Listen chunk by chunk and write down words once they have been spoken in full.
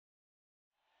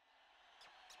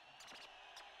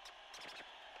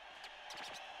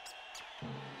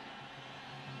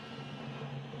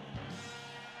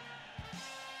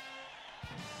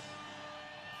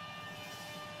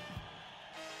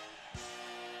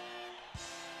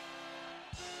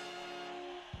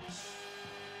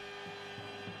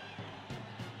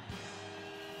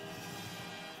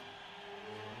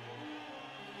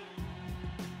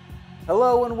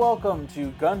Hello and welcome to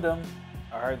Gundam,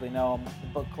 I Hardly Know 'Em, the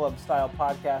book club style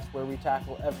podcast where we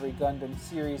tackle every Gundam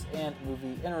series and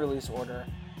movie in release order.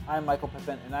 I'm Michael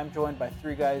Pippin, and I'm joined by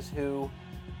three guys who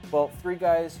I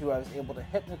was able to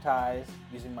hypnotize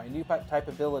using my new type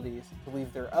abilities to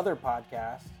leave their other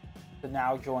podcast to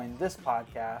now join this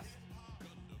podcast,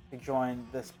 to join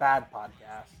this bad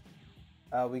podcast.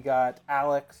 We got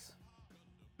Alex.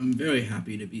 I'm very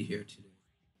happy to be here today.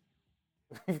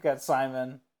 We've got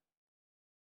Simon.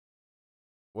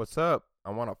 What's up? I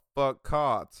want to fuck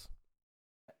cots.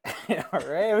 All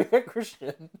right, we got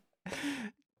Christian.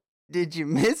 Did you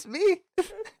miss me?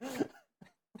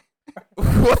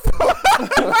 What the?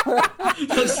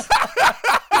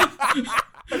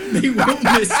 They won't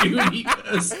miss you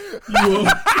because you won't.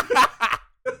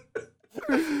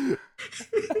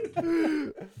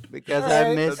 Because All right.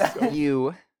 I missed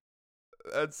you,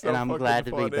 That's so and I'm fucking glad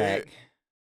to funny. be back.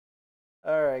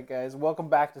 All right, guys, welcome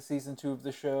back to season 2 of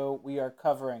the show. We are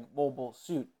covering Mobile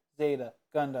Suit Zeta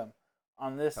Gundam.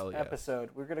 On this Hell yeah.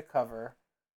 episode, we're going to cover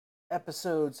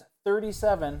episodes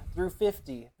 37 through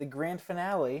 50, the grand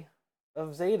finale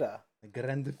of Zeta. The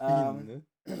grande A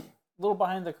little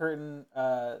behind the curtain.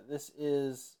 It's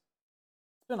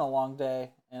been a long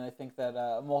day, and I think that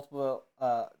multiple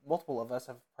of us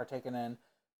have partaken in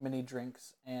many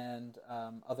drinks and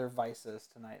other vices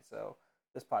tonight. So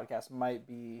this podcast might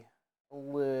be a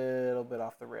little bit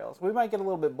off the rails. We might get a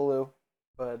little bit blue,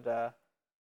 but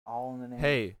all in the name.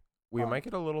 Hey, we fun. might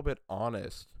get a little bit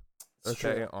honest. It's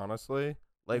Okay, true. honestly,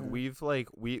 like Mhm.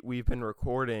 we've been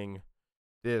recording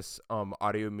this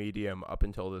audio medium up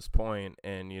until this point,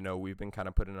 and we've been kind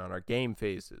of putting on our game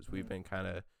faces. We've been kind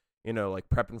of like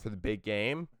prepping for the big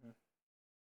game. Mhm.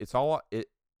 It's all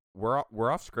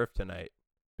we're off script tonight,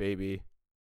 baby.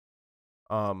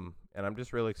 And I'm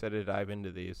just really excited to dive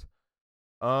into these.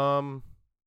 I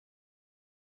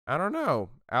don't know,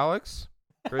 Alex,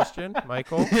 Christian,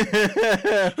 Michael. I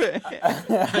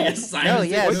guess Simon's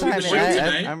yeah, taking Simon, the show Simon,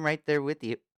 tonight. I'm right there with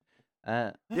you.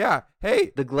 Yeah,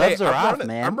 hey, The gloves hey, are I'm off, running,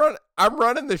 man. I'm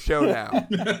running the show now.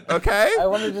 Okay. I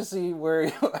wanted to see where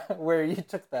you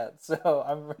took that, so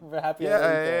I'm happy.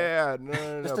 Yeah.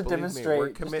 No. Just to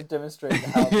believe me, demonstrate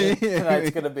how big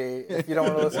tonight's gonna be. If you don't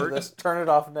want to listen to this, turn it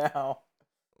off now.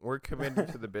 We're committed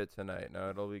to the bit tonight. No,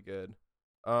 it'll be good.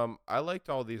 I liked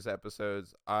all these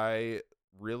episodes. I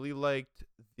really liked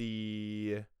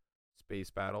the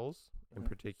space battles in Mhm.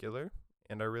 particular,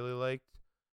 and I really liked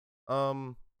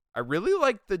the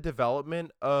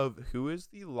development of who is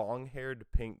the long-haired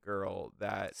pink girl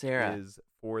that is Sarah.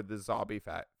 for the Zabi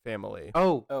family.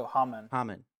 Oh, Oh, Haman.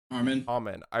 Haman. Armin.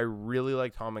 Haman. I really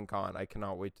liked Haman Khan. I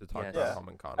cannot wait to talk Yes. about Yeah.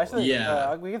 Haman Khan. a Actually, little.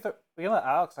 Yeah. we can let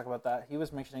Alex talk about that. He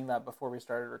was mentioning that before we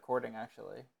started recording.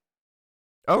 Actually,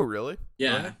 Oh, really? Go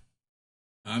Yeah. ahead.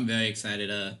 I'm very excited.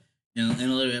 In a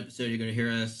little episode, you're going to hear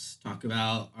us talk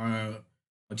about our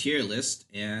tier list.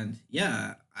 And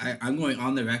yeah, I'm going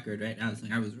on the record right now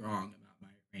saying I was wrong about my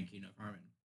ranking of Armin.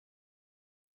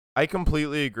 I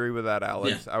completely agree with that,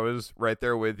 Alex. I was right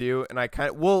there with you, and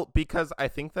because I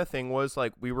think the thing was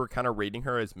like we were kind of rating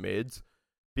her as mids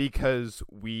because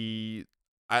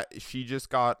she just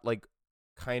got like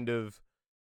kind of,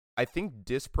 I think,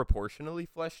 disproportionately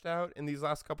fleshed out in these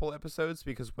last couple episodes,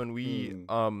 because when we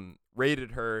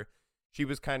rated her, she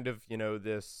was kind of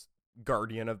this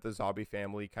guardian of the Zabi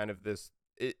family, kind of this.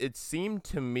 It seemed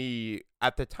to me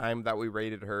at the time that we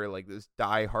rated her like this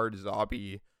die-hard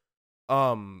Zabi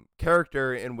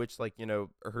character, in which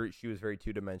she was very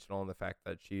two-dimensional in the fact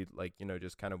that she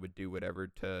just kind of would do whatever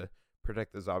to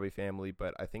protect the Zabi family.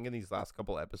 But I think in these last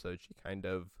couple episodes she kind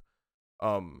of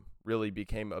really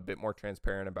became a bit more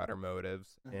transparent about her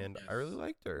motives, and I really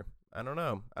liked her. I don't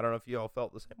know if you all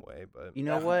felt the same way, but You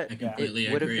know Yeah, what? I completely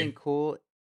It would have agree. been cool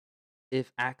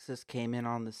if Axis came in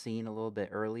on the scene a little bit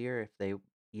earlier, if they,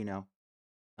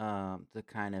 to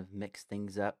kind of mix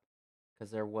things up,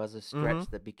 because there was a stretch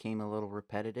that became a little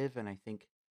repetitive, and I think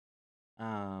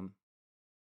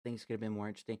things could have been more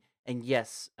interesting. And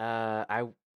yes,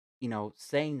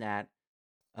 saying that,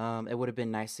 it would have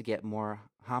been nice to get more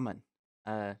Haman.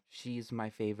 She's my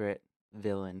favorite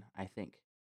villain, I think.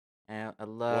 And I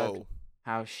loved whoa.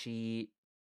 how she,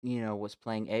 was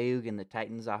playing Aug and the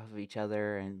Titans off of each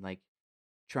other and like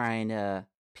trying to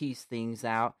piece things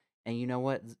out. And you know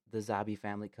what? The Zabi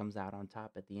family comes out on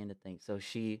top at the end of things. So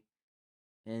she,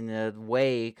 in a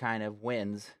way, kind of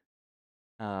wins.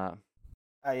 yeah,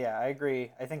 I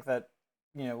agree. I think that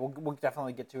we'll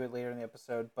definitely get to it later in the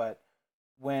episode, but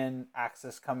when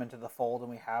Axis come into the fold and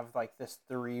we have like this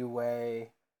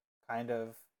three-way kind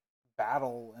of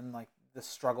battle and like the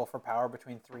struggle for power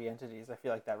between three entities. I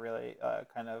feel like that really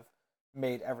kind of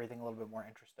made everything a little bit more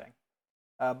interesting.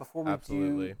 Before we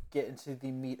do get into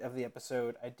the meat of the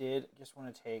episode, I did just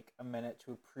want to take a minute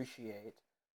to appreciate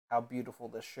how beautiful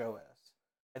this show is.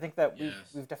 I think that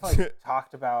we've definitely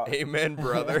talked about. Amen,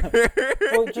 brother.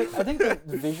 Well, I think that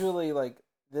visually, like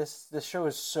this show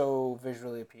is so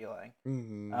visually appealing.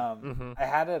 I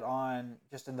had it on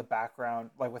just in the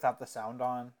background, like without the sound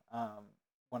on,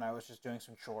 when I was just doing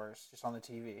some chores, just on the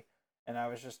TV, and I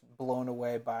was just blown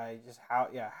away by just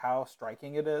how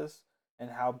striking it is and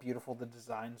how beautiful the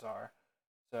designs are.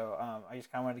 So I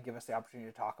just kind of wanted to give us the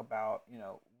opportunity to talk about,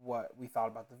 what we thought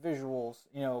about the visuals.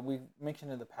 We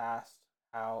mentioned in the past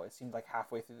how it seemed like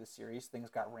halfway through the series things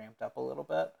got ramped up a little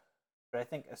bit, but I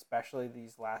think especially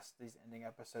these ending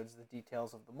episodes, the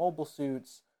details of the mobile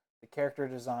suits, the character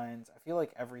designs, I feel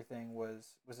like everything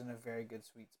was in a very good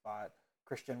sweet spot.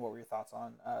 Christian, what were your thoughts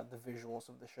on the visuals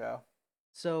of the show?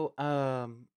 So,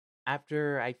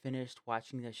 after I finished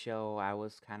watching the show, I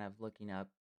was kind of looking up,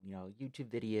 YouTube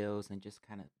videos and just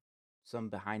kind of some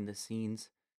behind the scenes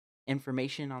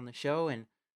information on the show. And,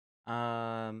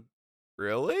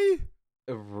 Really?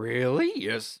 Really?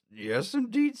 Yes,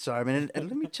 indeed, Simon. And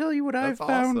let me tell you what I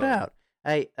found out.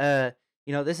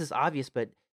 This is obvious, but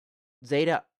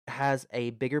Zeta has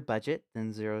a bigger budget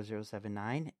than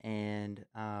 0079, and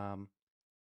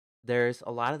there's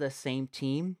a lot of the same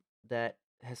team that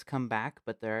has come back,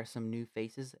 but there are some new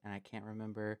faces, and I can't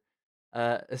remember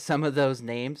some of those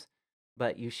names.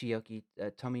 But Yoshioki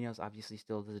Tomino's obviously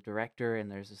still the director,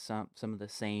 and there's some of the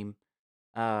same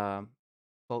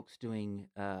folks doing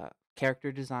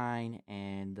character design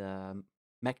and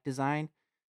mech design.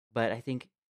 But I think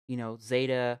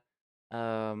Zeta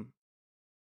had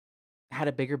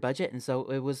a bigger budget, and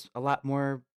so it was a lot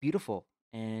more beautiful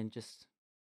and just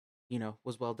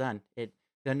was well done.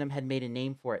 Gundam had made a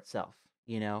name for itself,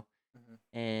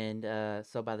 and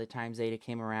so by the time Zeta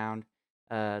came around,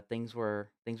 things were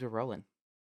rolling.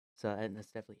 So and that's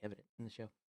definitely evident in the show.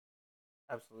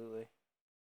 Absolutely.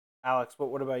 Alex,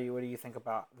 what about you? What do you think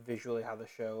about visually how the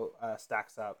show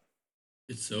stacks up?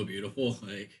 It's so beautiful.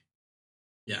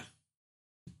 Yeah,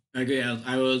 I agree.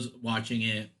 I was watching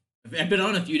it. I've been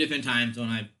on a few different times when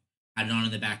I've had it on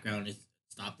in the background. Just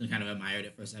stopped and kind of admired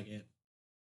it for a second.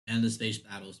 And the space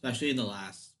battle, especially in the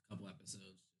last couple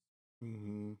episodes,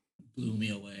 blew me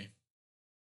away.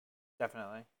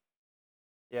 Definitely.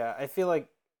 Yeah, I feel like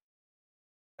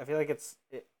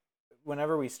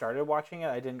whenever we started watching it,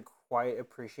 I didn't quite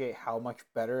appreciate how much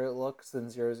better it looks than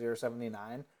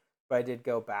 0079, but I did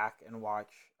go back and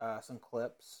watch some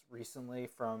clips recently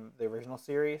from the original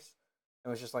series,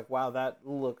 and was just like, wow, that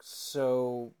looks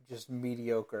so just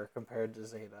mediocre compared to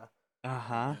Zeta.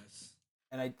 Yes.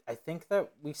 And I think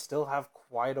that we still have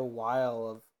quite a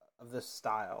while of this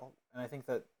style, and I think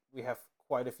that we have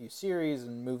quite a few series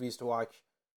and movies to watch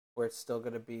where it's still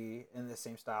going to be in the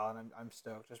same style, and I'm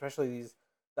stoked, especially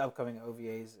the upcoming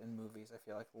OVAs and movies. I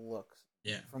feel like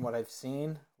from what I've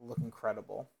seen, look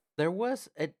incredible. There was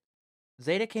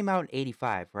Zeta came out in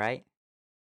 85, right?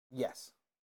 Yes.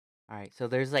 All right, so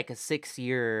there's like a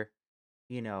 6-year,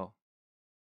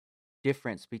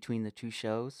 difference between the two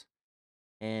shows,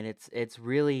 and it's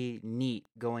really neat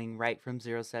going right from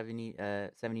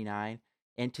 79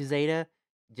 into Zeta,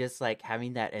 just like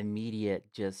having that immediate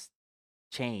just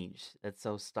change that's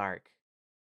so stark.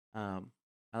 I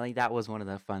think that was one of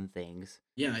the fun things.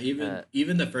 Yeah,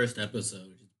 even the first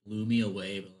episode just blew me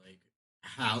away, but like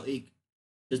how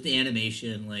just the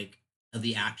animation, like of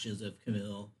the actions of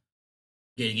Camille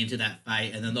getting into that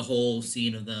fight, and then the whole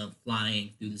scene of them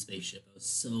flying through the spaceship was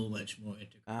so much more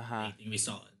integral than anything we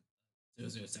saw in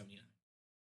 0079.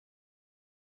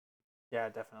 Yeah,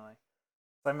 definitely.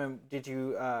 Simon, did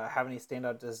you have any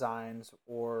standout designs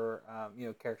or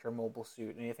character mobile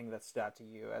suit, anything that stood out to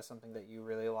you as something that you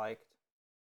really liked?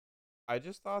 I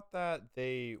just thought that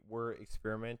they were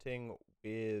experimenting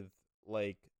with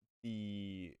like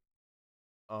the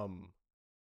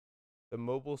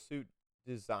mobile suit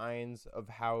designs of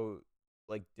how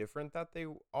like different that they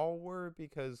all were,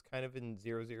 because kind of in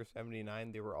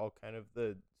 0079 they were all kind of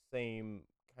the same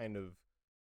kind of,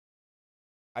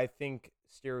 I think,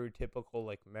 stereotypical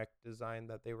like mech design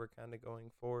that they were kind of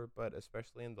going for, but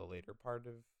especially in the later part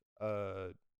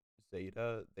of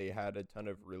Zeta, they had a ton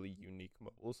of really unique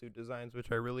mobile suit designs,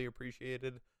 which I really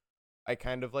appreciated. I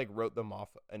kind of like wrote them off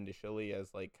initially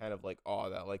as like kind of like, oh,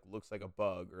 that like looks like a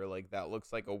bug, or like that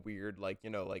looks like a weird like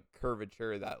like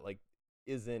curvature that like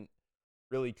isn't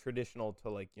really traditional to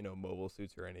like mobile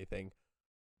suits or anything.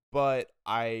 But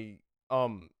it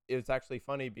was actually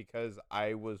funny because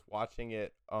I was watching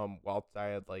it whilst I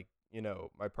had like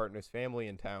my partner's family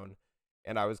in town,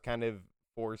 and I was kind of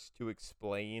forced to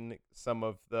explain some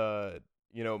of the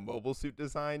mobile suit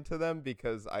design to them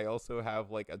because I also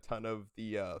have like a ton of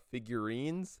the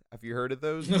figurines. Have you heard of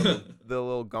those? The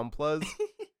little Gunplas.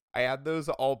 I had those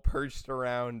all perched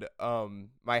around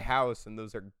my house, and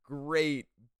those are great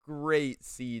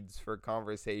seeds for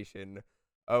conversation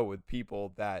with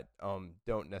people that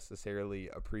don't necessarily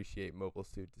appreciate mobile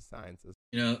suit designs. So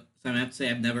I have to say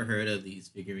I've never heard of these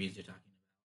figurines you're talking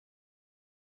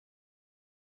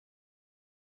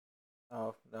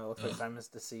Oh no, looks like Simon's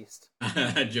deceased.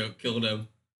 about. Joke killed him.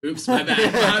 Oops, my bad.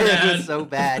 It was so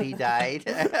bad he died.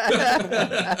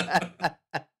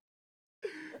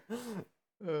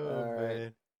 All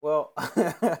right. Well,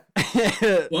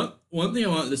 one thing I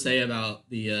wanted to say about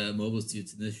the mobile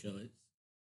suits in this show is,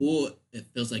 cool. It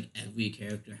feels like every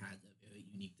character has a very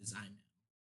unique design now.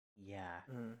 Yeah,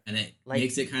 and it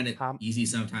makes it kind of easy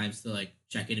sometimes to like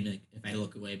check it and be like, if I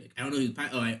look away, like, I don't know who's.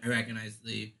 Oh, I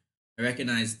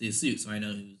recognize the suit, so I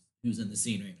know who's in the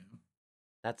scene right now.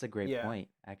 That's a great point,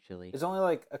 actually. There's only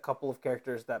like a couple of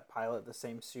characters that pilot the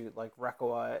same suit, like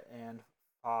Rekoa and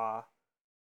Fa.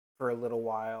 For a little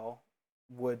while,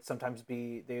 would sometimes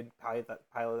be they'd pilot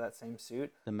that same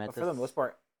suit. The Metis. But for the most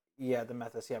part, the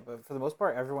Metis, but for the most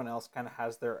part, everyone else kind of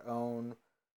has their own,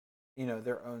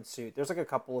 their own suit. There's like a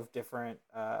couple of different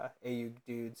AU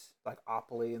dudes, like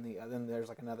Opoly, and then there's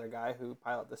like another guy who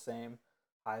pilot the same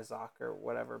Izak or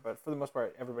whatever. But for the most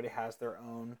part, everybody has their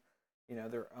own,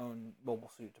 their own mobile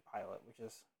suit to pilot, which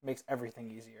makes everything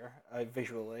easier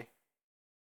visually.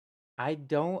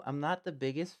 I'm not the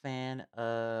biggest fan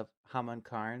of Haman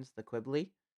Karn's the Quibbly,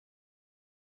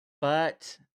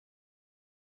 but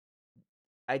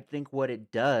I think what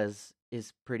it does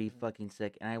is pretty fucking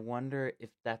sick, and I wonder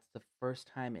if that's the first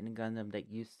time in Gundam that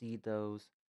you see those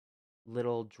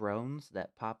little drones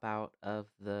that pop out of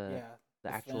the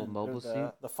actual mobile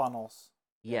suit. The funnels.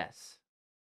 Yes.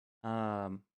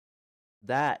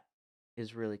 That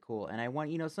is really cool, and I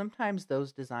want sometimes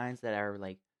those designs that are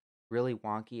like really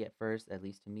wonky at first, at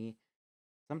least to me,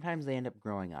 sometimes they end up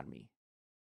growing on me.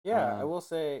 Yeah, I will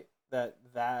say that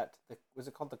was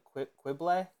it called the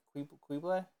Quibbly?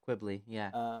 Quibbly,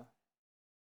 yeah.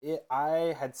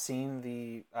 I had seen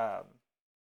the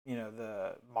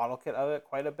the model kit of it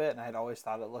quite a bit, and I had always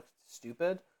thought it looked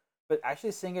stupid. But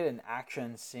actually seeing it in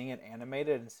action, seeing it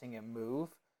animated, and seeing it move,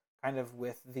 kind of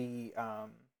with the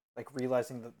like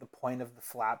realizing that the point of the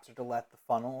flaps are to let the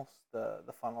funnels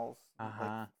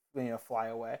fly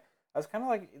away. I was kind of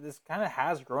like, this kind of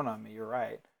has grown on me. You're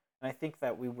right, and I think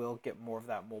that we will get more of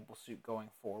that mobile suit going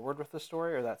forward with the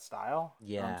story or that style.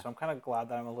 Yeah. So I'm kind of glad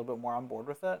that I'm a little bit more on board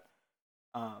with it.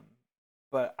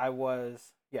 But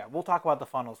we'll talk about the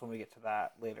funnels when we get to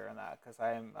that later in that, because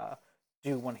I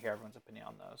do want to hear everyone's opinion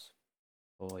on those.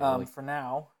 For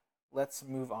now, let's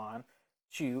move on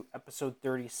to episode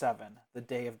 37, The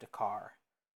Day of Dakar.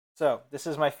 So this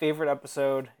is my favorite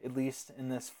episode, at least in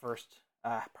this first,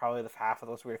 probably the half of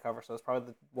those we're going to cover. So it's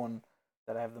probably the one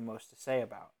that I have the most to say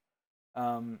about.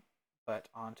 But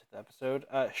on to the episode.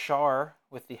 Char,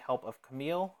 with the help of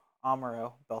Camille,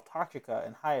 Amuro, Beltactica,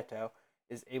 and Hayato,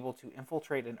 is able to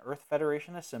infiltrate an Earth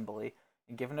Federation assembly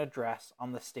and give an address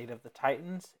on the state of the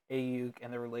Titans, Ayug,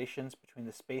 and the relations between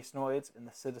the Space Noids and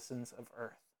the citizens of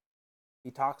Earth. He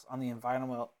talks on the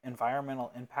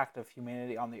environmental impact of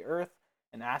humanity on the Earth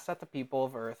and asks that the people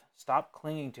of Earth stop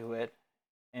clinging to it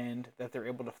and that they're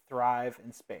able to thrive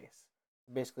in space.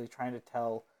 Basically trying to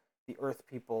tell the Earth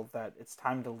people that it's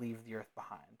time to leave the Earth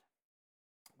behind.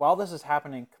 While this is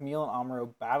happening, Camille and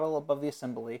Amuro battle above the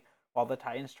assembly while the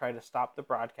Titans try to stop the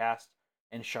broadcast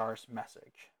and Char's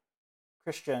message.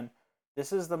 Christian,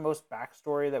 this is the most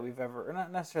backstory that we've ever, or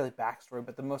not necessarily backstory,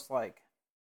 but the most like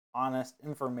honest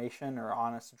information or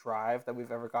honest drive that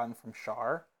we've ever gotten from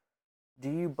Char. Do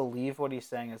you believe what he's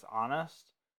saying is honest?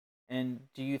 And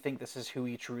do you think this is who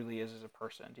he truly is as a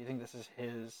person? Do you think this is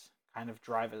his kind of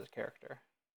drive as a character?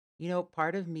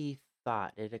 Part of me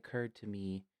thought, it occurred to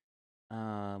me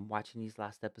watching these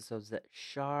last episodes, that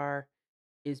Char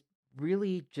is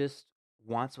really just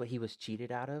wants what he was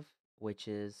cheated out of, which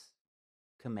is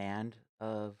command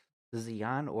of the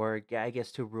Zeon, or I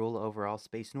guess to rule over all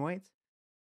space noids.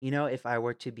 If I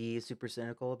were to be super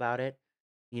cynical about it,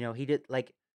 he did,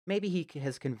 like, maybe he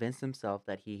has convinced himself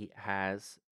that he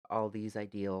has all these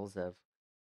ideals of,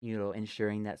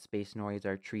 ensuring that space noids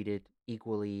are treated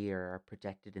equally or are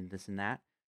protected and this and that.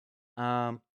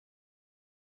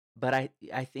 But I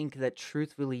think that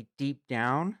truthfully, deep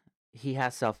down, he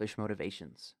has selfish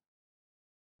motivations.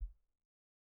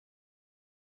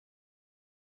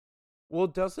 Well,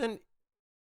 doesn't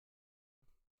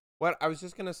What I was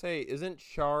just gonna say, isn't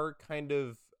Char kind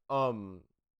of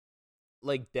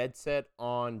like dead set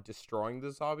on destroying the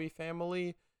Zabi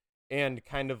family and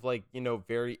kind of like,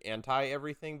 very anti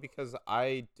everything? Because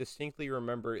I distinctly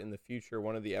remember in the future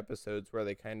one of the episodes where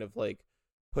they kind of like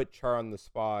put Char on the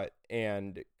spot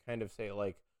and kind of say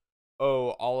like,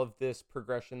 oh, all of this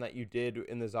progression that you did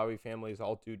in the Zabi family is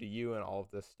all due to you and all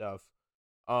of this stuff.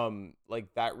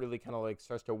 Like that really kind of like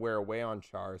starts to wear away on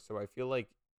Char. So I feel like,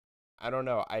 I don't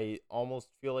know, I almost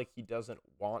feel like he doesn't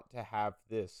want to have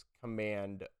this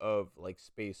command of like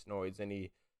space noids, and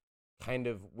he kind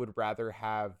of would rather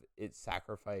have it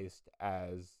sacrificed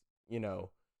as,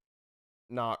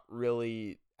 not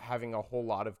really having a whole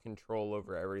lot of control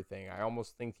over everything. I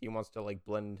almost think he wants to like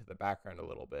blend into the background a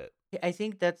little bit. I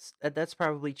think that's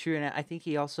probably true, and I think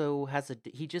he also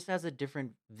he just has a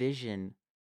different vision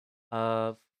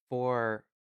of for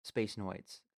space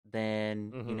noids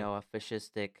than a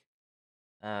fascistic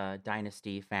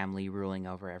dynasty family ruling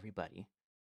over everybody.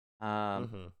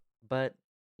 But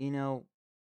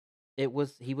he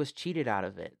was cheated out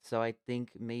of it, so I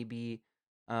think maybe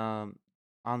on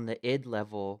the id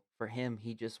level for him,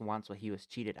 he just wants what he was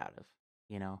cheated out of.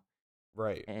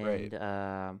 Right.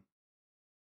 And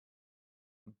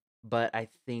but I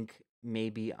think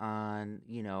maybe on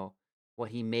what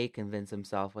he may convince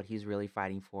himself, what he's really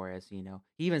fighting for is he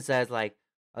even says like,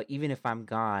 even if I'm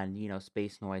gone,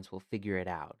 space noids will figure it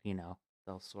out.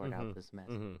 They'll sort out this mess.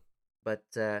 But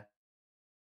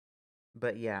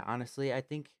yeah, honestly, I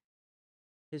think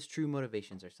his true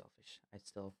motivations are selfish. I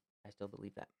still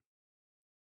believe that.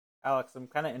 Alex, I'm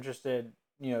kind of interested,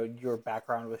 your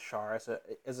background with Char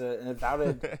as an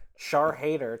avowed Char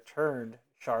hater turned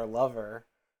Char lover.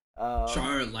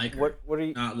 Char liker. What are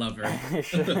you? Not lover.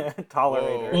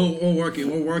 Tolerator.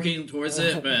 We're working towards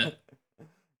it, but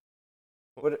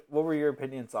what were your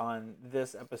opinions on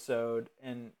this episode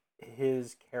and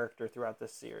his character throughout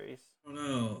this series? I don't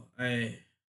know. I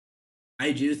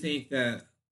do think that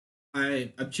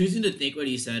I'm choosing to think what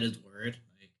he said is word.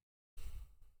 Like,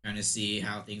 trying to see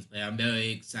how things play. I'm very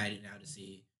excited now to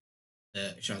see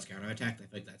the Char's counterattack. I feel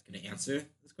like that's going to answer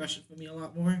this question for me a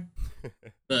lot more.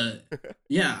 But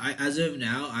yeah, as of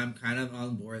now, I'm kind of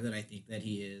on board that I think that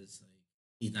he is like,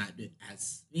 he's not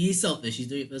as, he's selfish. He's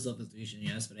doing it for self-preservation,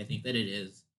 yes, but I think that it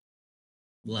is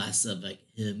less of like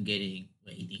him getting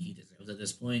what he thinks he deserves at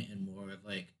this point, and more of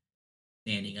like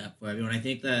standing up for everyone. I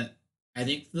think the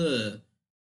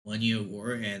 1 year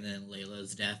war and then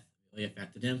Layla's death really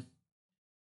affected him.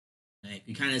 Like,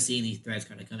 we kind of seeing these threads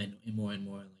kind of come in more and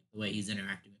more, like the way he's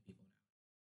interacting with people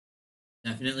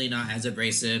now. Definitely not as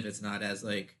abrasive. It's not as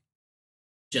like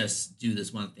just do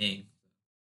this one thing.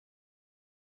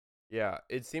 Yeah,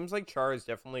 it seems like Char is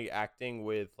definitely acting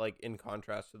with, like, in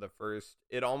contrast to the first,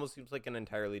 it almost seems like an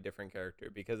entirely different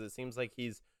character, because it seems like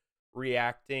he's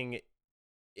reacting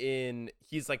to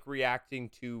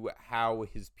how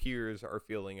his peers are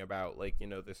feeling about, like,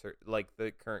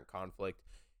 the current conflict,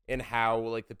 and how,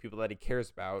 like, the people that he cares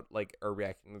about, like, are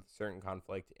reacting to the certain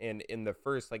conflict. And in the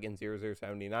first, like, in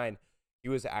 0079, he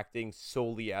was acting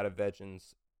solely out of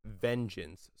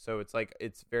vengeance. So it's like,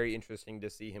 it's very interesting to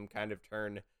see him kind of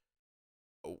turn,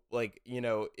 like,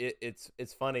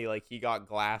 it's funny, like, he got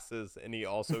glasses and he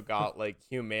also got like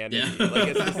humanity. Yeah.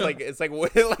 Like, it's like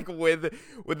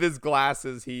with his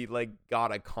glasses he like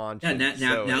got a conscience.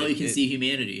 Now you can see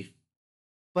humanity.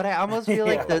 But I almost feel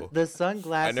like the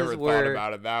sunglasses I never thought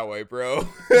about it that way, bro.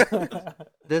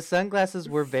 The sunglasses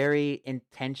were very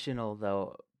intentional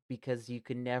though, because you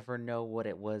could never know what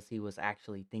it was he was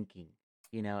actually thinking,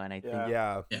 and I think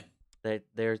that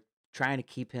they're trying to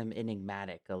keep him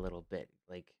enigmatic a little bit.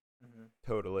 Like,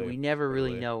 totally, we never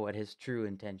really know what his true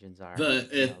intentions are. But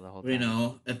if the whole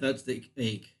time. if that's the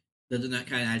like, doesn't that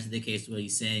kind of add to the case what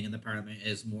he's saying in the Parliament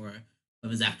is more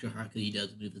of his actual heart, because he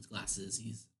does move his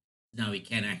glasses. Now he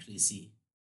can actually see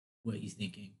what he's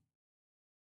thinking.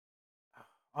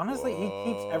 Honestly, he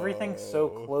keeps everything so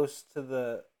close to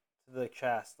the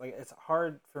chest. Like, it's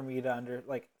hard for me to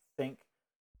think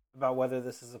about whether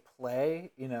this is a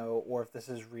play, or if this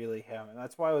is really him. And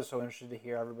that's why I was so interested to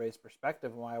hear everybody's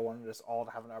perspective, and why I wanted us all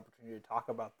to have an opportunity to talk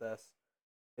about this,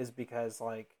 is because,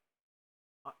 like,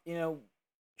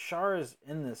 Char is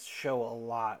in this show a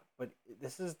lot, but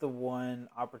this is the one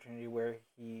opportunity where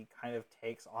he kind of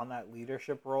takes on that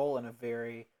leadership role in a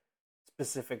very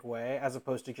specific way, as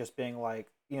opposed to just being like,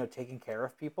 taking care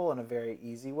of people in a very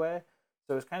easy way.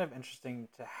 So it's kind of interesting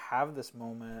to have this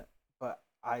moment, but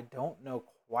I don't know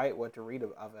quite what to read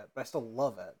of it, but I still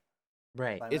love it.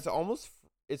 Right. It's almost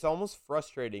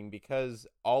frustrating, because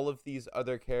all of these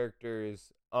other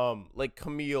characters, like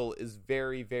Camille is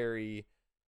very, very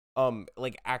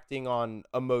like acting on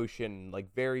emotion,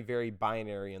 like very, very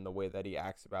binary in the way that he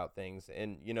acts about things.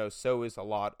 And, you know, so is a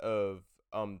lot of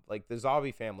like the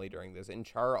Zabi family during this. And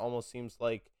Char almost seems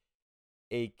like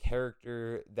a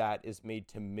character that is made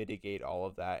to mitigate all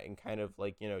of that and kind of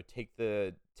like, you know, take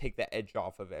the edge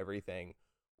off of everything,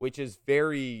 which is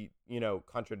very, you know,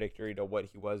 contradictory to what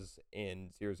he was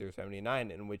in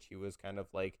 0079, in which he was kind of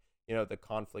like, you know, the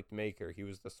conflict maker. He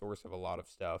was the source of a lot of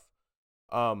stuff.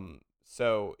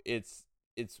 So it's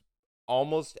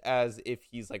almost as if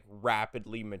he's like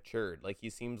rapidly matured. Like he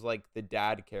seems like the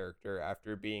dad character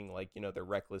after being like, you know, the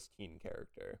reckless teen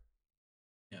character.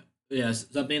 Yeah,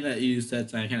 something that you said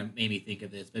kind of made me think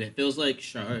of this, but it feels like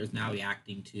Char is now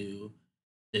reacting to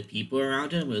the people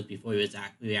around him, whereas before he was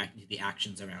reacting to the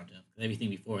actions around him. Everything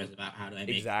before is about how do I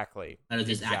make how does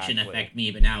this action affect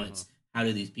me, but now it's how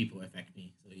do these people affect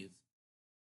me. So he's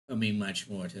coming much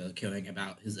more to caring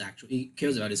about he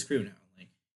cares about his crew now. Like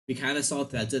we kind of saw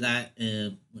threads of that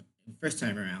first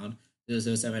time around.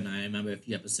 0079, I remember a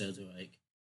few episodes where like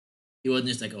he wasn't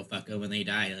just like, oh fuck him when they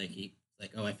die, like he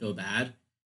like, oh I feel bad.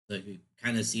 So we've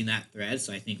kind of seen that thread,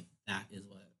 so I think that is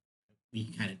what we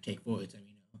can kind of take forward. I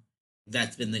mean, you know,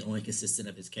 that's been the only consistent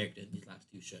of his character in these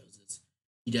last two shows. Is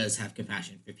he does have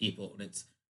compassion for people, and it's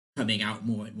coming out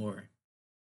more and more.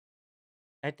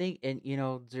 I think in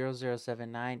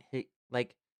 0079,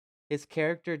 like his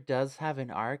character does have an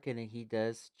arc and he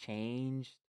does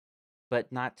change,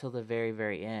 but not till the very,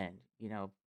 very end. You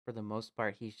know, for the most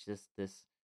part, he's just this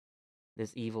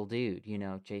evil dude,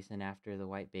 chasing after the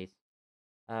white base.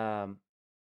 Um,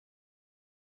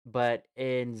 but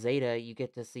in Zeta, you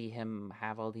get to see him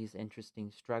have all these interesting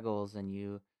struggles, and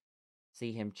you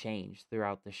see him change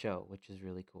throughout the show, which is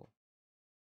really cool.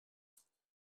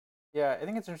 Yeah, I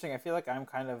think it's interesting. I feel like I'm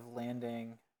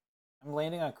landing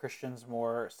on Christian's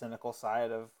more cynical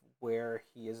side of where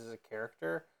he is as a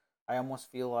character. I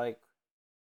almost feel like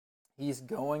he's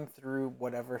going through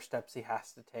whatever steps he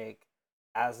has to take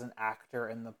as an actor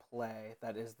in the play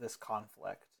that is this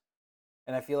conflict.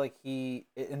 And I feel like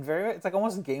it's like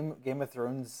almost Game of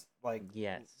Thrones, like,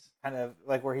 yes, kind of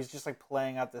like where he's just like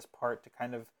playing out this part to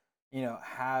kind of,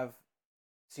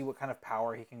 see what kind of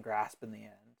power he can grasp in the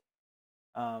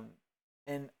end.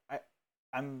 And I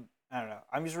don't know.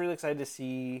 I'm just really excited to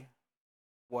see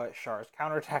what Char's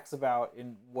counterattack's about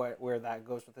and where that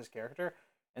goes with his character.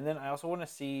 And then I also want to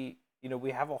see,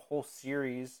 we have a whole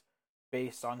series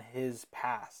based on his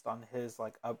past, on his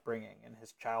like upbringing and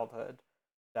his childhood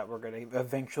that we're going to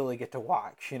eventually get to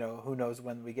watch. Who knows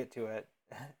when we get to it.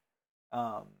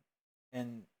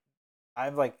 And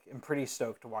I'm pretty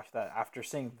stoked to watch that after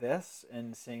seeing this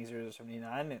and seeing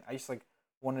 0079. And I just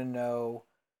want to know,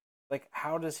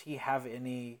 how does he have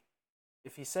any,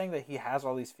 if he's saying that he has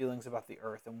all these feelings about the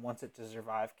earth and wants it to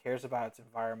survive, cares about its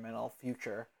environmental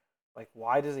future,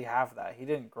 why does he have that? He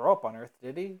didn't grow up on earth,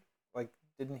 did he?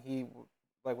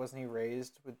 Wasn't he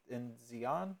raised in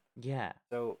Zeon? Yeah.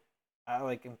 So I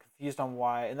am confused on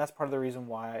why, and that's part of the reason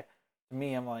why, to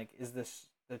me, I'm is this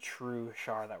the true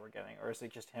Char that we're getting, or is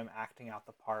it just him acting out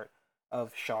the part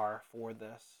of Char for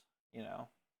this,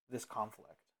 this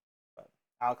conflict? But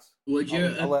Alex,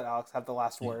 I'll let Alex have the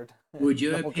last word. Would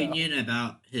your opinion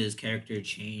about his character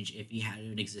change if he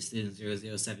hadn't existed in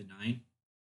 0079?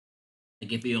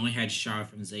 If we only had Char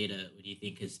from Zeta, would you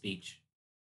think his speech,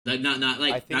 not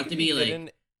to be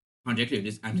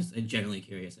contradictory? I'm just genuinely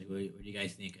curious. What do you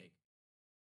guys think?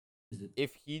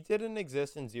 If he didn't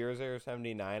exist in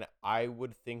 0079, I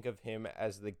would think of him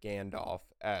as the Gandalf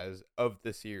of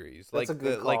the series. That's a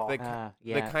good call.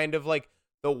 The kind of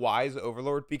the wise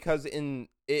overlord, because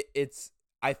it's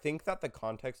I think that the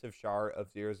context of Char of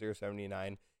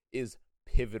 0079 is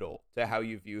pivotal to how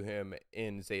you view him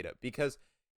in Zeta, because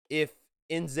if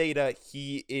in Zeta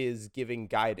he is giving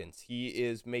guidance, he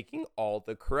is making all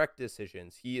the correct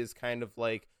decisions, he is kind of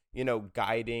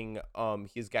guiding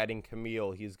he's guiding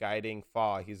Camille, he's guiding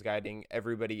Fa, he's guiding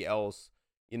everybody else,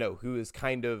 who is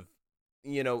kind of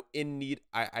in need.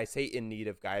 I say in need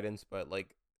of guidance, but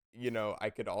I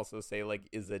could also say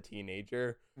is a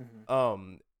teenager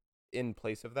in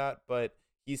place of that. But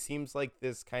he seems like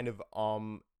this kind of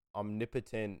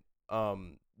omnipotent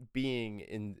being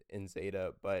in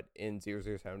Zeta, but in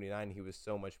 0079 he was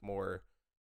so much more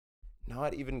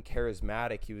not even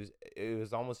charismatic. It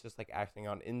was almost just acting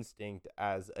on instinct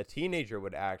as a teenager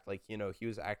would act. He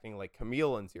was acting like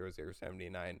Camille in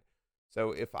 0079.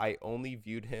 So if I only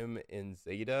viewed him in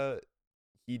Zeta,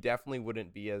 he definitely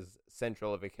wouldn't be as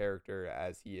central of a character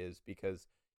as he is, because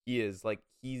he is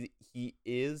he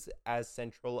is as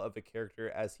central of a character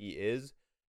as he is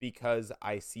because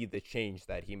I see the change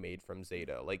that he made from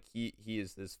Zeta. He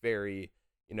is this very,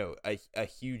 a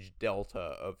huge delta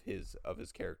of his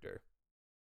character.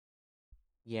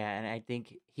 Yeah, and I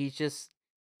think he's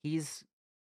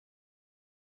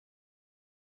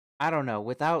I don't know.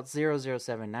 Without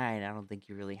 0079, I don't think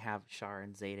you really have Char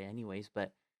and Zeta anyways,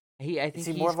 but I Is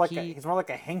think he more he's of like key. he's more like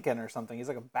a Hinken or something? He's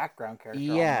like a background character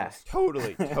Yeah.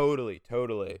 almost.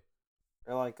 Totally.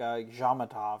 Or like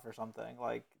Zhamatov or something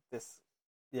like this.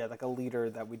 Yeah, like a leader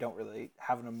that we don't really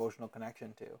have an emotional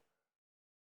connection to.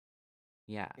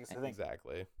 Yeah. Because I think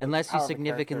Exactly. Unless you power of a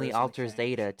significantly character is in alter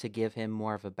exchange. Zeta to give him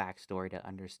more of a backstory to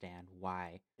understand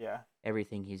why Yeah,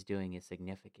 everything he's doing is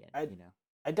significant,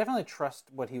 I definitely trust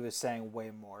what he was saying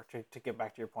way more. To get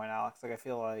back to your point, Alex, like I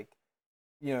feel like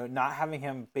not having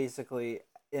him basically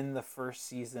in the first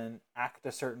season act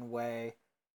a certain way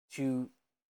to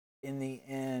in the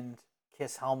end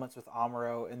kiss helmets with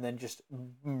Amuro and then just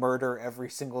murder every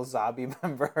single Zabi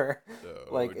member. So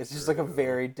Like it's just like a true.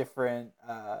 very different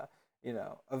a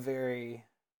very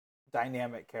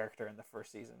dynamic character in the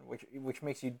first season, which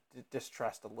makes you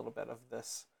distrust a little bit of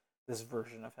this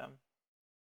version of him.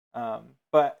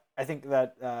 But I think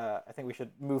that I think we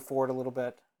should move forward a little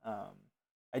bit.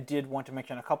 I did want to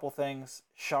mention a couple things.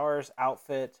 Char's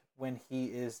outfit when he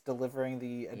is delivering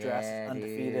the address Yeah, is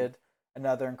undefeated.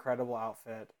 Another incredible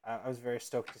outfit. I was very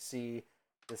stoked to see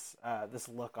this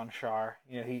look on Char.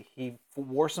 He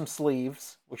wore some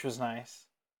sleeves, which was nice.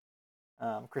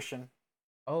 Christian.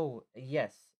 Oh,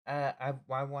 yes. I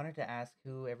wanted to ask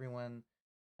what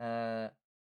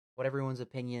everyone's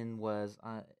opinion was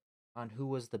on who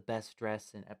was the best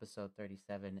dressed in episode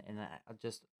 37, and I'll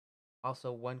just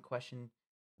also one question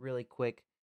really quick.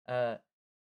 Uh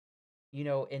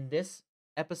in this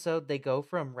episode they go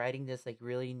from riding this like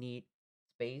really neat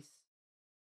space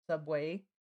subway,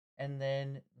 and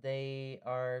then they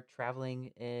are traveling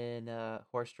in a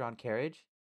horse-drawn carriage.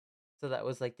 So that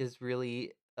was like this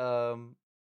really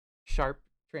sharp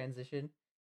transition,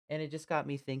 and it just got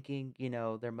me thinking,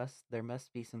 there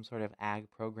must be some sort of ag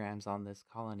programs on this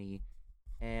colony,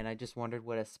 and I just wondered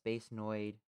what a Space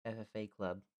Noid FFA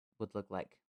club would look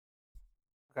like.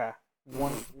 Okay.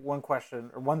 One question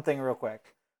or one thing real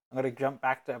quick. I'm gonna jump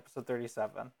back to episode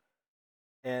 37.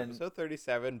 And Episode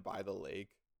 37 by the lake.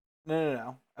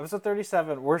 no. Episode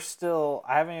 37.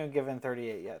 I haven't even given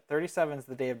 38 yet. 37 is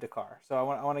the day of Dakar. So I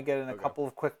want to get in a couple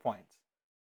of quick points.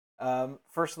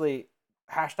 Firstly,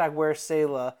 hashtag where's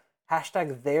Sayla?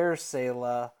 Hashtag there's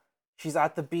Sayla. She's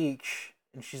at the beach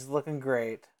and she's looking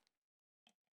great.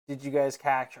 Did you guys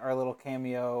catch our little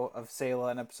cameo of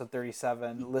Sayla in episode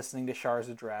 37 listening to Char's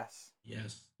address?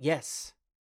 Yes.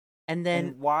 And then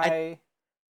And why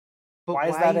is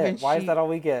why that even it? Why is she- that all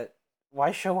we get?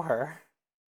 Why show her?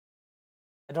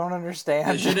 I don't understand.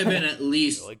 There should have been at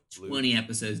least Like blue. 20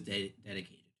 episodes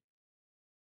dedicated.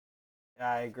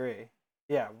 I agree.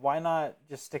 Yeah, why not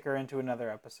just stick her into another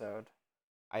episode?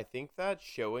 I think that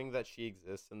showing that she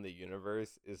exists in the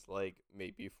universe is like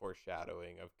maybe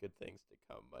foreshadowing of good things to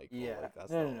come, Michael. Yeah. Like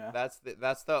that's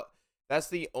No. that's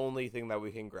the only thing that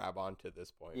we can grab onto at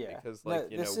this point. Yeah. Because No,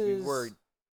 like, we were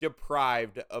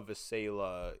deprived of a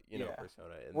Sayla,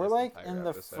 persona in We're this like entire in the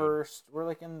episode.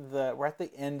 we're at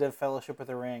the end of Fellowship of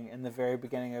the Ring in the very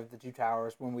beginning of the Two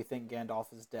Towers when we think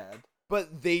Gandalf is dead.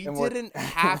 But they And we're- didn't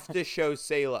have to show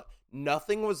Sayla.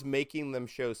 Nothing was making them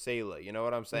show Sayla. You know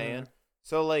what I'm saying? Mm-hmm.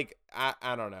 So, like,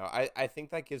 I don't know. I think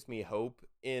that gives me hope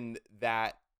in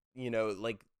that,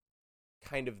 like,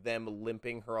 kind of them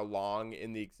limping her along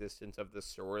in the existence of the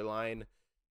storyline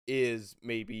is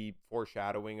maybe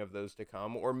foreshadowing of those to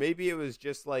come. Or maybe it was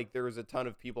just, like, there was a ton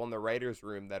of people in the writer's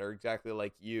room that are exactly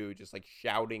like you, just, like,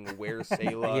 shouting, where's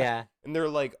Sayla? Yeah. And they're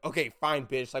like, okay, fine,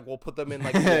 bitch. Like, we'll put them in,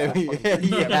 like,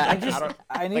 Yeah,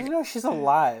 I need to know she's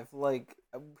alive. Like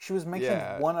she was mentioned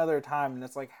Yeah. one other time, and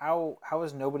it's like how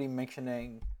is nobody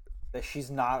mentioning that she's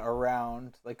not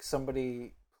around? Like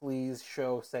somebody please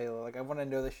show Sayla. Like I want to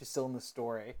know that she's still in the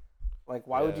story. Like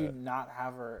why would you Yeah. not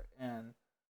have her in?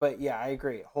 But yeah, I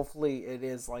agree. Hopefully it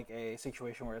is like a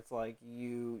situation where it's like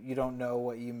you don't know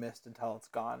what you missed until it's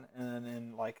gone, and then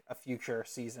in like a future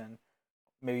season,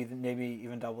 maybe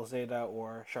even Double Zeta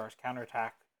or Char's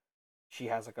counterattack, she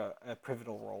has like a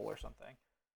pivotal role or something.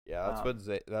 Yeah,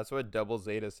 that's what double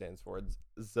Zeta stands for. It's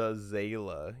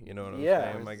Zazela. You know what I'm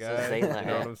Yeah, saying, my guy? Zazela, You know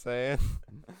yeah. what I'm saying?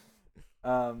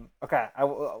 Okay,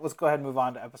 let's go ahead and move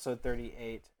on to episode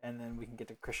 38, and then we can get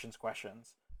to Christian's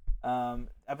questions.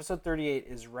 Episode 38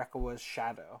 is Rekawa's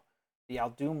Shadow. The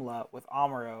Aldumla with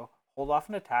Amuro hold off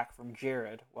an attack from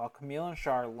Jared, while Camille and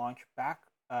Char launch back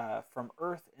from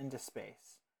Earth into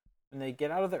space. When they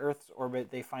get out of the Earth's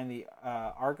orbit, they find the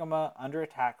Argama under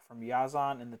attack from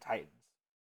Yazan and the Titans.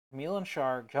 Camille and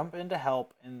Char jump in to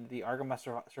help, and the Argama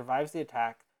survives the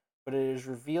attack, but it is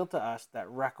revealed to us that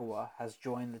Rekawa has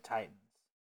joined the Titans.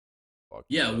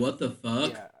 Yeah, what the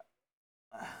fuck? Yeah.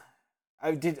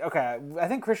 I did okay. I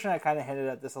think Christian and I kind of hinted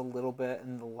at this a little bit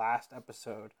in the last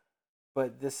episode,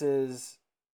 but this is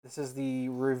the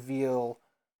reveal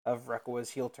of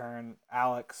Rekawa's heel turn.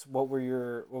 Alex, what was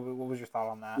your thought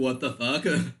on that? What the fuck?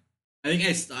 I think I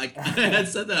had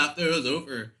said that after it was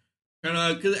over, kind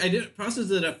of because I didn't process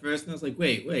it at first, and I was like,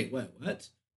 wait, what?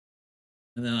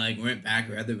 And then like went back,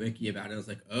 read the wiki about it. I was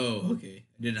like, oh, okay,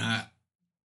 I did not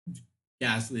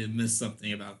ghastly missed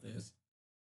something about this,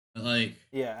 but like,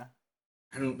 yeah.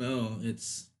 I don't know.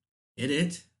 It's get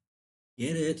it.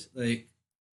 Like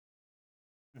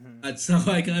that's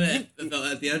how I kind of felt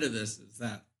at the end of this. Is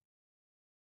that?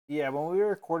 Yeah, when we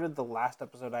recorded the last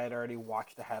episode, I had already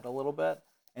watched ahead a little bit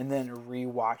and then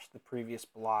rewatched the previous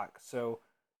block. So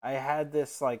I had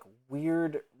this like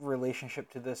weird relationship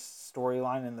to this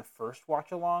storyline in the first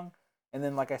watch along, and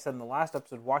then like I said in the last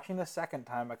episode, watching the second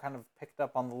time, I kind of picked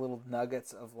up on the little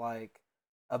nuggets of like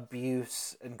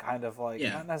abuse and kind of like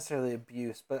not necessarily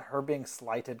abuse, but her being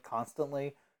slighted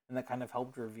constantly, and that kind of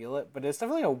helped reveal it. But it's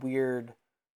definitely a weird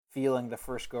feeling the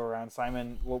first go around.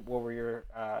 Simon, what were your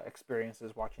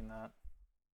experiences watching that?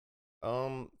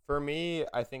 For me,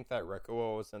 I think that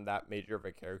Rekawa wasn't that major of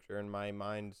a character in my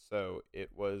mind, so it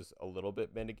was a little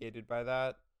bit mitigated by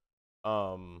that.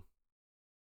 I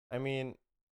mean,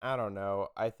 I don't know.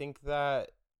 I think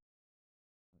that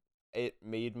it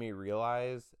made me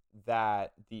realize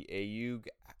that the Ayug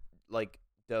like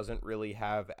doesn't really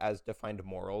have as defined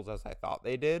morals as I thought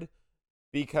they did,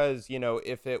 because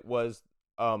if it was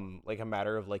like a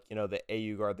matter of like the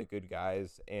Ayug are the good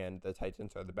guys and the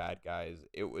Titans are the bad guys,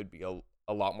 it would be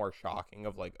a lot more shocking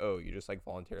of like, oh, you just like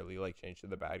voluntarily like change to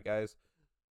the bad guys.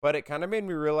 But it kind of made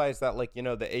me realize that like the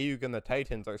Ayug and the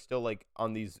Titans are still like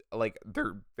on these like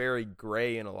they're very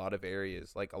gray in a lot of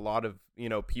areas. Like a lot of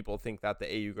people think that the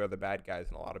Ayug are the bad guys,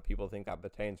 and a lot of people think that the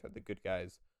Titans are the good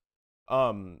guys.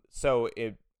 So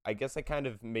I guess I kind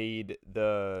of made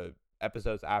the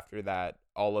episodes after that,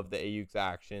 all of the Ayug's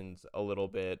actions a little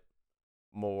bit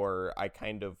more. I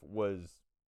kind of was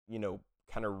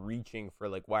kind of reaching for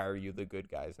like, why are you the good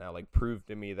guys now? Like, prove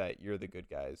to me that you're the good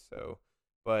guys. So.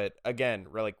 But again,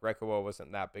 like Rekawa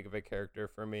wasn't that big of a character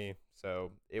for me,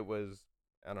 so it was,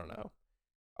 I don't know.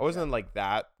 I wasn't like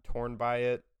that torn by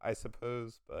it, I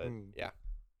suppose, but yeah.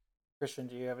 Christian,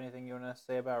 do you have anything you want to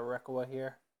say about Rekawa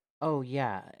here? Oh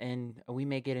yeah, and we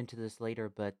may get into this later,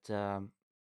 but I'm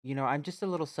just a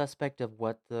little suspect of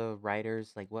what the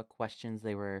writers, like what questions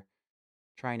they were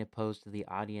trying to pose to the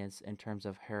audience in terms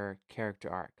of her character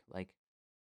arc. Like,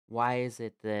 why is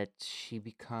it that she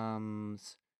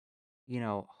becomes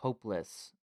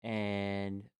hopeless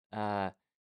and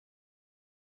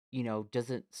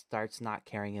doesn't starts not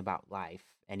caring about life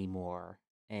anymore,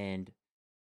 and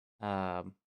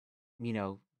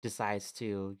decides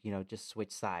to just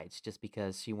switch sides just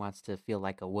because she wants to feel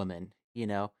like a woman,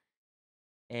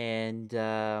 and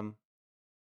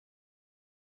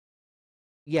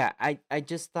yeah, I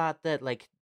just thought that like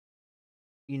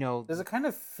does it kind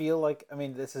of feel like, I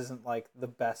mean, this isn't like the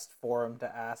best forum to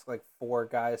ask like four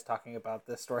guys talking about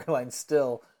this storyline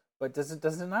still, but does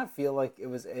it not feel like it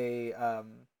was a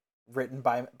written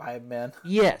by men?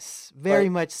 Yes, very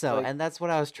much so. And that's what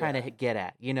I was trying to get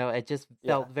at. It just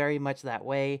felt very much that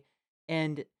way.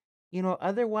 And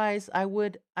otherwise I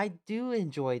do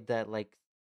enjoy that, like,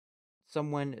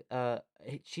 someone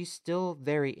she's still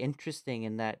very interesting,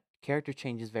 and that character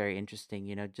change is very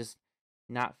interesting, just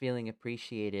not feeling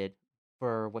appreciated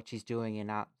for what she's doing, and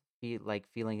not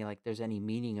feeling like there's any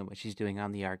meaning in what she's doing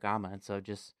on the Argama, and so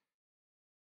just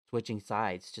switching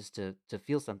sides just to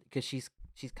feel something, because she's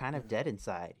kind of dead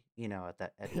inside, at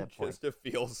that point. Just to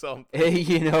feel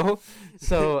something.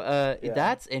 So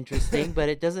that's interesting, but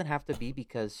it doesn't have to be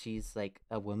because she's like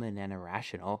a woman and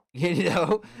irrational,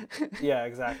 Yeah,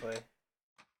 exactly.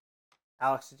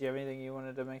 Alex, did you have anything you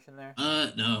wanted to mention there?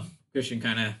 No. Christian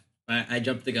kind of, I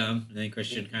jumped the gun, and then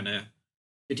Christian kind of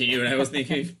continued what I was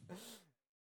thinking.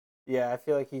 Yeah, I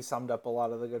feel like he summed up a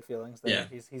lot of the good feelings there.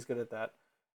 Yeah. He's good at that.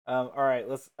 All right,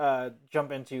 let's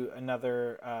jump into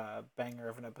another banger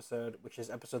of an episode, which is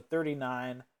episode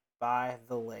 39, By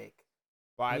the Lake.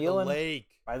 By the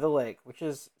Lake, which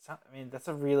is, I mean, that's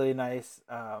a really nice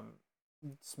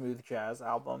smooth jazz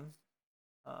album.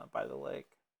 By the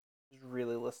Lake. It's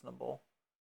really listenable.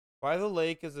 By the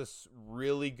Lake is a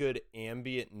really good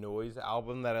ambient noise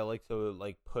album that I like to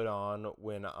like put on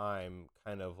when I'm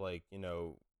kind of like,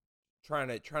 trying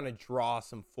to draw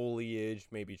some foliage,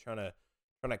 maybe trying to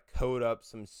code up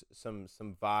some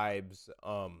vibes.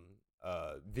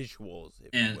 visuals, if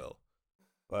And you will.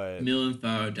 But Camille and Pho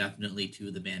are definitely two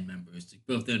of the band members. Like,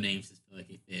 both their names just feel like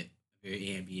they fit. Very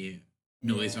ambient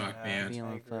noise rock band. Camille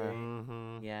I and Pho. agree.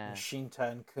 mhm. Yeah.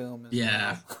 Shinta and Coom as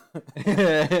Yeah. well.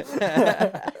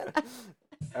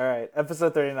 All right,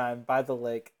 episode 39, By the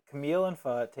Lake. Camille and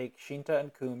Pho take Shinta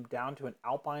and Coom down to an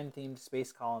Alpine-themed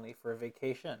space colony for a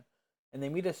vacation, and they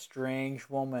meet a strange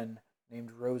woman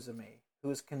named Rosami, who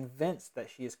is convinced that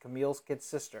she is Camille's kid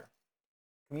sister.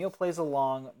 Camille plays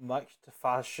along, much to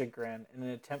Pho's chagrin, in an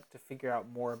attempt to figure out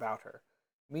more about her.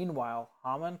 Meanwhile,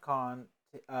 Haman Khan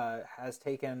has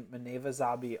taken Maneva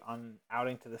Zabi on an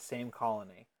outing to the same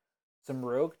colony. Some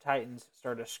rogue titans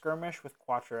start a skirmish with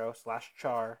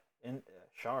Quattro/Char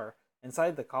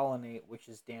inside the colony, which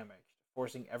is damaged,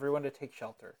 forcing everyone to take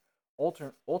shelter.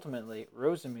 Ultimately,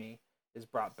 Rosami is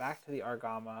brought back to the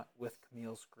Argama with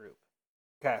Camille's group.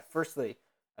 Okay, firstly,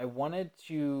 I wanted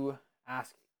to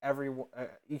ask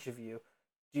each of you,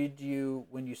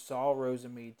 when you saw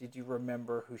Rosami, did you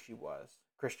remember who she was?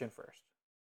 Christian first.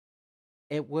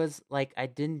 It was like I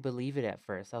didn't believe it at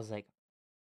first. I was like,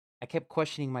 I kept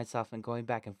questioning myself and going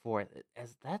back and forth.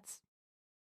 As that's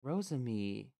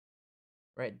Rosami,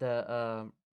 right?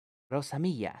 The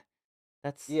Rosamilla.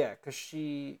 That's Yeah, because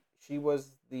she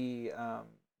was the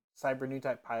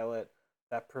Cybernew-type pilot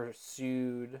that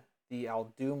pursued the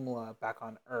Aldumla back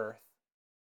on Earth,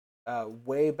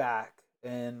 way back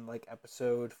in like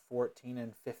episode 14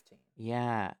 and 15.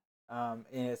 yeah.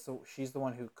 And so she's the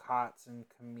one who Kotz and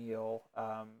Camille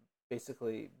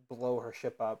basically blow her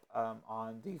ship up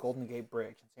on the Golden Gate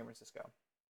Bridge in San Francisco.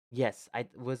 Yes, I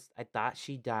thought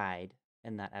she died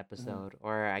in that episode,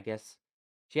 or I guess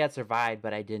she had survived,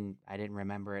 but I didn't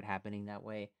remember it happening that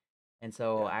way, and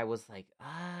so Yeah. I was like,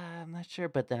 I'm not sure,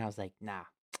 but then I was like, nah,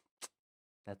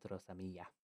 that's Rosamilla.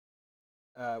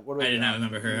 What about I did not Josh?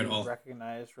 remember her Do at you all.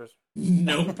 Recognize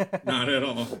Nope, not at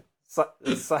all.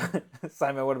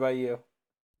 Simon, what about you?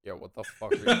 Yeah, what the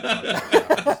fuck are you talking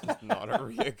about? This is not a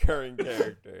reoccurring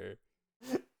character.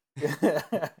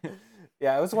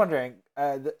 Yeah, I was wondering.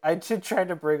 I should try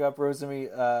to bring up Rosami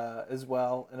as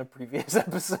well in a previous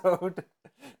episode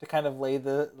to kind of lay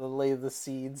the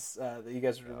seeds that you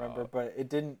guys would remember, but it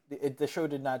didn't. The show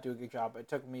did not do a good job. It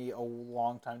took me a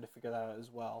long time to figure that out as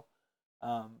well.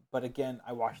 But again,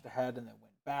 I watched ahead and then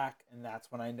went back, and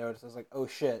that's when I noticed. I was like, "Oh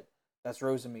shit, that's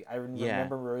Rosami." I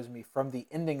remember Rosami from the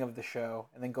ending of the show,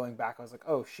 and then going back, I was like,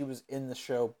 "Oh, she was in the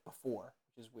show before,"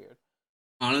 which is weird.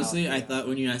 Honestly, I yeah. thought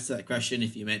when you asked that question,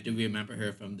 if you meant, do we remember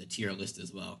her from the tier list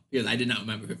as well? Because I did not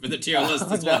remember her from the tier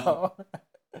list as well.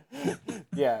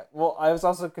 Yeah, well, I was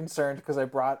also concerned because when I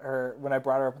brought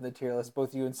her up in the tier list,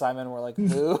 both you and Simon were like,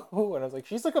 "Who?" And I was like,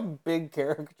 "She's like a big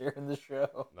character in the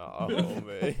show." Nah,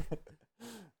 homie.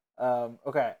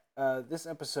 Okay, this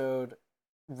episode,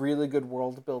 really good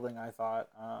world building, I thought.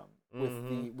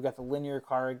 We got the linear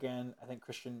car again. I think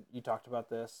Christian, you talked about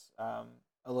this a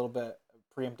little bit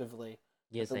preemptively.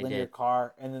 Yes, the I linear did.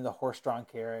 car and then the horse-drawn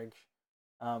carriage.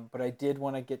 But I did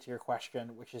want to get to your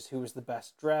question, which is who was the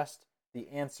best dressed. The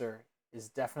answer is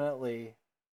definitely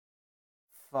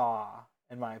Thaw,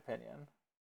 in my opinion.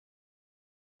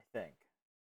 I think.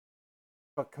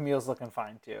 But Camille's looking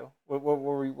fine too. What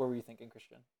were you thinking,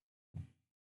 Christian?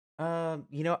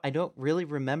 I don't really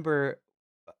remember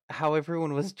how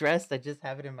everyone was dressed. I just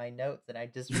have it in my notes, and I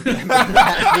just remember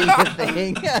that being a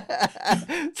thing.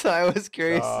 So I was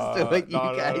curious as to what you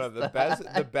guys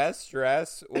thought. The best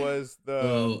dress was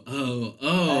the.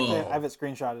 I have it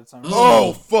screenshotted somewhere.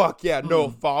 Oh fuck yeah! No,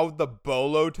 Fa with the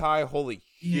bolo tie. Holy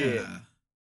shit! Yeah.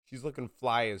 She's looking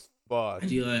fly as fuck.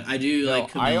 I do like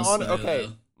Camille's style, okay,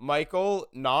 though. Michael,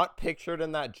 not pictured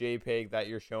in that JPEG that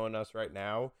you're showing us right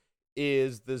now,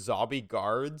 is the Zabi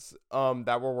guards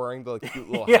that were wearing the cute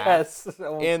little hats.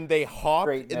 And they hop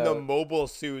in the mobile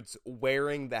suits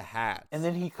wearing the hats. And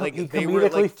then he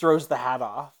comedically like, throws the hat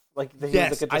off.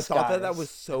 Yes, I thought that was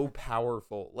so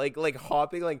powerful. Like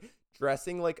hopping, like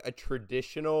dressing like a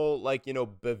traditional, like,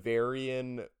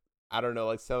 Bavarian, I don't know,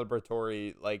 like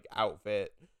celebratory like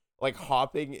outfit. Like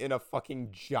hopping in a fucking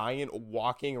giant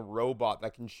walking robot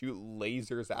that can shoot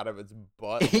lasers out of its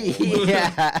butt.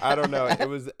 Yeah. I don't know. It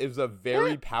was a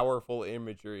very powerful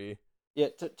imagery. Yeah,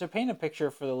 to paint a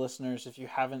picture for the listeners, if you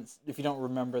don't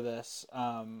remember this,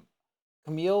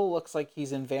 Camille looks like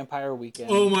he's in Vampire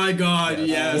Weekend. Oh my god,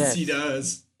 yes, he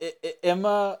does.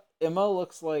 Emma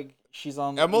looks like she's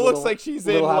on. Emma looks like she's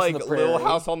in like Little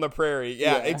House on the Prairie.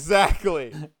 Yeah.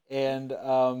 Exactly. And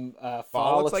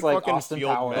Fa looks like Austin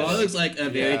Powers. Fa looks like a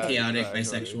very chaotic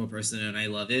bisexual person, and I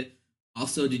love it.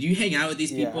 Also, did you hang out with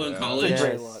these people in college?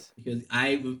 Yes. Because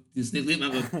I distinctly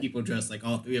remember people dressed like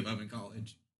all three of them in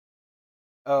college.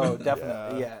 Oh,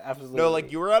 definitely. Yeah, absolutely. No,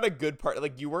 like you were at a good party.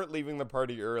 Like you weren't leaving the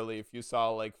party early if you saw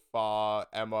like Fa,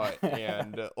 Emma,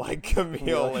 and like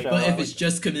Camille. Like, but if it's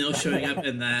just Camille showing up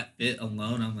in that fit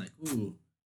alone, I'm like, ooh,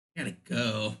 gotta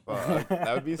go. fuck,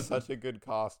 that would be such a good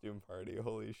costume party.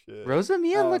 Holy shit. Rosa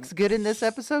Mia looks good in this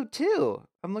episode too.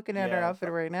 I'm looking at her Yeah, outfit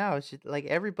right now. She, like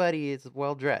everybody is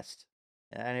well dressed,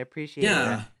 and I appreciate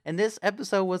that. And this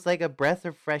episode was like a breath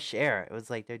of fresh air. It was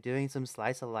like they're doing some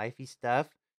slice of lifey stuff.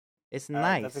 It's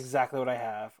nice. That's exactly what I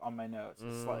have on my notes.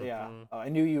 It's like, yeah, Mhm. I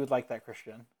knew you would like that,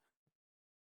 Christian.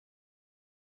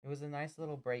 It was a nice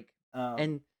little break.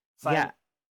 And Yeah,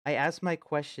 I asked my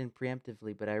question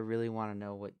preemptively, but I really want to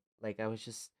know what. Like, I was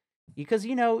just because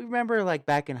remember like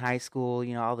back in high school,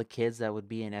 all the kids that would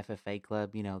be in FFA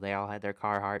club, they all had their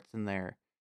Carhartts and their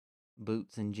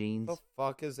boots and jeans. What the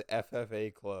fuck is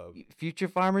FFA Club? Future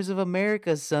Farmers of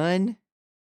America, son.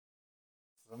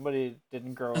 somebody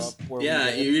didn't grow up where Yeah,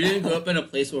 we did. you didn't grow up in a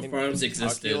place where In farms Kentucky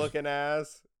existed. looking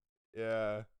ass.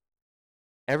 Yeah.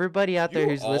 Everybody out there You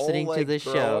who's all, listening to like, this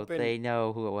grow show, up in- they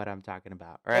know what I'm talking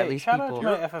about, or Hey, at least shout people.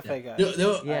 out to my FFA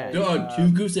guys. There are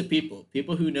two groups of people: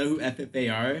 people who know who FFA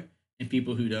are, and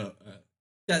people who don't.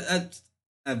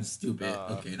 I'm stupid.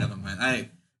 Okay, never mind.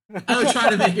 I was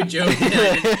trying to make a joke.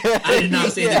 And I did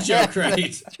not say the joke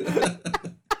right.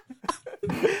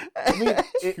 I mean,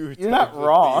 Two you're not types of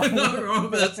wrong. You're not wrong,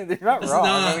 but that's- you're not that's wrong.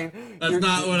 not- I mean, that's you're-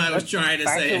 not what I was that's trying to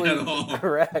say at factually all.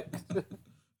 Correct.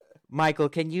 Michael,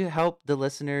 can you help the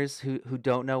listeners who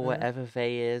don't know what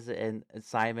FFA is, and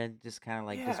Simon just kind of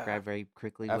like Yeah. describe very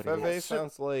quickly what it FFA is?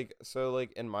 sounds like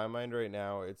like in my mind right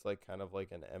now it's like kind of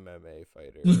like an MMA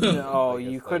fighter. No, Like,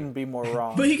 you it's couldn't be more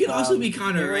wrong. But he can also be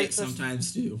kind of they're right just-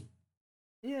 sometimes too.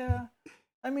 Yeah.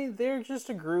 I mean, they're just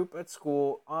a group at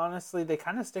school. Honestly, they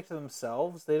kind of stick to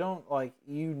themselves. They don't, like,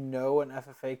 an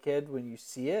FFA kid when you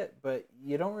see it, but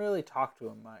you don't really talk to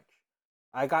him much.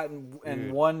 I got in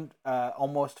Dude. one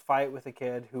almost fight with a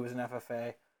kid who was an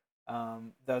FFA.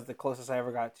 That was the closest I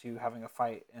ever got to having a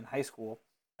fight in high school.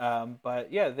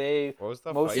 But yeah, they What was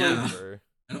the Mostly- fight Yeah. for?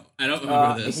 I don't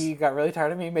remember this. he got really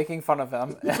tired of me making fun of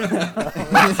him.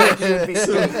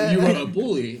 So you were a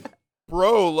bully.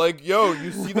 Bro, like, yo,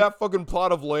 you see that fucking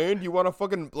plot of land? You want to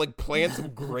fucking like plant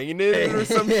some grain in it or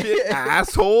some shit,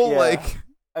 asshole? Yeah. Like,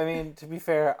 I mean, to be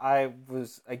fair, I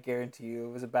guarantee you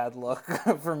it was a bad look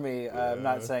for me. I'm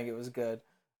not Yeah. saying it was good.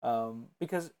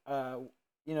 Because,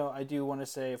 I do want to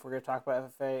say if we're going to talk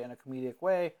about FFA in a comedic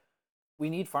way, we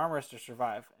need farmers to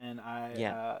survive. And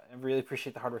I really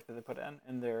appreciate the hard work that they put in.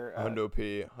 And their, Hundo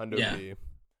P.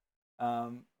 Yeah.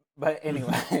 but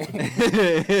anyway.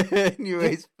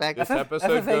 Anyways, back This FF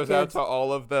episode goes out kids- to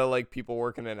all of the like people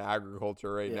working in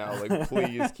agriculture right now. Like,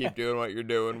 please keep doing what you're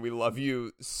doing. We love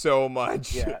you so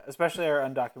much. Yeah, especially our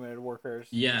undocumented workers.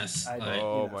 Yes.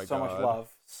 Oh my so much God. love,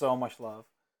 so much love.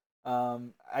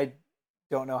 I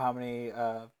don't know how many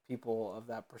people of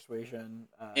that persuasion,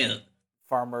 Yeah.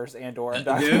 farmers and or There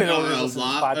undocumented are workers a listen to this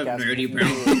lot of podcast nerdy with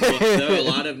brown me. people. There are a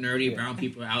lot of nerdy Yeah. brown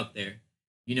people out there.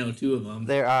 You know, two of them.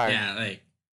 there are. Yeah, like.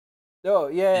 Oh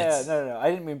yeah, It's- no. I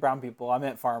didn't mean brown people. I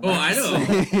meant farmers. Oh, I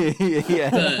know.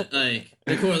 yeah.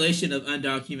 The correlation of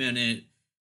undocumented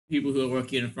people who are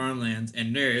working in farmlands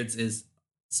and nerds is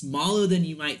smaller than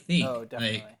you might think. Oh,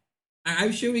 definitely. Like,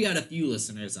 I'm sure we got a few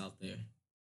listeners out there.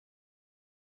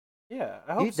 Yeah,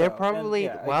 I hope Dude, they're so. probably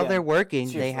And, yeah, while they're again, working,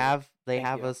 seriously, they thank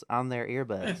have you. us on their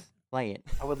earbuds playing.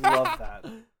 I would love that.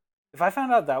 If I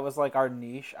found out that was like our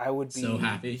niche, I would be So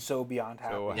happy. so beyond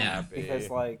happy. So Yeah. happy. Because,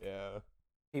 like, yeah.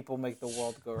 people make the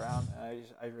world go round, and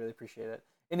I really appreciate it.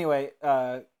 Anyway,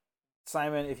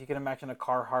 Simon, if you can imagine a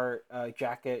Carhartt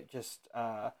jacket just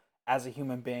as a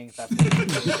human being, that's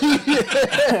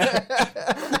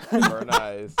Very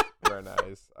nice. Very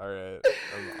nice. All right.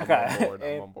 I'm Okay, on board. I'm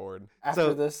and- on board.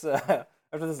 after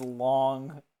this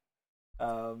long,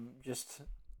 just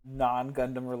non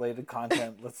Gundam related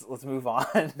content. Let's move on.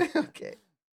 Okay.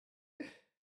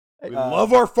 We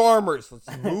love our farmers.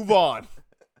 Let's move on.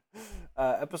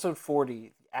 Episode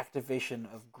 40, the activation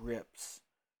of Grips.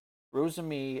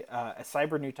 Rosemi, a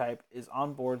cyber new type, is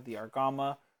on board the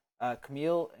Argama.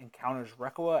 Camille encounters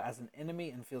Rekoa as an enemy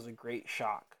and feels a great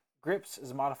shock. Grips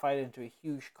is modified into a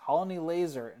huge colony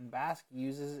laser, and Basque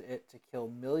uses it to kill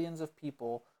millions of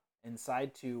people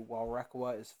inside too, while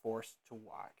Rekoa is forced to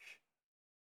watch.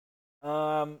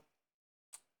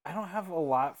 I don't have a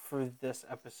lot for this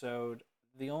episode.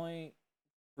 The only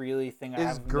really thing I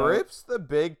Is have Grips the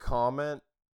big comment?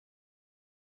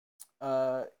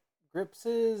 Grips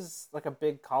is like a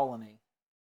big colony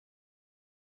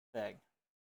thing.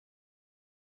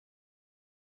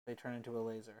 They turn into a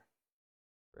laser.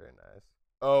 Very nice.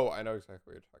 Oh, I know exactly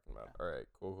what you're talking about. All right,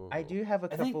 cool. I do have a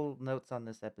I think- couple notes on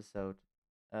this episode.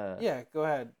 Yeah, go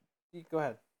ahead. Go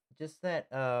ahead. Just that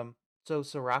so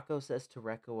Sorako says to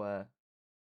Rekoa,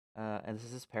 and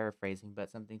this is paraphrasing,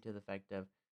 but something to the effect of,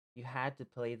 you had to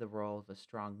play the role of a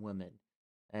strong woman.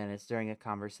 And it's during a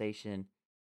conversation,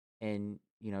 and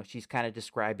she's kind of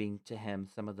describing to him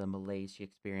some of the malaise she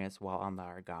experienced while on the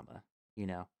Argama,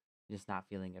 just not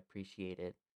feeling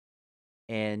appreciated.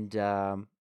 And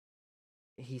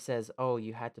he says, "Oh,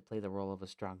 you had to play the role of a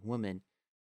strong woman,"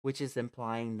 which is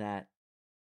implying that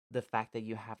the fact that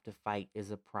you have to fight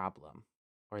is a problem,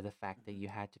 or the fact that you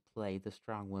had to play the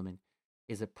strong woman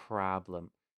is a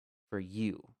problem for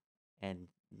you, and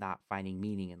not finding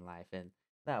meaning in life. And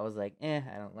that was like, I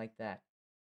don't like that.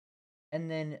 And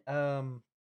then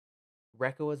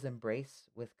Rekoa's embrace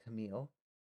with Camille.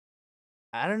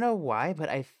 I don't know why, but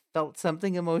I felt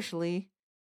something emotionally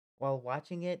while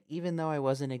watching it, even though I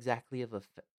wasn't exactly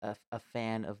a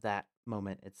fan of that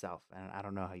moment itself. And I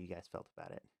don't know how you guys felt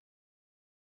about it.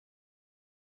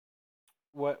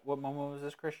 What moment was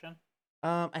this, Christian?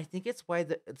 I think it's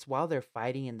it's while they're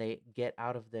fighting and they get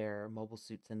out of their mobile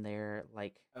suits and they're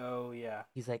like, Oh yeah.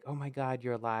 he's like, "Oh my God,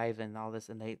 you're alive," and all this,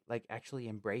 and they like actually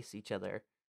embrace each other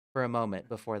for a moment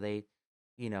before they,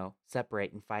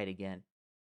 separate and fight again.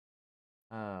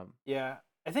 Yeah,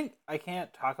 I think I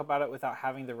can't talk about it without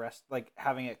having the rest, like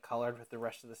having it colored with the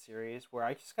rest of the series, where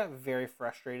I just got very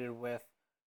frustrated with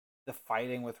the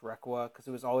fighting with Rekoa, because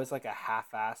it was always like a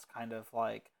half-ass kind of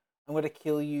like, I'm gonna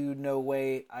kill you, no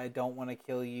wait, I don't want to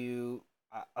kill you,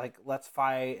 like let's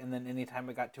fight, and then anytime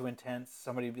it got too intense,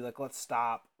 somebody would be like, let's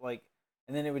stop, like,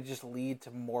 and then it would just lead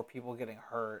to more people getting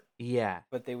hurt. Yeah,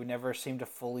 But they would never seem to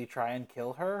fully try and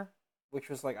kill her, which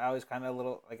was like, I was kind of a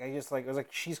little like, I just like, it was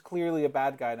like, she's clearly a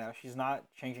bad guy now, she's not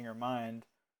changing her mind,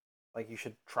 like you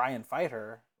should try and fight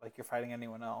her like you're fighting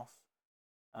anyone else.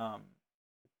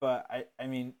 But I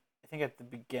mean, I think at the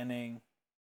beginning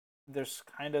there's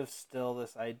kind of still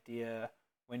this idea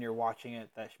when you're watching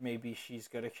it that maybe she's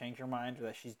going to change her mind, or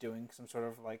that she's doing some sort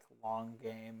of like long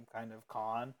game kind of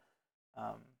con.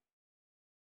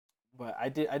 But I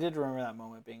did remember that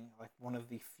moment being like one of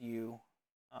the few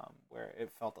where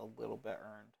it felt a little bit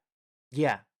earned.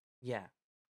 yeah.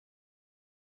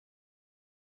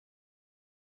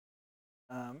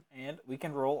 And we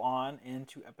can roll on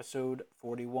into episode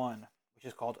 41, which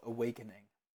is called Awakening.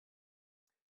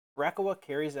 Rekoa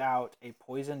carries out a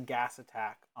poison gas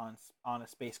attack on a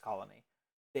space colony.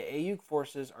 The Ayuk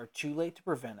forces are too late to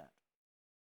prevent it.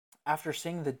 After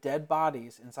seeing the dead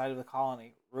bodies inside of the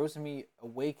colony, Rosemi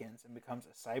awakens and becomes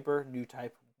a cyber new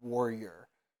type warrior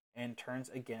and turns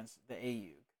against the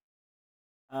Ayuk.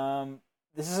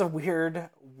 This is a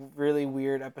really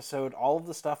weird episode. All of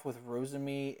the stuff with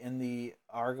Rosemi in the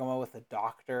Argama with the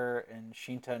doctor and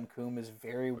Shinta and Kum is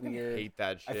very weird. I hate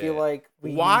that shit. I feel like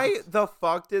why the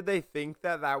fuck did they think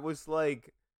that was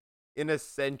like an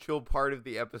essential part of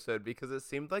the episode? Because it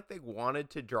seemed like they wanted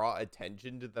to draw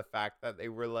attention to the fact that they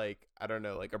were like, I don't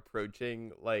know, like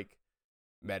approaching like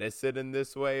medicine in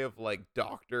this way of like,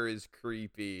 doctor is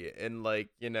creepy and like,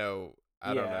 I don't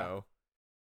know.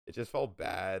 It just felt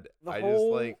bad. The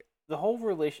whole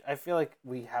relation. I feel like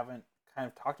we haven't kind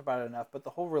of talked about it enough, but the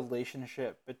whole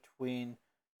relationship between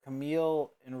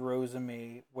Camille and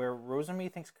Rosemi, where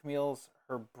Rosemi thinks Camille's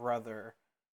her brother,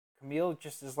 Camille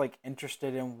just is like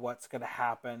interested in what's gonna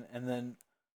happen, and then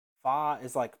Fa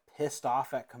is like pissed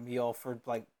off at Camille for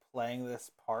like playing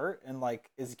this part and like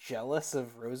is jealous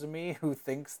of Rosemi, who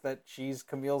thinks that she's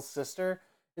Camille's sister.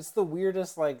 It's the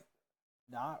weirdest, like,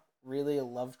 not really a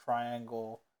love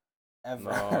triangle ever.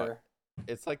 No,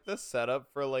 it's like the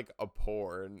setup for like a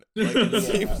porn. Like it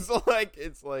seems like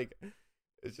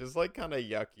it's just like kind of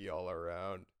yucky all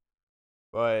around.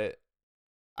 But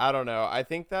I don't know. I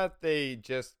think that they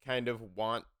just kind of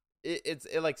want it.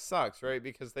 It like sucks, right?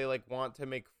 Because they like want to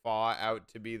make Fa out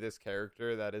to be this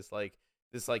character that is like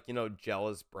this like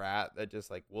jealous brat that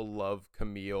just like will love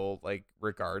Camille like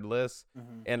regardless.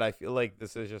 Mm-hmm. And I feel like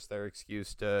this is just their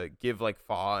excuse to give like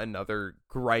Fa another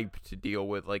gripe to deal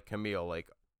with, like Camille, like,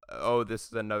 oh, this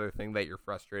is another thing that you're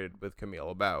frustrated with Camille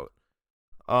about.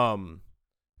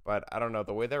 But I don't know,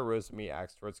 the way that Rosemi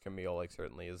acts towards Camille like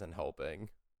certainly isn't helping.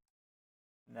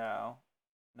 No,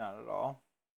 not at all.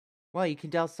 Well, you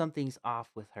can tell something's off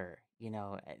with her,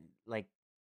 and like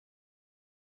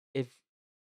if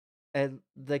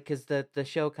because the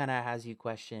show kind of has you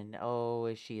question, oh,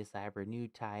 is she a cyber new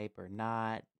type or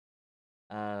not?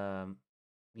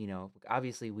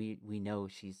 Obviously we know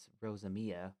she's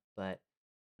Rosamia, but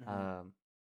Mm-hmm.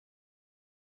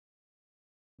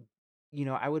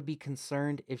 I would be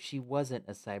concerned if she wasn't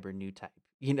a cyber new type.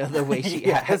 The way she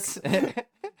Yes. acts.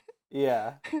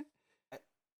 Yeah.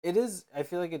 It is. I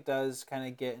feel like it does kind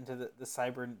of get into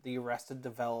the arrested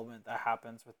development that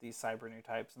happens with these cyber new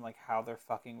types, and like how they're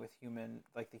fucking with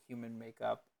the human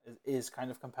makeup is kind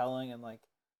of compelling, and like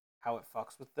how it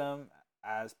fucks with them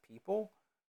as people.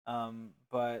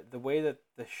 But the way that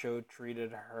the show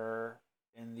treated her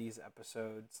in these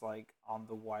episodes, like on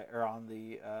the white or on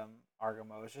the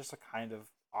Argamo, is just a kind of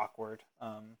awkward.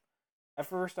 At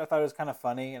first, I thought it was kind of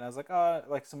funny, and I was like, oh,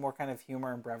 like some more kind of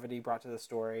humor and brevity brought to the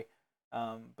story.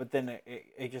 But then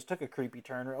it just took a creepy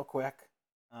turn real quick.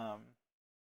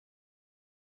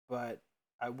 But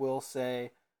I will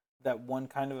say that one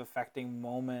kind of affecting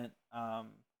moment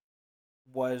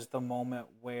was the moment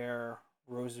where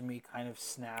Rosemi kind of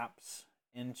snaps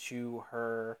into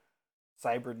her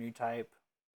cyber new type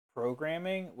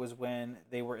programming was when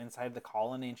they were inside the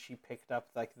colony and she picked up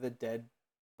like the dead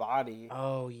body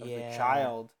Oh of the yeah.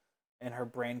 child and her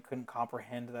brain couldn't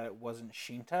comprehend that it wasn't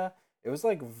Shinta. It was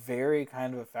like very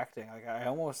kind of affecting. Like I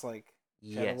almost like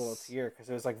shed a little Yes. tear because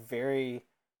it was like very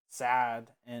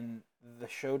sad, and the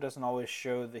show doesn't always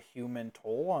show the human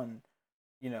toll on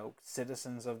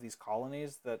citizens of these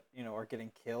colonies that are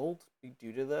getting killed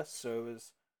due to this. So it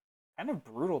was kind of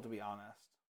brutal, to be honest.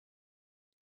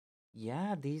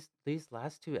 Yeah, these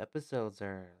last two episodes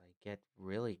are like get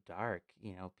really dark.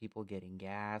 People getting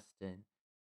gassed and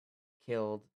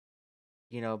killed.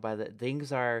 By the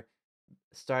things are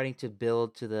starting to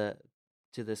build to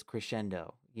this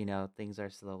crescendo. Things are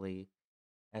slowly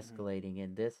Mm-hmm. escalating,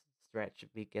 and this stretch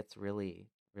it gets really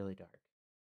really dark.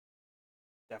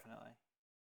 Definitely.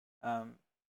 Um,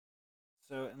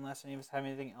 so unless any of us have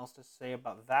anything else to say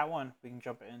about that one, we can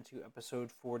jump into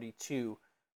episode 42,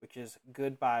 which is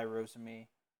Goodbye, Rosemi.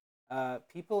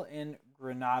 People in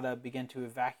Granada begin to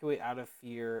evacuate out of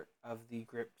fear of the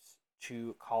grips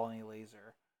to Colony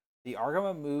Laser. The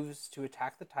Argama moves to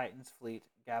attack the Titan's fleet,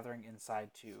 gathering inside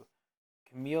too.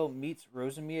 Camille meets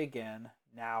Rosemi again,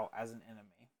 now as an enemy.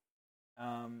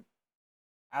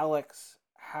 Alex,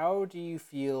 how do you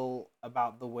feel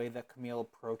about the way that Camille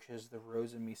approaches the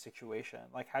Rosemi situation?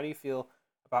 Like, how do you feel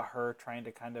about her trying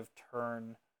to kind of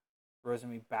turn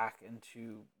Rosemi back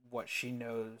into what she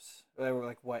knows, or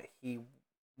like what he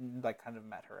like kind of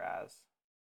met her as?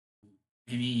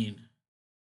 I mean,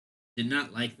 did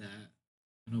not like that.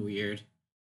 Kind of weird.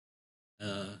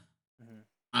 Uh, Mm-hmm.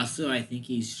 Also, I think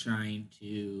he's trying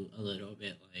to a little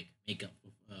bit like make up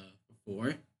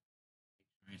before,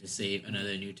 trying to save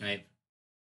another new type,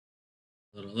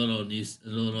 a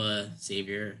little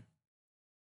savior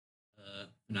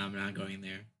phenomenon going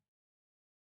there.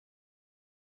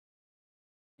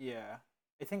 Yeah,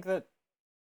 I think that.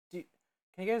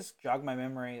 Can you guys jog my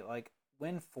memory? Like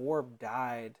when Forb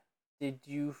died, did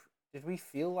we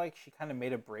feel like she kind of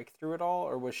made a breakthrough at all,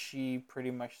 or was she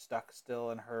pretty much stuck still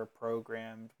in her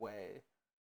programmed way?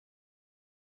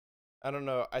 I don't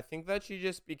know. I think that she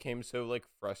just became so like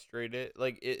frustrated.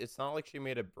 Like it's not like she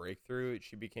made a breakthrough.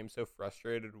 She became so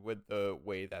frustrated with the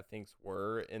way that things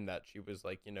were, and that she was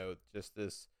like, just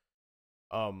this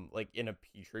like in a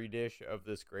petri dish of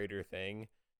this greater thing,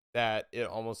 that it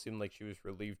almost seemed like she was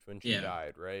relieved when she Yeah,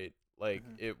 died, right? Like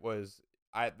Mm-hmm. it was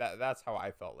that's how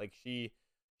I felt. Like she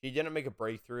didn't make a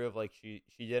breakthrough of like she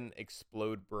didn't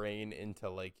explode brain into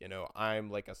like, I'm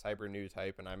like a cyber new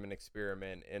type and I'm an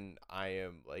experiment and I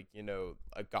am like,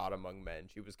 a god among men.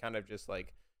 She was kind of just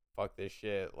like, fuck this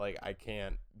shit. Like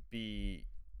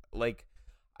like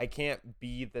I can't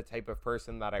be the type of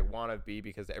person that I want to be,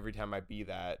 because every time I be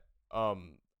that,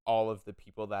 all of the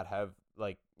people that have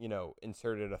like,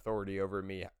 inserted authority over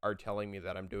me are telling me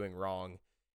that I'm doing wrong.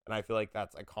 And I feel like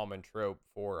that's a common trope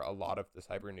for a lot of the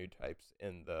cyber new types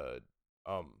in the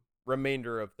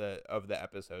remainder of the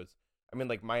episodes. I mean,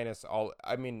 like minus all.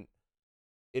 I mean,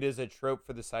 it is a trope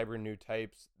for the cyber new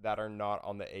types that are not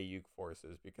on the AUG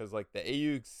forces, because like the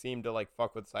AUG seem to like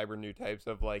fuck with cyber new types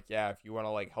of like, yeah, if you want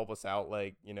to like help us out,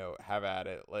 like, have at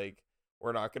it. Like,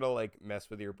 we're not gonna like mess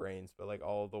with your brains. But like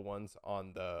all the ones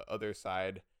on the other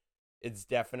side, it's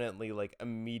definitely like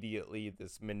immediately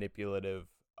this manipulative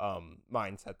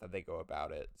mindset that they go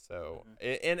about it. So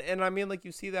and I mean, like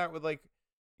you see that with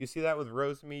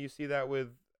Rosemi, you see that with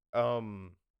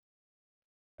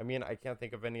I mean, I can't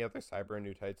think of any other cyber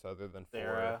new types other than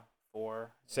Sarah,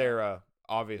 4. Sarah,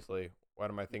 obviously. What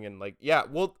am I thinking? Like, yeah,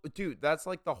 well, dude, that's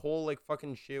like the whole like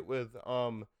fucking shit with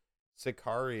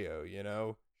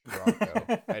Sicario, Rocco.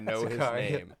 I know his Sicario.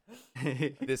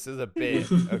 name. This is a bit,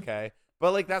 okay?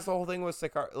 But like that's the whole thing with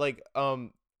Sicario. Like,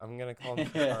 I'm gonna call him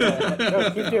Sicario.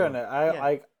 No, keep doing it. I Yeah.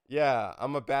 like. Yeah,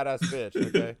 I'm a badass bitch,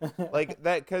 okay? Like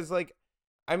that, because like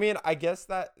I mean, I guess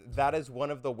that is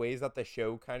one of the ways that the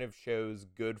show kind of shows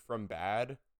good from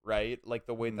bad, right? Like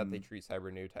the way that they treat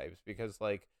cyber new types, because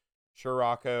like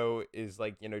Shirako is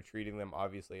like, you know, treating them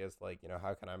obviously as like, you know,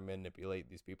 how can I manipulate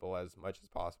these people as much as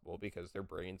possible because their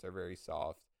brains are very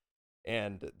soft.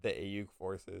 And the Ayuk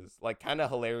forces, like, kind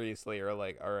of hilariously are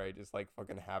like, all right, just like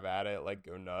fucking have at it, like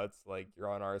go nuts, like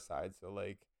you're on our side, so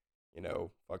like, you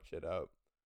know, fuck shit up.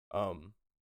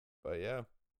 But yeah,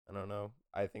 I don't know.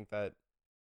 I think that,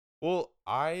 well,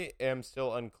 I am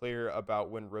still unclear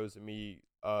about when Rosemi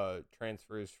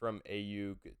transfers from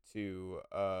Ayuk to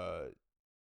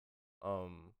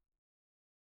um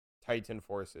Titan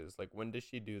forces. Like, when does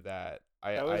she do that?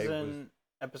 That was in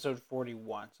episode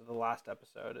 41, so the last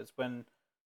episode is when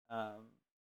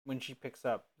she picks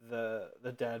up the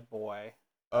dead boy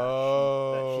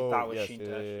that she thought was yes,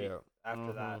 Shinta.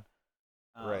 After that,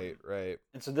 right.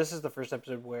 And so this is the first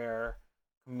episode where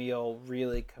Camille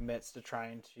really commits to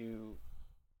trying to,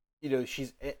 you know,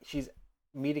 she's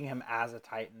meeting him as a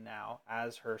Titan now,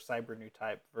 as her cyber new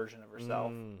type version of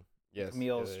herself. Yes,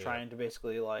 Camille's trying to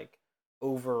basically like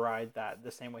override that the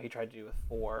same way he tried to do with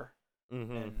 4.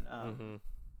 And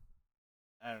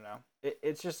I don't know.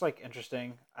 It's just like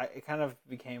interesting. It kind of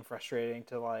became frustrating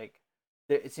to like.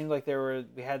 It seemed like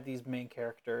we had these main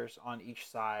characters on each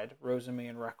side, Rosemi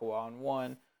and Rekuwa on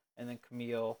one, and then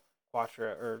Camille, Quattro,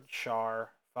 or Char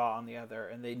fought on the other,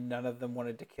 and none of them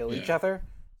wanted to kill each other.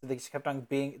 So they just kept on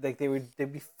being like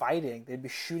they'd be fighting, they'd be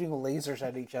shooting lasers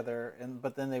at each other,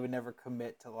 but then they would never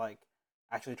commit to like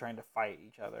actually trying to fight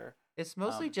each other. It's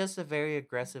mostly just a very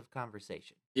aggressive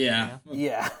conversation. Yeah. You know?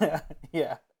 Yeah.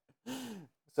 Yeah.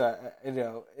 So, you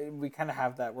know, we kind of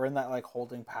have that. We're in that like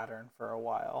holding pattern for a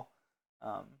while.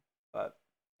 But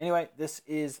anyway, this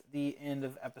is the end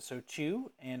of episode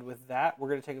 2. And with that, we're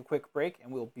going to take a quick break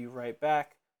and we'll be right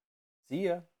back. See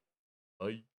ya.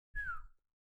 Bye.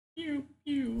 Pew,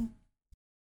 pew.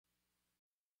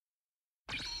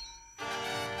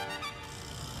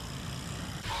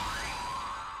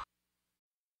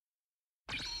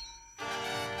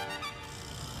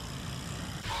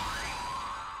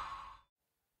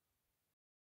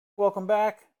 Welcome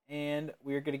back, and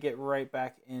we're going to get right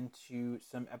back into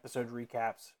some episode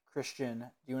recaps. Christian, do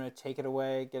you want to take it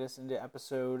away, get us into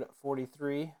episode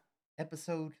 43?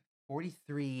 Episode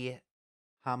 43,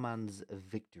 Haman's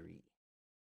Victory.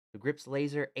 The Grip's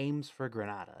laser aims for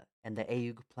Granada, and the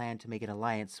Ayug plan to make an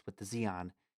alliance with the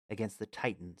Zeon against the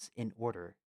Titans in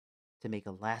order to make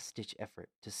a last-ditch effort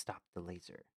to stop the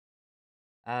laser.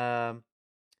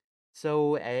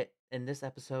 So in this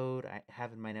episode, I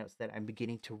have in my notes that I'm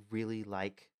beginning to really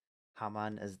like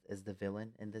Haman as the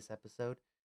villain in this episode.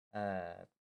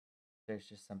 There's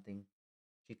just something,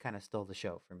 she kind of stole the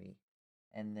show for me.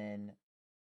 And then,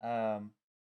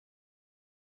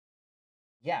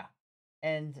 yeah.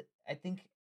 And I think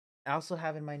I also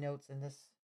have in my notes in this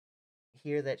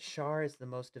here that Char is the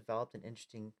most developed and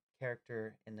interesting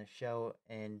character in the show,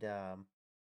 and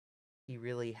he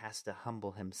really has to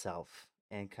humble himself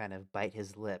and kind of bite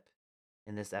his lip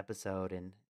in this episode,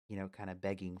 and you know, kind of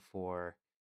begging for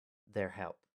their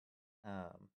help.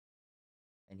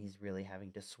 And he's really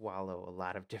having to swallow a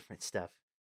lot of different stuff.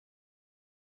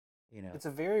 You know, it's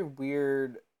a very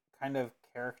weird kind of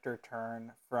character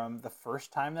turn from the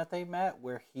first time that they met,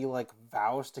 where he like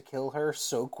vows to kill her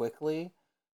so quickly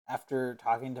after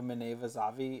talking to Mineva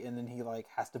Zavi, and then he like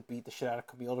has to beat the shit out of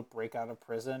Camille to break out of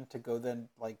prison to go then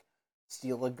like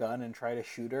steal a gun and try to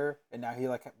shoot her, and now he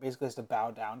like basically has to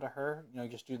bow down to her, you know,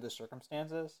 just due to the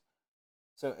circumstances.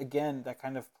 So again, that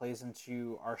kind of plays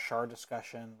into our Char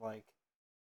discussion, like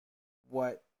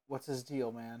what's his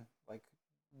deal, man? Like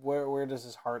where does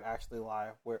his heart actually lie?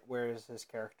 Where does his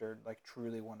character like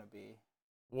truly want to be?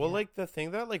 Well, like the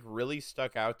thing that like really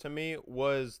stuck out to me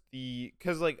was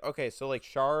because like, okay, so like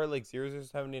Char, like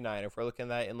 0079, if we're looking at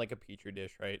that in like a petri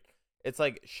dish, right? It's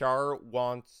like Char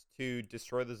wants to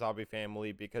destroy the Zabi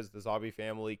family because the Zabi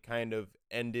family kind of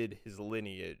ended his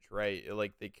lineage, right?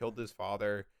 Like they killed his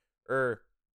father, or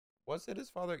was it his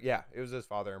father? Yeah, it was his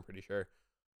father, I'm pretty sure.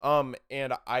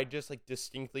 And I just like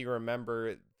distinctly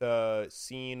remember the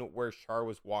scene where Char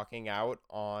was walking out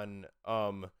on,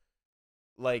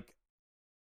 like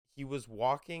he was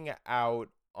walking out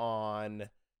on,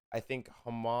 I think,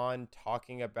 Haman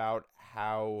talking about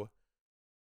how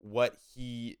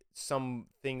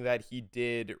something that he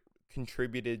did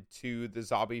contributed to the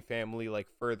Zabi family, like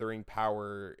furthering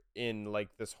power in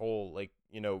like this whole like,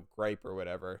 you know, gripe or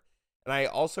whatever. And I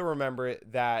also remember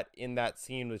that in that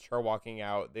scene with Char walking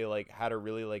out, they like had a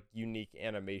really like unique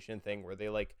animation thing where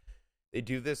they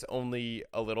do this only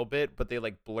a little bit, but they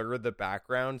like blur the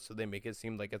background so they make it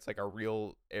seem like it's like a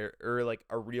real or like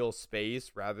a real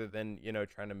space rather than, you know,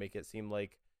 trying to make it seem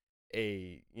like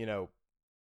a, you know,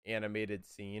 animated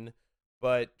scene,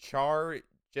 but Char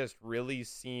just really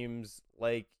seems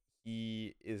like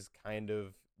he is kind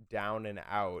of down and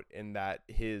out, in that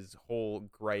his whole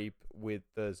gripe with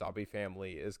the zombie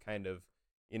family is kind of,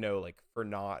 like for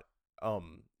not,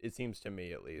 it seems to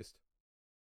me at least.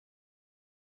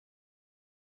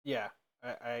 Yeah,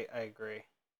 I agree.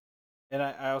 And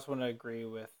I also want to agree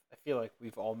with, I feel like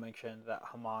we've all mentioned that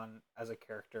Haman as a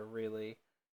character really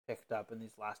picked up in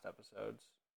these last episodes.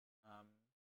 Um,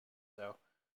 so,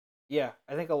 yeah,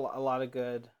 I think a lot of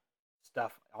good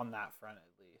stuff on that front at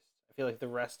least. I feel like the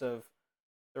rest of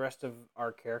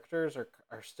our characters are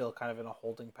still kind of in a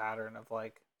holding pattern of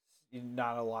like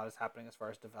not a lot is happening as far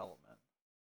as development.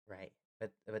 Right.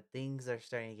 But things are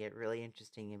starting to get really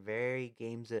interesting and very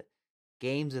Games of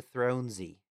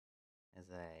Thronesy, as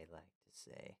I like to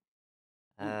say.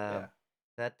 Yeah.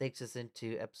 That takes us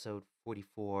into episode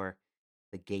 44,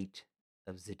 The Gate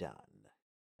of Zidane.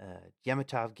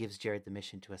 Yamatov gives Jared the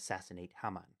mission to assassinate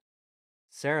Haman.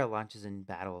 Sarah launches in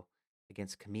battle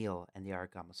against Camille and the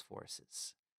Argama's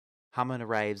forces. Haman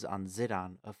arrives on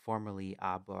Zidane, formerly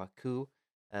Abu Aku,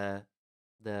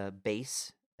 the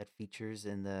base that features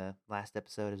in the last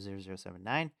episode of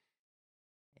 0079,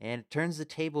 and it turns the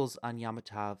tables on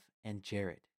Yamatov and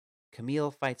Jared. Camille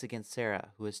fights against Sarah,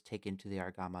 who is taken to the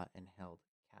Argama and held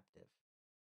captive.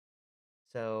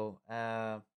 So,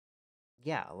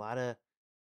 yeah, a lot of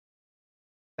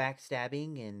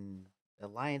backstabbing and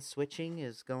alliance switching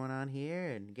is going on here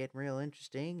and getting real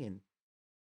interesting.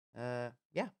 And,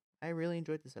 yeah, I really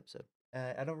enjoyed this episode.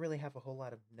 I don't really have a whole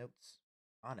lot of notes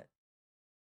on it.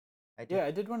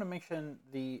 I did want to mention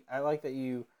I like that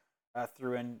you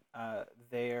threw in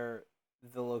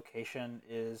the location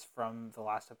is from the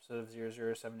last episode of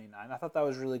 0079. I thought that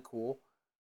was really cool.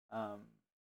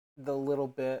 The little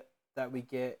bit that we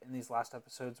get in these last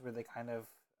episodes where they kind of,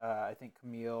 I think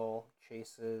Camille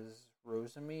chases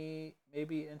Rosemi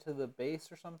maybe into the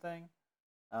base or something.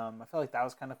 I feel like that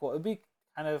was kind of cool. It would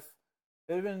have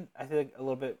been, I think, a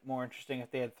little bit more interesting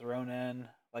if they had thrown in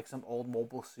like some old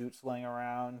mobile suits laying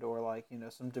around, or like,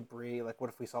 some debris. Like, what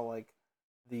if we saw like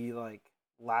the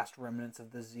last remnants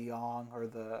of the Zeong or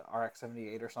the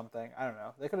RX-78 or something? I don't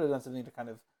know. They could have done something to kind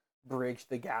of bridge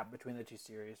the gap between the two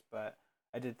series, but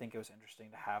I did think it was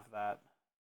interesting to have that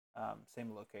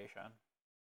same location.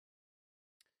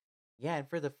 Yeah, and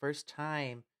for the first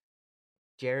time,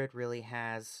 Jared really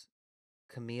has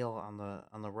Camille on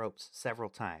the ropes several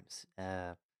times,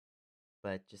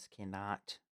 but just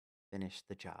cannot finish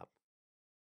the job.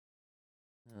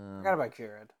 Forgot about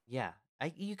Jared. Yeah,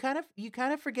 you kind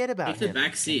of forget about Take him the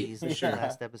back in seat. these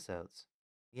last episodes.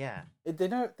 Yeah, They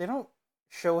don't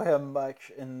show him much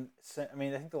in. I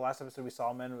mean, I think the last episode we saw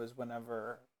him in was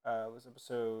whenever was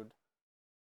episode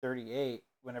 38,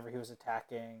 whenever he was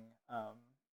attacking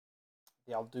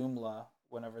the Aldumla,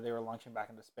 whenever they were launching back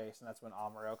into space, and that's when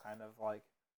Amuro kind of like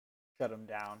shut him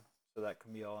down so that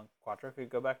Camille and Quattro could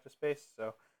go back to space. So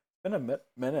it's been a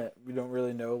minute. We don't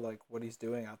really know like what he's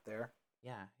doing out there.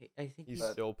 yeah. I think He's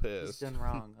still pissed. He's done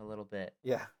wrong a little bit.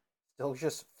 Yeah, still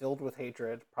just filled with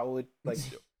hatred. Probably like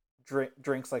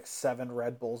drinks like 7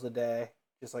 Red Bulls a day,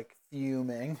 just like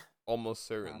fuming. Almost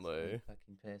certainly.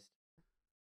 Fucking pissed.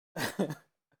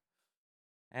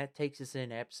 That takes us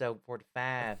into episode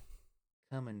 45,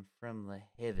 Coming from the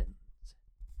Heavens.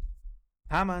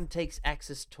 Haman takes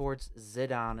access towards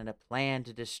Zidane in a plan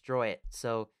to destroy it.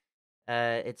 So,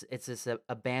 it's this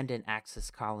abandoned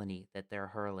Axis colony that they're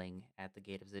hurling at the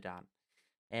gate of Zidane.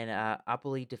 And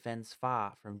Apolly defends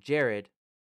Fa from Jared,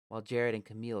 while Jared and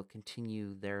Camille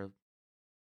continue their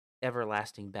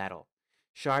everlasting battle.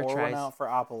 Char Pour tries one out for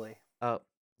Apolly. Oh,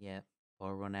 yeah.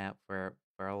 Pour one out for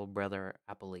our old brother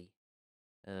Apolly.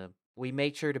 We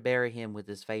made sure to bury him with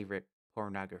his favorite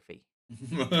pornography,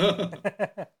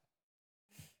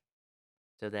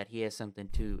 so that he has something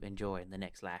to enjoy in the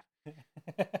next life.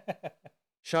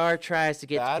 Char tries to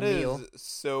get to Camille. That is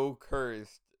so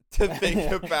cursed to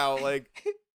think about. Like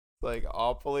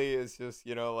Opoly is just,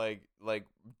 like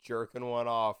jerking one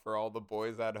off for all the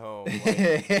boys at home.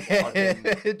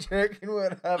 Like, jerking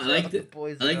one off. I like to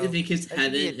think his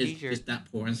heaven is just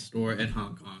that porn store in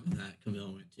Hong Kong that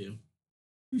Camille went to.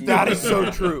 That is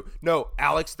so true. No,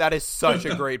 Alex, that is such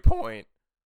a great point.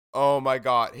 Oh my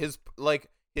god, his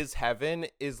heaven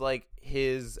is like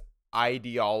his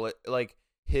ideology, like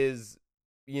his,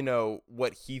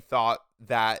 what he thought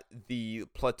that the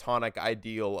platonic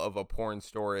ideal of a porn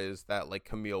store is, that like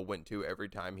Camille went to every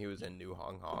time he was in New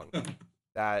Hong Kong.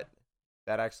 That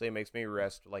actually makes me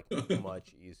rest like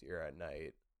much easier at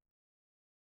night.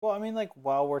 Well, I mean, like,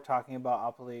 while we're talking about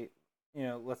Apolly,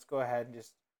 let's go ahead and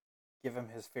just give him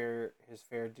his fair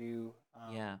due.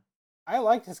 Yeah. I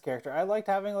liked his character. I liked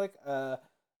having like a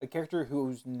character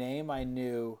whose name I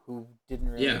knew who didn't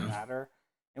really Yeah. matter.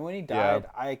 And when he Yeah. died,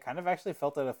 I kind of actually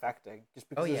felt it affecting, just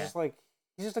because it's just like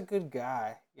he's just a good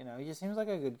guy. You know, he just seems like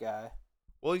a good guy.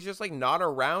 Well, he's just like not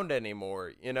around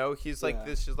anymore. You know, he's like Yeah.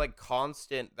 this just like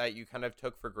constant that you kind of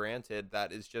took for granted.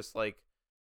 That is just like,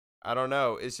 I don't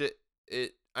know. Is it?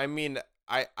 I mean,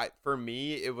 I for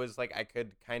me, it was like I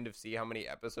could kind of see how many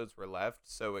episodes were left,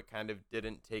 so it kind of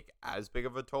didn't take as big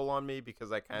of a toll on me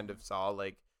because I kind of saw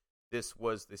like this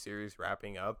was the series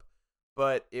wrapping up.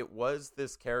 But it was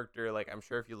this character, like, I'm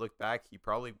sure if you look back, he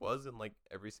probably was in, like,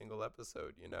 every single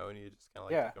episode, you know, and you just kind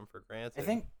of, like, took him for granted. I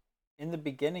think in the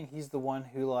beginning, he's the one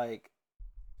who, like,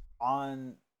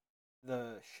 on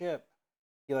the ship,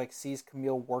 he, like, sees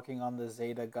Camille working on the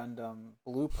Zeta Gundam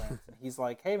blueprints, and he's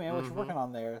like, hey, man, what you working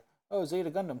on there? Oh,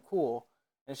 Zeta Gundam, cool.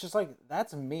 And it's just like,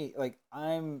 that's me. Like,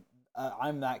 I'm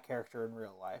that character in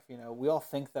real life, you know? We all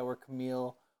think that we're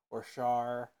Camille or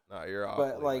Char. No, you're Opoly,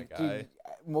 but like, dude,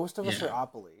 most of us are Yeah.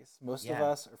 Opolis. Most of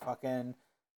us are fucking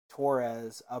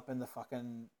Torres up in the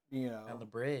fucking, you know, On the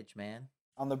bridge, man.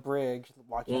 on the bridge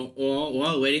watching.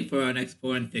 While waiting for our next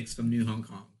foreign fix from New Hong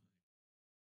Kong.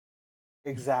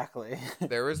 Exactly.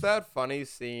 There was that funny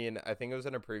scene, I think it was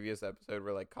in a previous episode,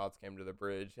 where like Kotz came to the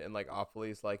bridge and like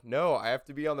Opoly's like, no, I have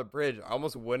to be on the bridge. I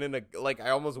almost went in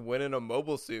a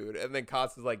mobile suit, and then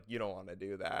Kotz is like, you don't want to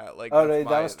do that. Like, Oh, no,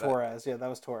 that was Torres. Yeah, that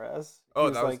was Torres. Oh,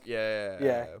 He that was like,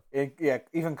 yeah.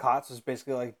 Even Kotz was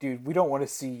basically like, dude, we don't want to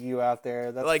see you out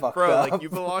there. That's Like, fucked bro, up. like you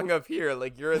belong up here.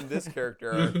 Like you're in this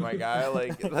character arc, my guy.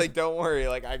 Like don't worry.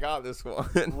 Like I got this one.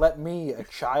 Let me, a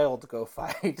child, go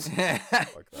fight.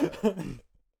 Fuck that.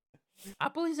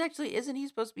 Opoly's actually, isn't he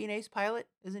supposed to be an ace pilot?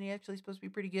 Isn't he actually supposed to be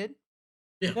pretty good?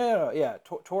 No.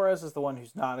 Torres is the one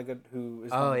who's not a good. Who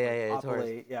is? Oh, not a yeah, good- yeah, Opoly,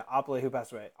 Torres. yeah, Opoly, who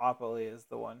passed away. Opoly is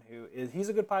the one who is. He's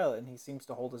a good pilot, and he seems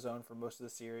to hold his own for most of the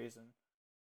series and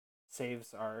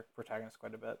saves our protagonist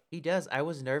quite a bit. He does. I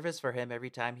was nervous for him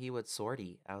every time he would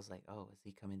sortie. I was like, oh, is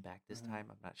he coming back this time?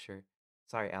 I'm not sure.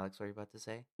 Sorry, Alex, what were you about to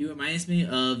say? He reminds me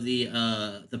of the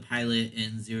pilot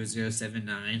in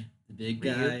 0079, the big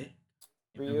Ryu? guy. I can't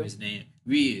remember Ryu? his name.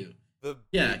 Ryu. The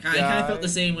Yeah, big I kind of felt guy. the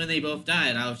same when they both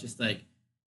died. I was just like,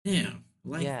 damn, I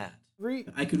like Yeah.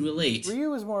 that. I could relate.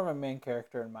 Ryu is more of a main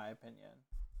character in my opinion.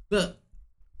 But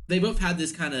they both had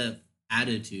this kind of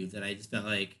attitude that I just felt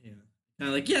like, kind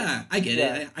of like, yeah, I get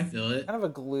it. I feel it. Kind of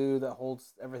a glue that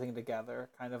holds everything together.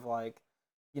 Kind of like,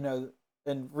 you know,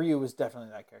 and Ryu was definitely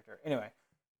that character. Anyway,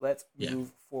 let's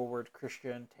move forward.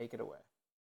 Christian, take it away.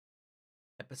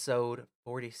 Episode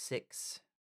 46.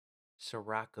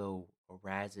 Sirocco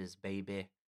arises, baby.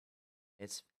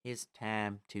 It's his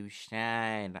time to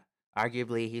shine.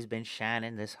 Arguably, he's been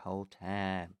shining this whole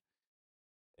time.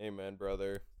 Amen,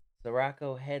 brother.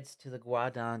 Sirocco heads to the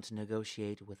Guadon to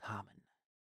negotiate with Haman.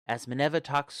 As Minerva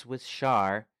talks with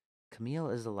Char, Camille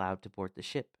is allowed to board the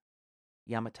ship.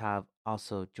 Yamatov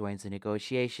also joins the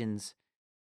negotiations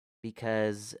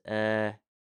because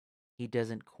he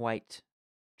doesn't quite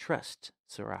trust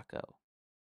Sirocco.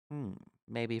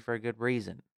 Maybe for a good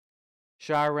reason.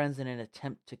 Char runs in an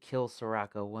attempt to kill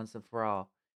Sirocco once and for all,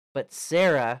 but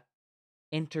Sarah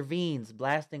intervenes,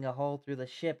 blasting a hole through the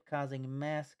ship, causing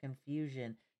mass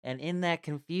confusion. And in that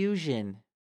confusion,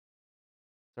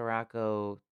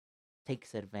 Sirocco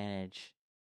takes advantage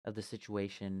of the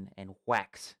situation and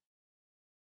whacks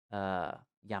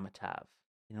Yamatov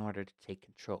in order to take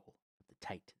control of the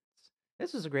Titans.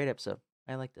 This was a great episode.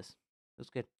 I like this. It was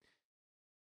good.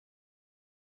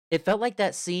 It felt like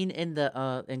that scene in the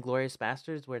Inglourious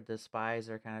Bastards where the spies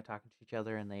are kind of talking to each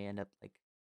other and they end up like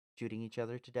shooting each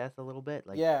other to death a little bit.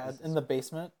 Like In the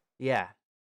basement. Yeah.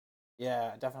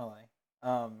 Yeah, definitely.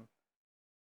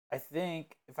 I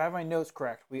think if I have my notes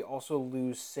correct, we also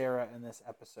lose Sarah in this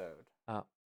episode.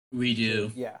 We do.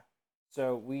 So, yeah.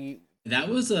 So we. That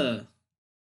was a.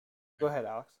 Go ahead,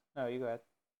 Alex. No, you go ahead.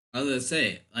 I was gonna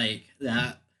say, like,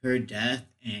 that, her death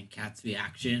and Kat's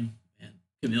reaction, and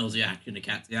Camille's reaction to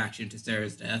Kat's reaction to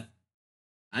Sarah's death.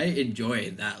 I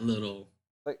enjoyed that little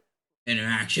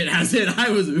interaction, as in I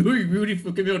was rooting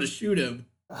for Camille to shoot him.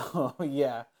 Oh,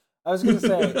 yeah. I was going to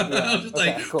say. Yeah. I was just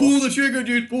like, cool. pull the trigger,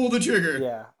 dude, pull the trigger.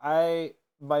 Yeah.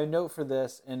 My note for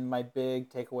this and my big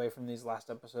takeaway from these last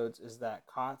episodes is that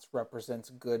Kotz represents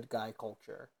good guy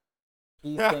culture.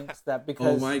 He thinks that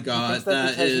because oh my god,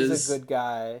 he's a good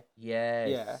guy. Yes.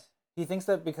 Yeah. He thinks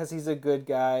that because he's a good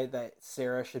guy that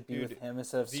Sarah should be with him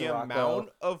instead of The Sirocco. amount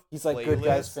of He's like, good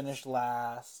guys finish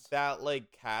last. That like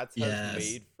Katz has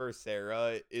made for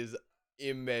Sarah is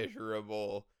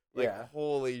immeasurable. Like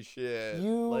holy shit.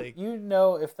 You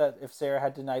know if Sarah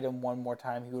had denied him one more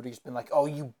time, he would have just been like, "Oh,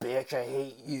 you bitch, I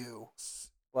hate you."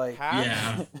 Like,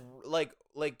 Cats,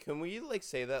 like, can we like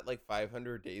say that like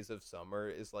 500 Days of Summer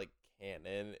is like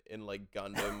canon in like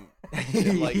Gundam,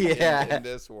 in like in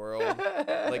this world?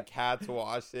 Like, Cats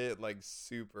watched it and like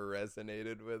super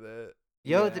resonated with it.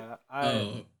 Yo,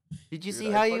 Oh, did you Dude,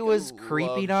 see I how he was fucking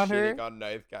creeping love on her? shitting on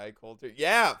Knife Guy culture.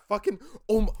 Yeah, fucking.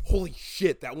 Holy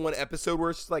shit! That one episode where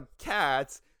it's just like,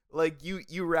 Cats, like,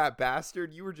 you rat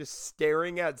bastard, you were just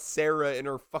staring at Sarah in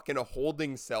her fucking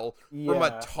holding cell from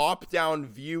a top-down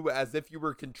view as if you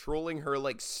were controlling her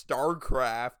like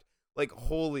StarCraft. Like,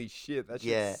 holy shit, that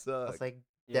shit I sucks. was like,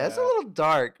 that's a little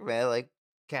dark, man. Like,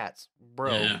 Cats,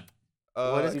 bro. yeah.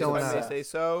 What is going if I on? may say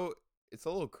so, it's a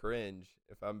little cringe,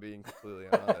 if I'm being completely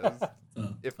honest.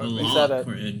 If A I may lot say-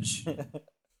 cringe.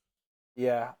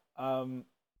 Yeah.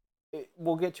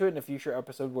 We'll get to it in a future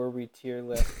episode where we tier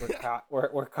list where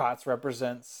Kotz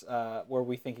represents where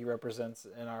we think he represents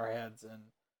in our heads, and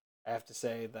I have to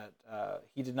say that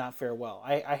he did not fare well.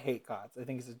 I hate Kotz. I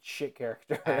think he's a shit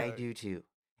character. I do too.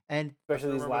 And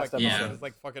Especially these last like, episodes. Yeah. I was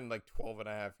like fucking like 12 and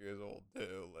a half years old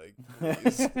too. Like,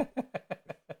 please.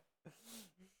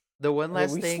 the one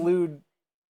last we thing slewed.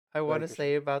 I want to Christian.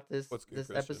 say about this What's good, this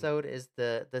Christian? episode is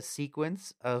the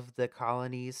sequence of the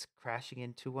colonies crashing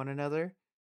into one another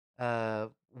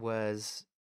was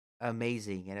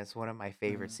amazing, and it's one of my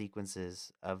favorite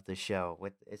sequences of the show,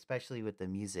 with especially with the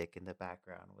music in the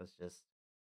background was just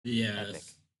epic.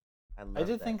 Yes. I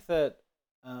did think that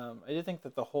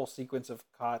the whole sequence of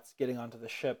Kotz getting onto the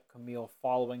ship, Camille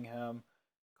following him,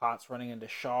 Kotz running into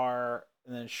Char,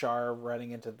 and then Char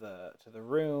running into the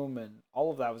room, and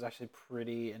all of that was actually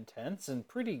pretty intense and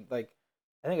pretty, like,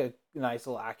 I think a nice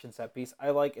little action set piece.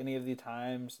 I like any of the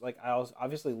times, like, I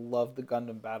obviously love the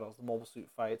Gundam battles. The mobile suit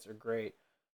fights are great,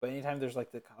 but anytime there's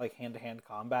like the hand-to-hand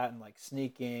combat and like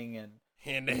sneaking and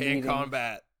Hand-to-hand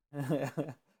combat.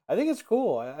 I think it's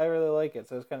cool. I really like it,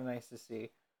 so it's kind of nice to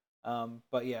see.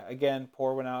 But yeah, again,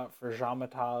 pour one out for Jean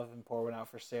Matov and pour one out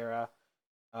for Sarah,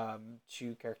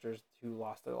 two characters who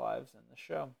lost their lives in the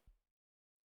show.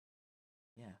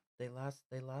 Yeah, they lost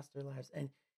their lives,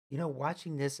 and you know,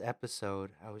 watching this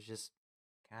episode, I was just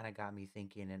kind of got me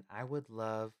thinking, and I would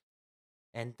love,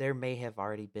 and there may have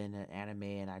already been an anime,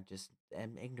 and I just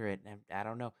am ignorant, and I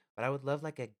don't know, but I would love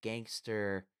like a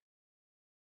gangster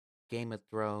Game of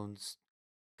Thrones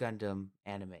Gundam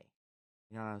anime.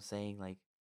 You know what I'm saying? Like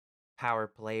power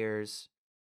players,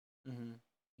 Mm-hmm.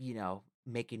 you know,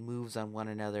 making moves on one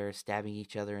another, stabbing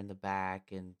each other in the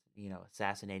back, and you know,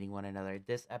 assassinating one another.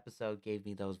 This episode gave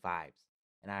me those vibes,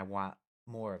 and I want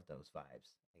more of those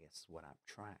vibes, I guess is what I'm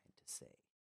trying to say.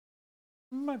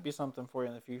 Might be something for you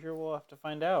in the future. We'll have to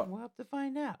find out. We'll have to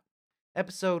find out.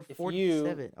 Episode If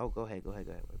 47. Oh, go ahead. What were you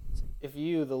saying? If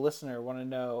you, the listener, want to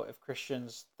know if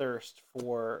Christian's thirst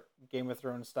for Game of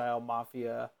Thrones style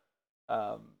mafia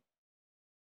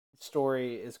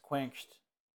story is quenched,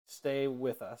 stay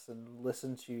with us and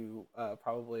listen to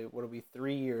probably what'll be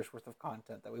 3 years worth of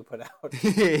content that we put out.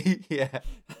 Yeah.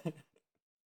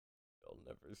 They'll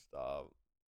never stop.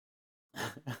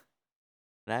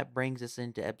 That brings us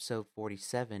into episode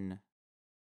 47,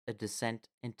 A Descent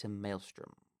into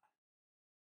Maelstrom.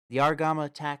 The Argama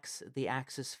attacks the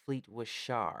Axis fleet with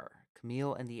Char.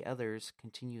 Camille and the others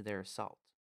continue their assault.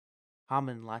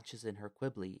 Hammond launches in her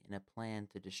Quibbly in a plan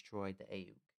to destroy the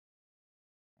Aug.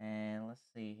 And let's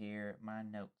see here, my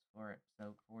notes for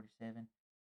episode 47.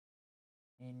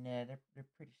 And they're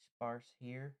pretty sparse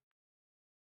here.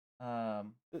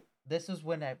 This is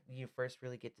when you first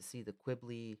really get to see the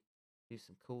Quibbly do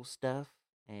some cool stuff,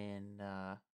 and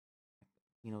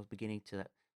you know, beginning to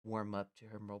warm up to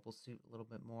her mobile suit a little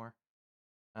bit more.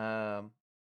 Yeah,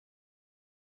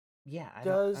 I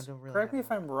don't really correct me have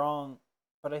if I'm wrong,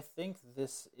 but I think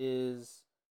this is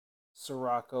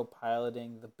Sirocco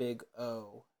piloting the Big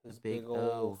O, his Big big old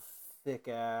O. thick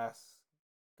ass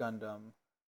Gundam.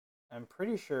 I'm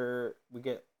pretty sure we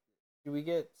get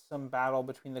some battle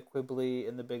between the Quibbly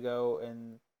and the Big O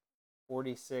in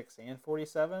 46 and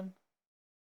 47?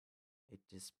 It's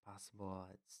just possible.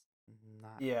 It's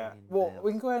not. Yeah. ringing Well, bells.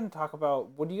 we can go ahead and talk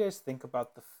about, what do you guys think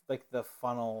about the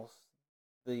funnels,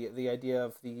 the idea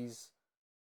of these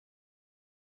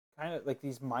kind of like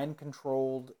these mind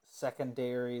controlled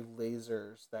secondary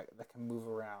lasers that can move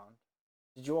around.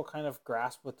 Did you all kind of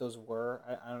grasp what those were?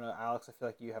 I don't know, Alex. I feel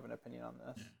like you have an opinion on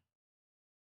this.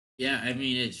 Yeah, I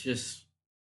mean, it's just,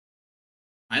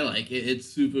 I like it. It's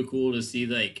super cool to see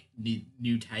like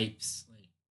new types, like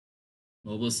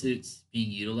mobile suits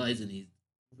being utilized in these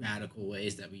radical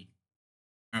ways that we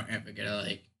aren't ever gonna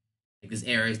like this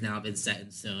era has now been set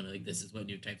in stone. Like, this is what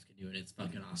new types can do, and it's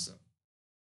fucking awesome.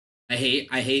 I hate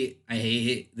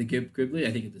the Quibbly.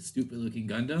 I think it's a stupid looking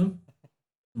Gundam,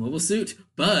 mobile suit,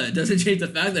 but it doesn't change the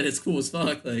fact that it's cool as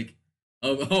fuck. Like,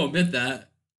 I'll admit that.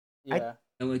 Yeah.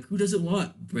 And like, who doesn't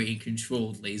want brain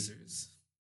controlled lasers?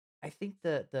 I think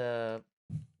from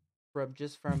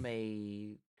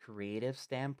a creative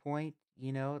standpoint,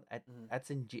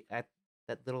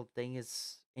 that little thing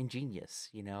is ingenious,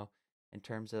 in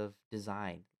terms of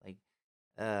design, like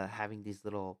having these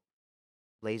little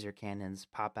laser cannons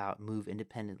pop out, move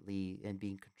independently, and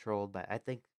being controlled by. I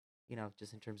think,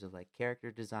 just in terms of like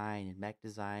character design and mech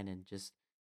design and just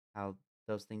how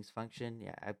those things function.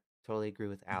 Yeah, I totally agree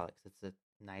with Alex. It's a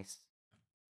nice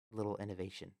little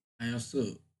innovation. I also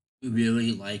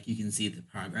really like you can see the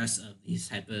progress of these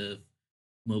type of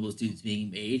mobile suits being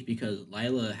made because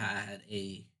Lila had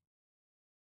a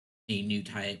new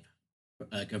type,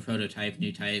 like a prototype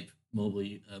new type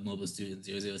mobile suit in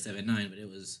 0079, but it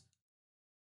was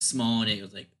small and it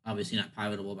was like obviously not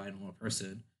pilotable by a normal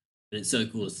person. But it's so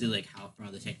cool to see like how far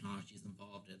the technology's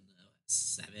involved in the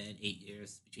 7-8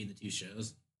 years between the two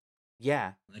shows.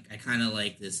 Yeah, like I kind of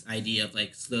like this idea of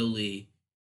like slowly.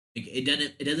 Like,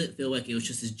 it doesn't feel like it was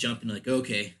just this jump into like,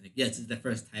 okay, like yeah, this is the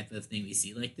first type of thing we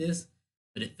see like this,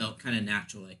 but it felt kind of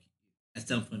natural. Like at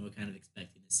some point we're kind of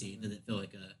expecting to see. It doesn't feel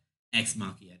like a ex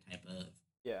machina type of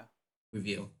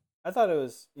reveal. I thought it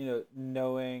was,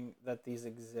 knowing that these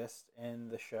exist in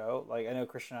the show. Like, I know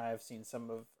Christian and I have seen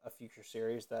some of a future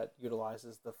series that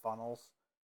utilizes the funnels.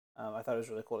 I thought it was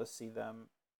really cool to see them,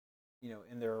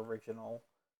 in their original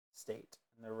state,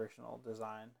 in their original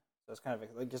design. So it's kind of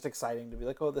like just exciting to be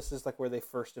like, oh, this is like where they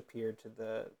first appeared to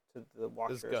the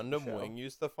watchers. Does Gundam Wing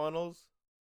use the funnels?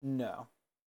 No.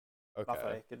 Okay. Not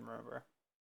that I can remember.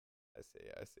 I see.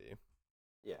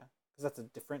 Yeah, because that's a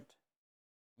different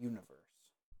universe.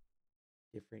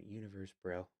 Different universe,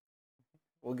 bro.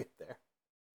 We'll get there.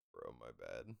 Bro, my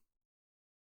bad.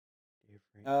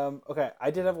 Different. Okay,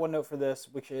 I did have one note for this,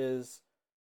 which is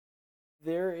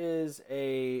there is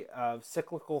a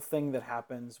cyclical thing that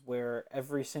happens where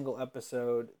every single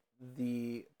episode,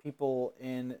 the people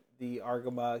in the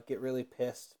Argama get really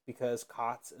pissed because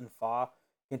Kotz and Fa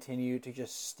continue to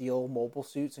just steal mobile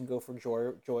suits and go for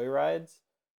joy rides.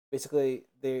 Basically,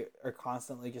 they are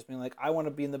constantly just being like, I want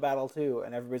to be in the battle too.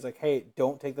 And everybody's like, hey,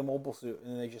 don't take the mobile suit.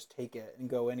 And then they just take it and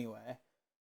go anyway.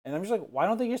 And I'm just like, why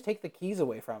don't they just take the keys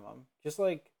away from them? Just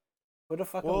like, put a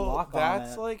fucking lock on it.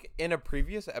 That's like, in a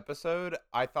previous episode,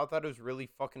 I thought that was really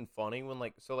fucking funny when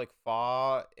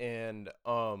Fa and,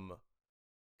 Coom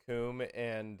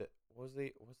and, what's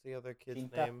the other kid's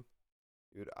Shinta. name?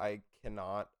 Dude, I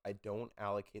don't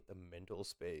allocate the mental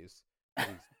space to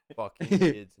these fucking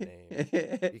kids' names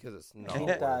because it's not worth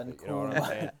it. You know what I'm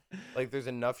saying? Like, there's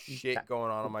enough shit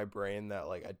going on in my brain that,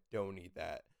 like, I don't need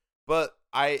that. But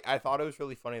I thought it was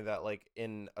really funny that, like,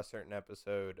 in a certain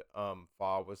episode,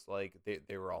 Fa was, like,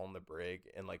 they were all in the brig,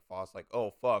 and, like, Fa's like,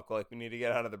 oh, fuck, like, we need to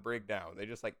get out of the brig now. They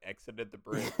just, like, exited the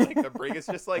brig. Like, the brig is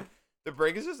just, like,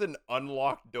 an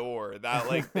unlocked door that,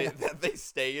 like, they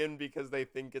stay in because they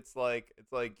think it's like,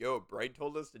 yo, Bright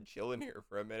told us to chill in here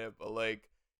for a minute, but, like,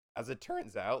 as it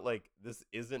turns out, like, this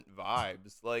isn't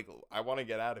vibes. Like, I want to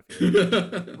get out of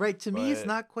here. Right, to me, it's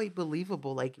not quite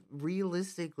believable. Like,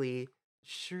 realistically,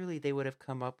 surely they would have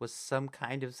come up with some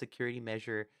kind of security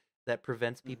measure that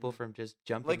prevents people from just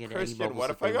jumping into any mobile. What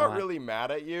if I got really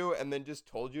mad at you and then just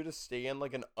told you to stay in,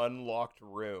 like, an unlocked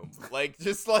room? Like,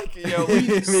 just, like,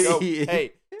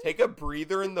 hey, take a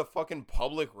breather in the fucking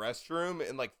public restroom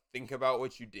and, like, think about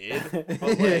what you did.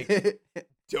 But, like,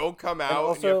 don't come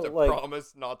out, and you have to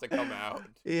promise not to come out.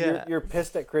 Yeah, you're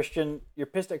pissed at Christian. You're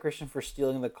pissed at Christian for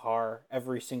stealing the car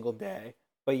every single day,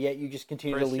 but yet you just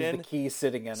continue to leave the keys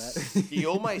sitting in it.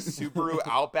 Steal my Subaru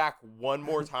Outback one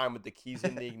more time with the keys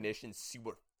in the ignition. See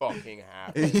what fucking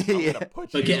happens. I'm gonna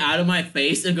put you. Get out of my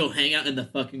face and go hang out in the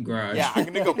fucking garage. Yeah, I'm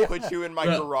gonna go put you in my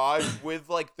garage with,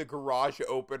 like, the garage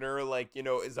opener, like,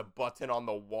 is a button on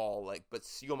the wall, like, but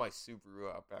steal my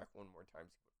Subaru Outback one more time.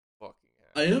 See what fucking.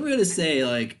 I am gonna say,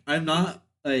 like, I'm not,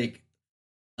 like,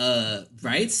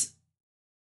 Bright's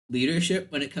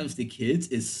leadership when it comes to kids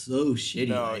is so shitty.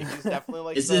 No, like, he's definitely,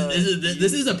 like,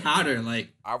 this is a pattern.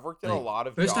 Like, I've worked in a lot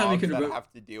of first jobs time that have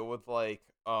to deal with, like,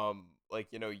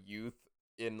 youth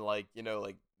in, like,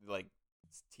 like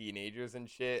teenagers and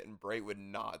shit, and Bright would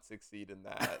not succeed in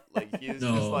that. Like, he's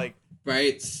just, like,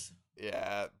 Bright's.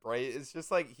 Yeah, Bright is just,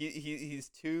 like, he's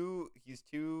too,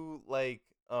 like,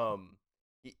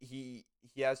 he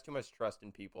has too much trust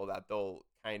in people that they'll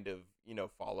kind of,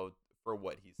 follow for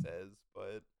what he says,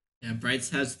 but... Yeah, Brights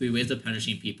has 3 ways of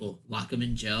punishing people. Lock them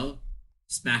in jail,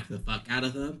 smack the fuck out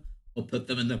of them, or put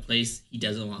them in the place he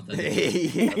doesn't want them to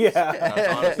be.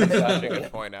 That's honestly such a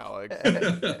good point, Alex.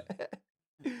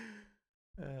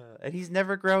 And he's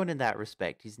never grown in that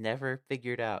respect. He's never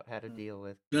figured out how to deal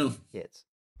with No, kids.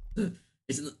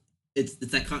 it's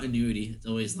that continuity. It's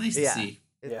always nice to see.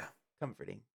 It's Yeah.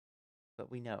 comforting. But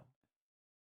we know.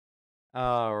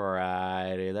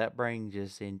 Alrighty, that brings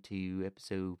us into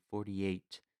episode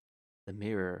 48, The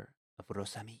Mirror of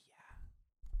Rosamia.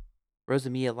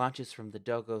 Rosamia launches from the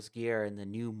Dogo's gear in the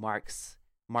new Mark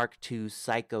II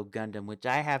Psycho Gundam, which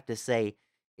I have to say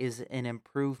is an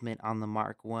improvement on the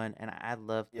Mark I, and I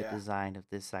love the design of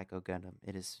this Psycho Gundam.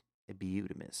 It is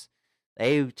beautimous. The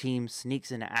AU team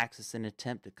sneaks into Axis in an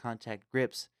attempt to contact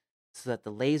Grips so that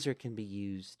the laser can be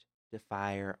used to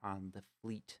fire on the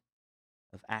fleet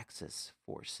of Axis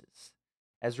forces.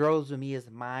 As Rosamia's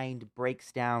mind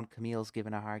breaks down, Camille's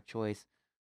given a hard choice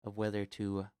of whether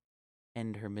to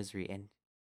end her misery, and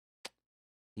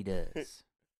he does.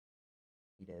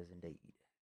 He does indeed.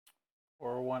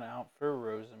 Or one out for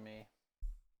Rosami.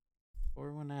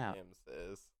 Or one out. Damn,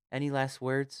 sis. Any last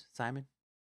words, Simon?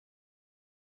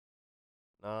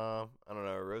 I don't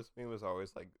know. Rosemary was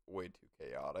always like way too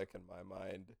chaotic in my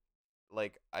mind.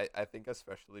 Like I think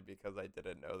especially because I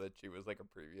didn't know that she was like a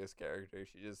previous character.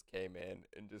 She just came in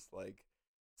and just like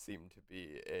seemed to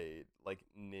be a like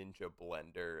ninja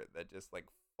blender that just like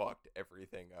fucked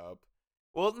everything up.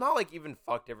 Well, not like even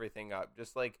fucked everything up,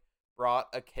 just like brought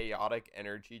a chaotic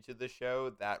energy to the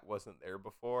show that wasn't there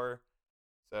before.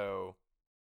 So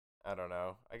I don't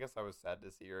know. I guess I was sad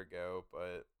to see her go,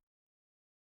 but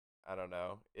I don't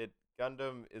know.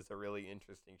 Gundam is a really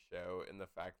interesting show in the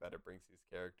fact that it brings these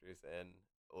characters in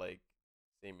like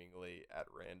seemingly at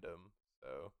random.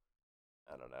 So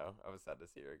I don't know. I was sad to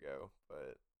see her go,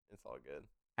 but it's all good.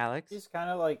 Alex? He's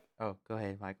kind of like. Oh, go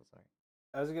ahead, Michael. Sorry.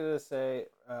 I was gonna say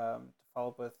to follow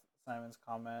up with Simon's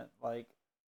comment, like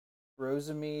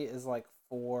Rosami is like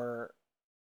for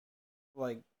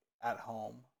like at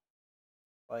home.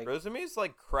 Like Rosami's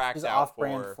like cracked he's out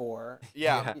off-brand for.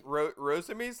 Yeah,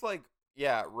 Rosami's like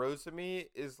Rosami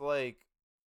is like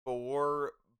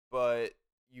 4, but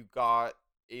you got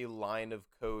a line of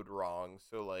code wrong.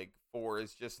 So like 4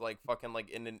 is just like fucking like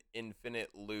in an infinite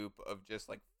loop of just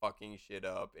like fucking shit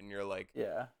up, and you're like,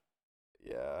 Yeah.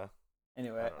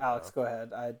 Anyway, don't Alex, know. go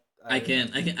ahead.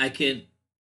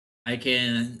 I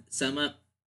can sum up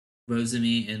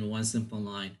Rosami in one simple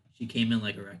line. She came in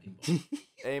like a wrecking ball.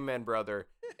 Amen, brother.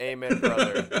 Amen,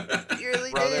 brother. You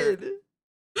really Brother. did.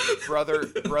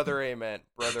 Brother, amen.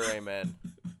 Brother, amen.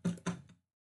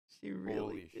 She really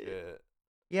Holy did. shit.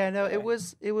 Yeah, no, Okay. it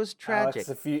was tragic.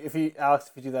 Alex,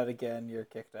 if you do that again, you're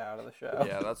kicked out of the show.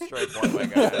 Yeah, that's strike 1, my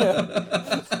guy.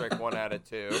 That's strike 1 out of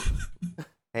 2.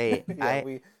 Hey,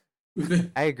 Yeah,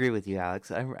 I agree with you,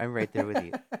 Alex. I'm right there with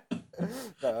you.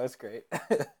 No, that's great.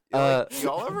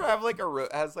 Y'all ever have like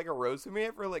has like a Rosami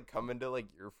ever like come into like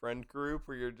your friend group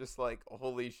where you're just like,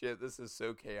 holy shit, this is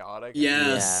so chaotic.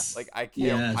 Yes. Like I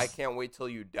can't wait till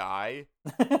you die.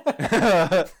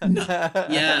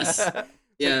 Yes.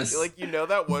 Yes. Like you know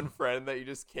that one friend that you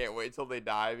just can't wait till they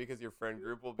die because your friend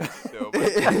group will be so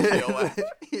much chill.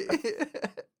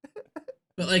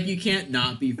 But like you can't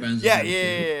not be friends with Yeah. them,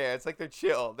 too. It's like they're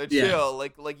chill. They're Yeah. chill.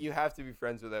 Like you have to be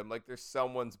friends with them. Like they're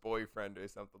someone's boyfriend or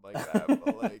something like that.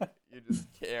 But like you just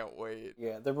can't wait.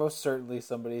 Yeah, they're most certainly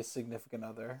somebody's significant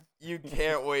other. You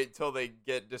can't wait till they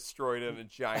get destroyed in a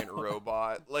giant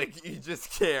robot. Like you just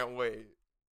can't wait.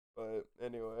 But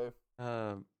anyway.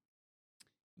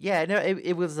 Yeah, no,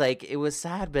 it was like it was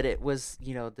sad, but it was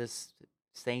this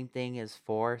same thing as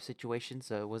 4 situation,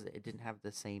 so it didn't have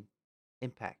the same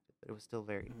impact, but it was still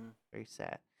very very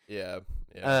sad. Yeah.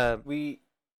 We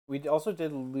also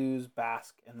did lose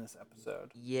Basque in this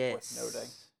episode. Yes. Worth noting.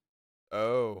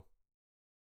 Oh.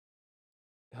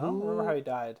 I don't remember how he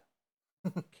died.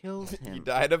 Killed him? He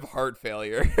died of heart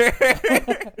failure.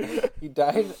 He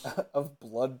died of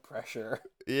blood pressure.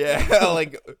 Yeah,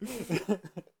 like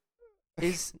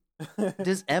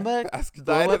Does Emma Basque blow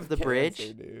died up of the cancer, bridge?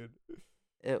 dude.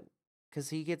 Because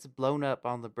he gets blown up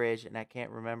on the bridge, and I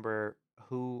can't remember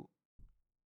who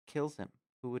kills him.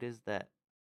 Who it is that?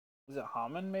 Was it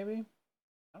Hammond, maybe?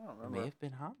 I don't It remember. may have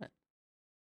been Hammond.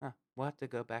 Huh. We'll have to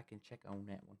go back and check on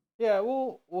that one. Yeah,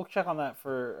 we'll check on that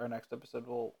for our next episode.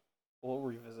 We'll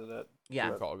revisit it. Yeah.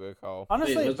 Good call.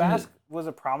 Honestly, wasn't Basque it- was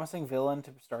a promising villain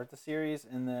to start the series,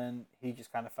 and then he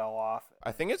just kind of fell off.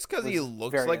 I think it's because he Was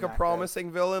looks very like a inactive.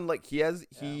 promising villain. Like he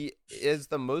is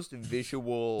the most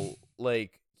visual.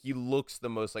 Like he looks the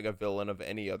most like a villain of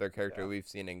any other character Yeah. we've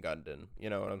seen in Gundam. You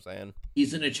know what I'm saying?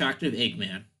 He's an attractive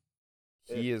Eggman.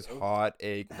 He is hot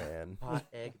Eggman, Hot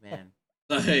Eggman.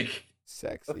 Like,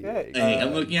 sexy Okay. Eggman. hey,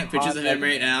 I'm looking at pictures hot of him Eggman.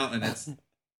 right now, and that's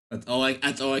all I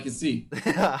can see.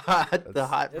 The hot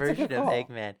That's- version It's a good of call.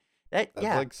 Eggman. That's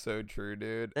yeah, like so true,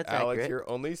 dude. That's Alex, accurate. you're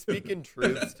only speaking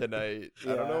truths tonight.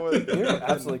 I don't know Yeah. what You're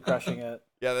absolutely crushing it.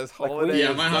 Yeah, this Like, holiday.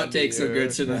 Yeah, is my done hot to takes are you.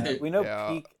 good Yeah, tonight. we know Yeah.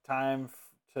 peak time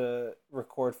to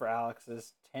record for Alex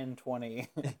is 10:20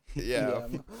 Yeah.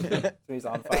 p.m. So he's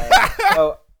on fire.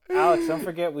 Oh, Alex, don't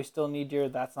forget we still need your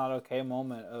 "That's Not Okay"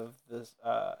 moment of this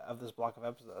block of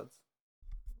episodes.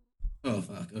 Oh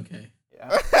fuck. Okay.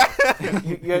 Yeah.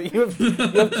 you have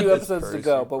 2 episodes to curse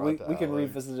go, you but we brought to can Alex.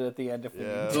 revisit it at the end if we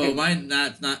Yeah. need to. Well, mine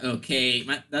that's not okay.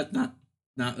 That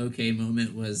not okay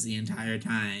moment was the entire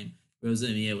time Rosa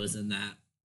Mia was in that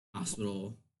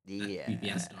hospital. That creepy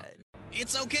ass Yeah. doctor.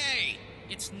 It's okay.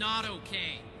 It's not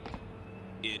okay.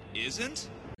 It isn't?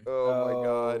 Oh my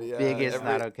god, Oh, yeah. Biggest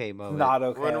not okay moment. Not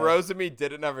okay. When Rosemi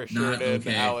didn't have her shirt Not in,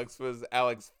 okay.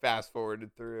 Alex fast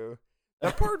forwarded through.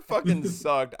 That part fucking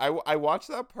sucked. I watched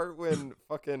that part when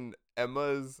fucking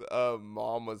Emma's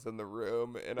mom was in the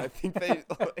room, and I think they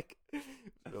like it's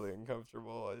really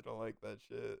uncomfortable. I don't like that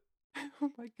shit.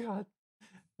 Oh my god,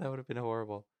 that would have been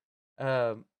horrible.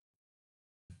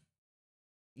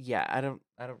 Yeah, I don't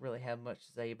really have much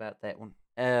to say about that one.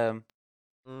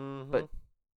 But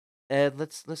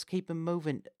let's keep it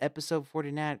moving. Episode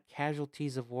 49,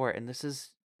 Casualties of War, and this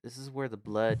is where the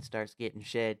blood starts getting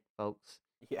shed, folks.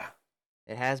 Yeah.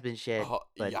 It has been shed,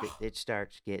 but yeah. it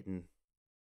starts getting,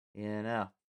 The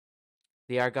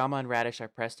Argama and Radish are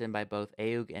pressed in by both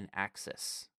Aug and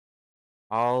Axis.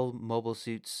 All mobile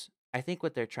suits, I think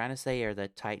what they're trying to say are the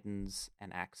Titans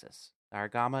and Axis. The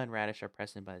Argama and Radish are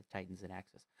pressed in by the Titans and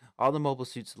Axis. All the mobile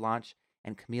suits launch,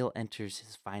 and Camille enters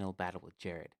his final battle with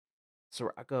Jared.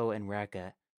 Sirocco and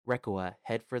Rekua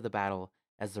head for the battle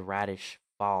as the Radish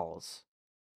falls.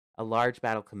 A large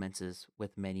battle commences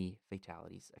with many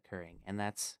fatalities occurring, and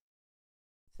that's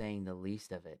saying the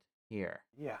least of it here.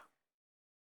 Yeah.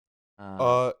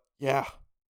 Yeah.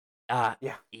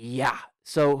 Yeah.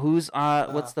 So who's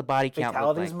what's the body count look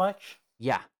Fatalities like? much?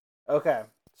 Yeah. Okay.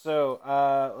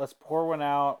 So let's pour one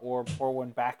out or pour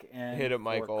one back in. Hit it, for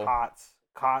Michael.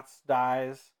 Kotz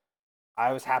dies.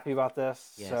 I was happy about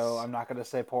this, Yes. so I'm not going to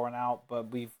say pour one out,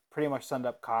 but we've pretty much summed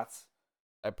up Kotz.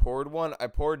 I poured one. I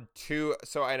poured 2.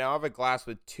 So I now have a glass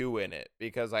with 2 in it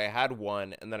because I had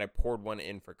 1 and then I poured 1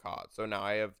 in for Cod. So now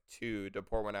I have 2 to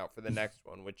pour one out for the next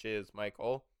one, which is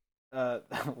Michael.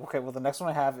 Okay, well, the next one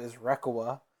I have is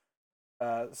Rekua.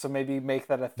 So maybe make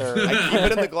that a third. I keep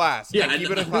it in the glass. Yeah, I keep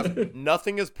it in the glass.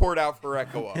 Nothing is poured out for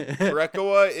Rekua.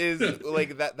 Rekua is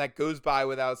like that goes by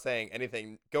without saying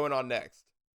anything. Going on next.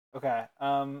 Okay.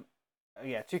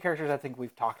 Yeah, 2 characters I think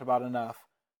we've talked about enough.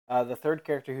 The third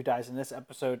character who dies in this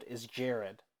episode is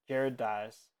Jared. Jared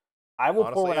dies. I will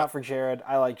pour one out for Jared.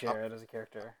 I like Jared as a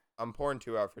character. I'm pouring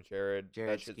 2 out for Jared.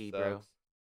 Jared That shit ski, sucks. bro.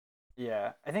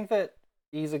 Yeah, I think that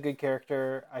he's a good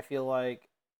character. I feel like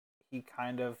he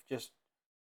kind of just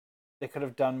they could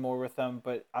have done more with him,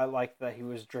 but I like that he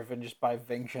was driven just by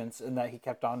vengeance and that he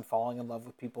kept on falling in love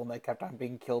with people and they kept on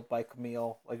being killed by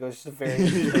Camille. Like, it was just a very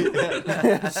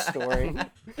interesting story.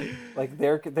 Like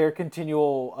their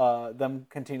continual them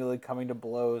continually coming to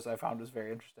blows, I found was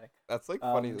very interesting. That's like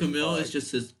funny. as Camille fuck. is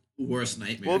just his worst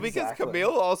nightmare. Well, because Exactly.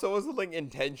 Camille also wasn't like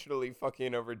intentionally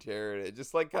fucking over Jared. It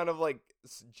just like kind of like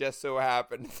just so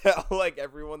happened that like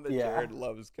everyone that Yeah. Jared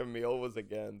loves, Camille was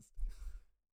against.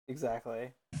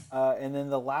 Exactly. And then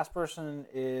the last person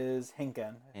is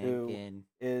Hinken, who Hinken.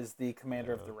 is the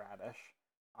commander of the Radish.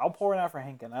 I'll pour it out for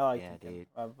Hinken. I like Yeah, Hinken. dude.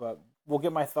 But we'll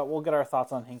get our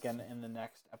thoughts on Hinken in the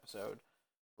next episode,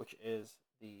 which is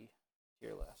the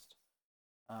tier list.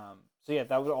 So yeah,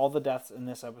 that was all the deaths in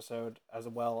this episode, as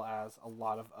well as a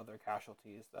lot of other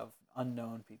casualties of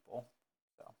unknown people.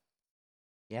 So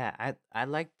Yeah, I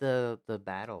like the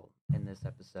battle in this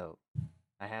episode.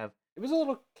 I have it was a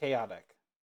little chaotic.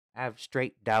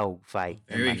 straight dog fight.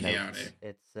 in Very my notes. chaotic.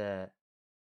 It's a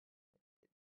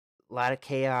lot of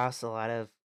chaos, a lot of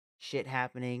shit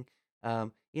happening.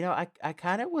 I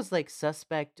kind of was like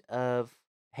suspect of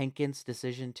Henkin's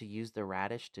decision to use the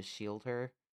Radish to shield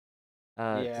her.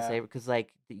 To Yeah. save her, because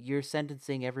like you're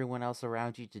sentencing everyone else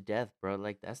around you to death, bro.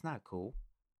 Like that's not cool.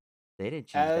 They didn't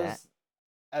choose that.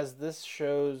 As this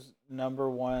show's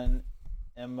 #1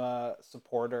 Emma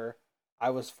supporter, I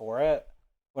was for it.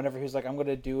 Whenever he was like, "I'm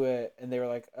gonna do it," and they were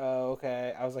like, "Oh,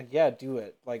 okay," I was like, "Yeah, do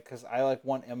it," like, because I like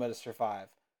want Emma to survive.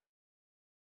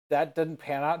 That didn't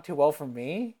pan out too well for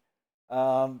me,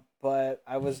 but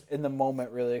I was in the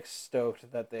moment really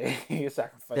stoked that they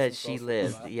sacrificed That she themselves for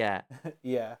lived. Emma. Yeah.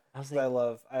 Yeah. I was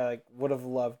 'Cause I would have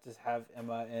loved to have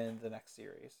Emma in the next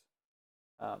series.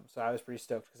 So I was pretty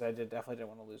stoked because I definitely didn't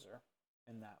want to lose her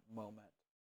in that moment.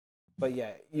 But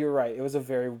yeah, you're right. It was a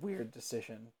very weird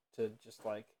decision to just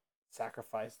like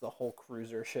sacrifice the whole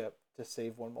cruiser ship to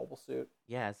save one mobile suit.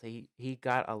 Yeah, so he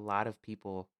got a lot of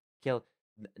people killed,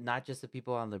 not just the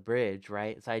people on the bridge,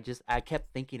 right? So I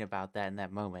kept thinking about that in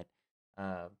that moment.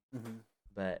 Mm-hmm.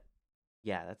 But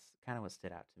yeah, that's kind of what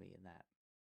stood out to me in that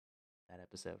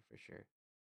episode for sure.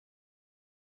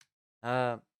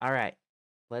 All right,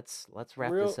 let's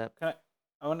wrap this up.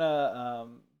 I want to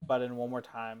butt in one more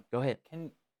time. Go ahead.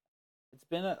 It's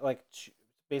been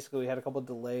basically we had a couple of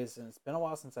delays, and it's been a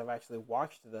while since I've actually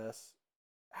watched this.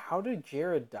 How did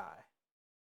Jared die?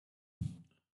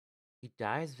 He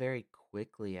dies very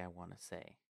quickly, I want to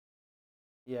say.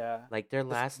 Yeah. Like their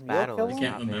Does last Camille battle kill is him? I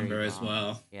can't not very remember as long.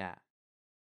 well. Yeah.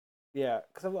 Yeah,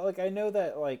 because like I know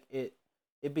that like it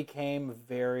became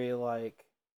very like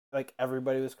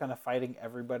everybody was kind of fighting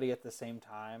everybody at the same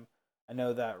time. I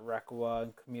know that Rekwa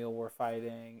and Camille were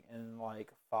fighting, and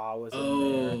like Fa was in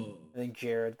there. Oh, I think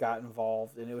Jared got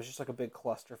involved, and it was just like a big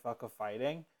clusterfuck of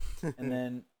fighting. And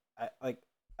then I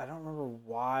don't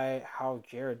remember how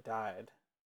Jared died.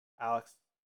 Alex,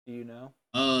 do you know?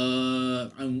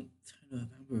 I'm trying to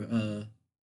remember.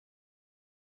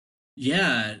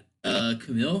 Yeah,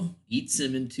 Camille eats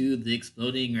him into the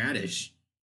exploding radish.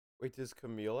 Wait, does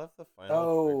Camille have the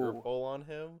final trigger Oh. pull on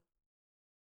him?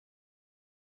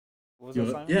 What was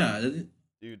that, Simon? Yeah,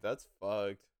 Dude, that's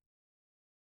fucked.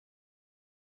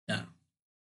 yeah,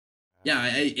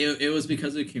 yeah. It was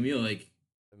because of Camille, like,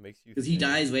 It makes you because he think.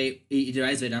 dies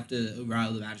right after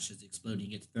while the radish is exploding,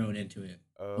 he gets thrown into it,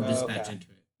 Oh, or dispatched okay.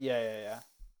 into it, Yeah.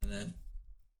 and then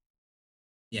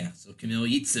yeah, so Camille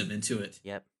eats him into it.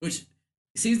 Yep. Which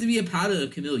seems to be a pattern of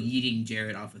Camille yeeting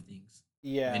Jared off of things.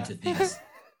 Yeah. Into things.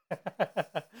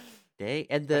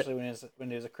 Especially when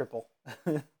he was a cripple.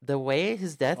 The way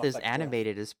his death Off is that cliff.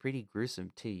 animated is pretty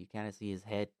gruesome too. You kind of see his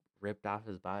head ripped off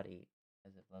his body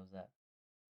as it blows up.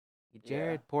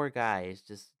 Jared, Yeah. poor guy, is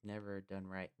just never done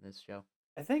right in this show.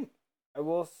 I think I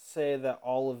will say that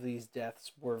all of these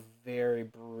deaths were very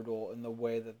brutal in the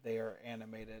way that they are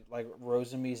animated. Like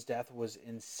Rosemi's death was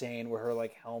insane, where her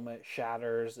like helmet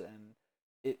shatters, and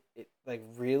it like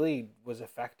really was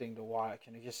affecting to watch,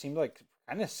 and it just seemed like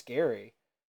kind of scary.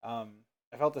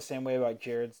 I felt the same way about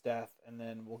Jared's death, and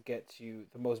then we'll get to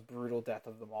the most brutal death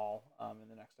of them all in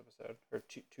the next episode, or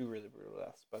two really brutal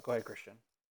deaths. But go ahead, Christian.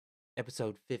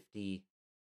 Episode 50,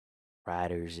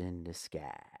 Riders in the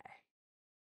Sky.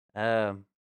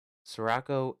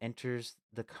 Sirocco enters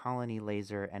the colony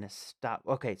laser and is stopped.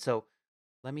 Okay, so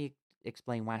let me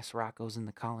explain why Sirocco's in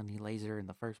the colony laser in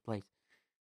the first place.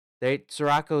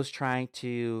 Sirocco's trying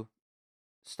to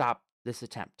stop this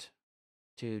attempt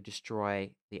to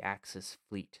destroy the Axis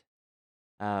fleet,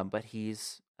 but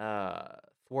he's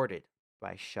thwarted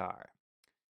by Shar.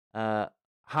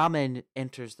 Hammond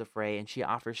enters the fray, and she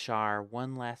offers Shar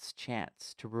one last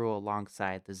chance to rule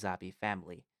alongside the Zabi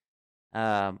family.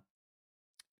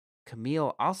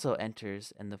 Camille also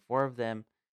enters, and the four of them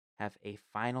have a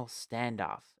final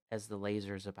standoff as the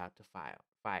laser is about to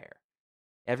fire.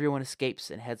 Everyone escapes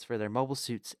and heads for their mobile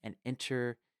suits and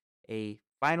enter a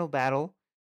final battle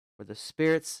where the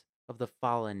spirits of the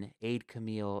fallen aid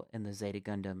Camille and the Zeta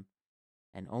Gundam,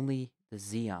 and only the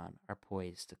Zeon are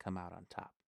poised to come out on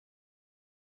top.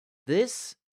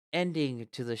 This ending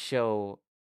to the show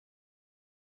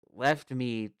left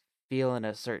me feeling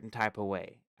a certain type of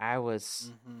way. I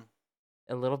was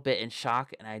a little bit in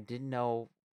shock, and I didn't know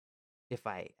if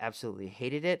I absolutely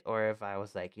hated it or if I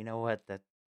was like, you know what, that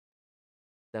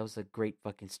was a great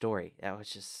fucking story. I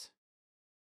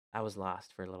was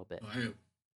lost for a little bit.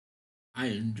 I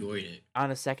enjoyed it.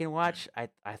 On a second watch, I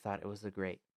thought it was a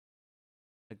great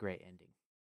ending.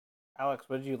 Alex,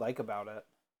 what did you like about it?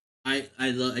 I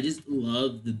just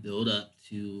love the build up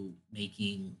to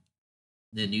making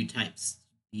the new types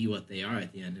be what they are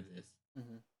at the end of this.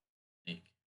 Mm-hmm. Like,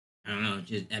 I don't know,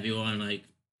 just everyone, like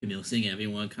Camille seeing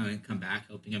everyone kind of come back,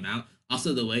 helping him out.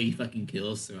 Also, the way he fucking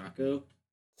kills Sirocco.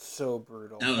 So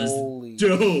brutal. That was Holy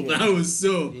dope. shit. I was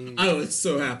Dude.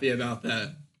 so happy about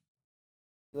that.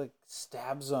 He like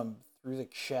stabs him through the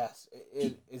chest.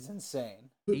 It is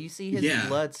insane. You see his Yeah.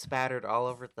 blood spattered all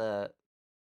over the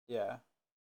Yeah.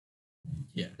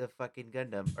 fucking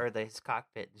Gundam or his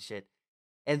cockpit and shit.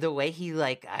 And the way he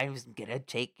like, I was gonna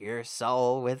take your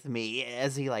soul with me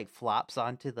as he like flops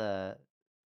onto the,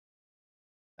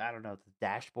 I don't know, the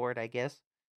dashboard, I guess,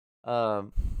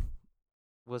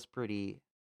 was pretty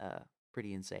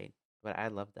insane. But I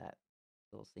love that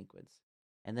little sequence.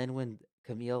 And then when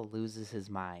Camille loses his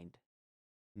mind,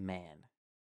 man.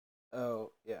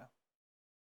 Oh yeah.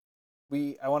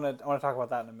 I want to talk about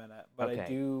that in a minute, but Okay.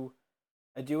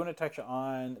 I do want to touch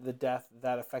on the death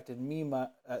that affected me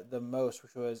the most,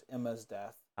 which was Emma's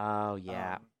death. Oh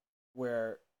yeah.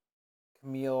 Where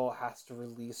Camille has to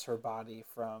release her body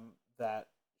from that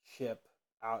ship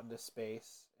out into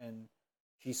space, and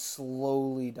she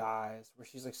slowly dies. Where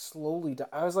she's like slowly die.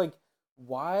 I was like,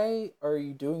 why are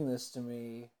you doing this to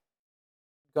me,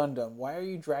 Gundam? Why are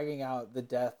you dragging out the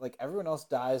death? Like everyone else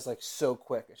dies like so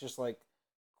quick. It's just like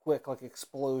quick, like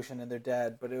explosion, and they're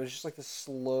dead. But it was just like this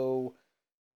slow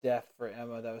death for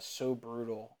Emma that was so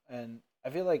brutal. And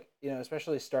I feel like,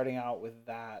 especially starting out with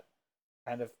that,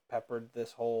 kind of peppered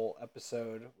this whole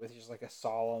episode with just like a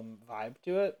solemn vibe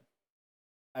to it.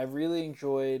 I really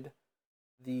enjoyed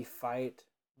the fight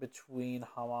between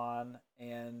Haman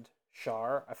and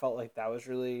Char. I felt like that was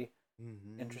really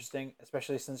interesting,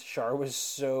 especially since Char was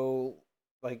so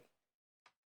like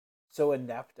so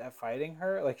inept at fighting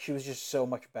her. Like she was just so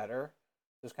much better.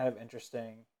 It was kind of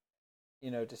interesting,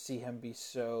 to see him be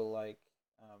so like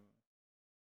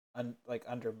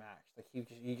undermatched. Like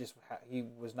he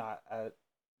was not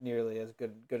nearly as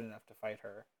good enough to fight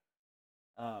her.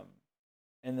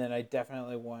 And then I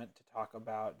definitely want to talk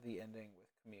about the ending with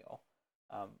Camille.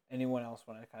 Anyone else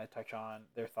want to kind of touch on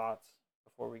their thoughts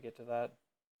before we get to that,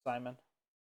 Simon?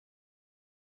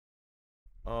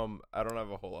 I don't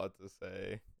have a whole lot to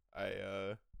say.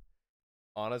 I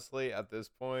honestly, at this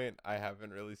point, I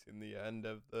haven't really seen the end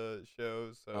of the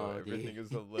show, so everything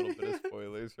is a little bit of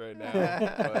spoilers right now.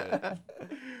 But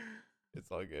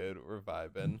it's all good. We're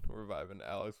vibing.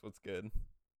 Alex, what's good?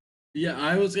 Yeah,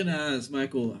 I was gonna ask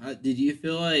Michael. Did you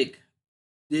feel like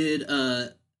did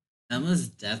Emma's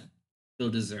death feel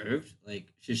deserved?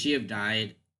 Like, should she have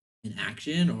died in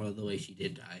action or the way she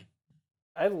did die?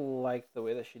 I liked the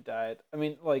way that she died. I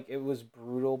mean, like it was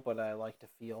brutal, but I like to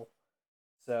feel.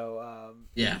 So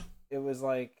yeah, it was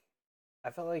like I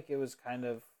felt like it was kind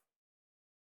of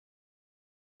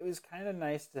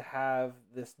nice to have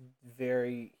this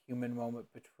very human moment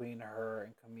between her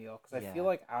and Camille, because I feel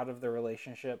like out of the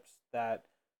relationships that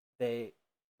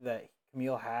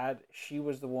Camille had, she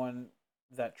was the one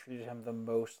that treated him the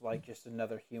most like just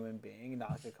another human being,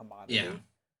 not like a commodity. Yeah.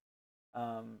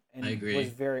 And I agree. was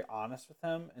very honest with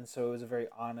him, and so it was a very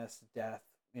honest death,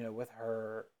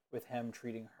 with him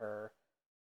treating her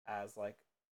as like,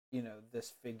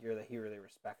 this figure that he really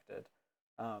respected.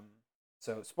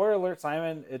 So spoiler alert,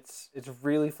 Simon, it's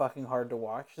really fucking hard to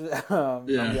watch. I'm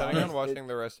planning on watching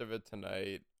the rest of it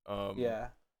tonight. Yeah.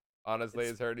 Honestly,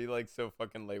 it's already like so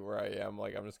fucking late where I am.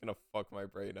 Like I'm just gonna fuck my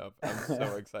brain up. I'm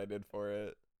so excited for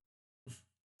it.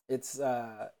 It's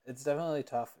definitely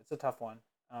tough. It's a tough one.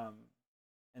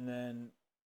 And then,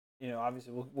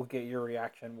 obviously we'll get your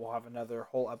reaction. We'll have another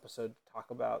whole episode to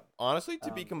talk about. Honestly,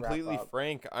 to be completely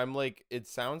frank, I'm like, it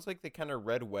sounds like they kind of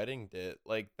red weddinged it.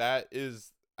 Like that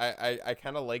is, I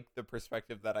kind of like the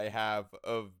perspective that I have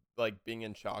of like being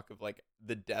in shock of like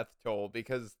the death toll,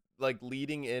 because like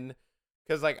leading in,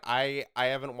 because like I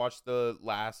haven't watched the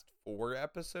last 4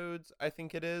 episodes, I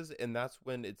think it is, and that's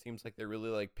when it seems like they really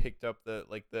like picked up the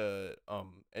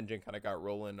engine kind of got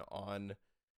rolling on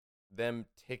them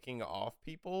ticking off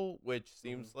people, which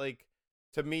seems like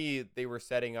to me they were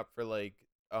setting up for like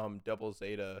Double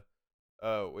Zeta,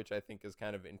 which I think is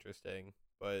kind of interesting.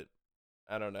 But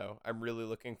I don't know, I'm really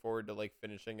looking forward to like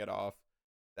finishing it off.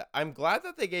 I'm glad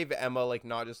that they gave Emma like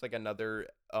not just like another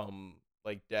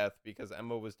like death, because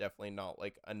Emma was definitely not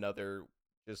like another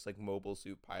just like mobile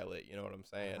suit pilot, you know what I'm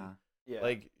saying? Yeah.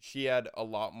 Like she had a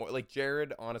lot more, like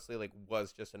Jared honestly like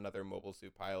was just another mobile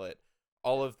suit pilot.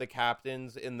 All of the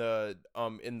captains in the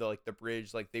like the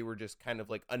bridge, like they were just kind of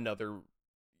like another,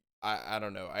 I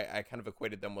don't know, I kind of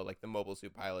equated them with like the mobile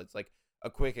suit pilots. Like a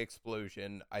quick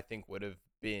explosion I think would have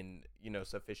been,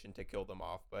 sufficient to kill them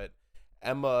off, but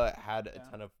Emma had a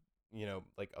ton of,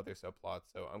 like other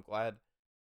subplots, so I'm glad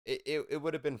it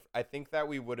would have been, I think that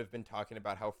we would have been talking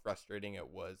about how frustrating it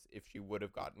was if she would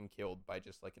have gotten killed by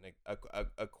just like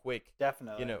a quick,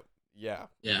 definitely, I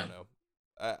don't know.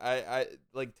 I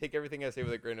like take everything I say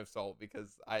with a grain of salt,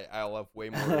 because I'll have way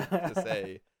more to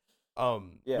say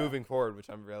moving forward, which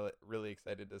I'm really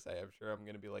excited to say. I'm sure I'm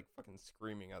gonna be like fucking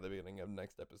screaming at the beginning of the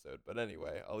next episode, but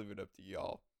anyway, I'll leave it up to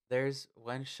y'all. There's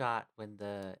one shot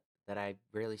that I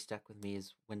really stuck with me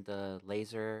is when the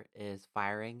laser is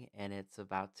firing and it's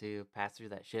about to pass through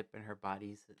that ship, and her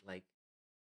body's like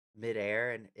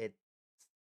midair and it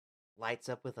lights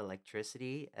up with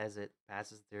electricity as it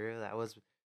passes through. That was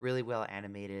really well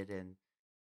animated, and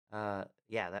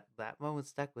that moment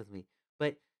stuck with me.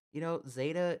 But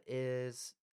Zeta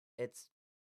it's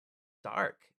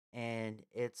dark, and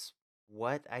it's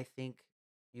what I think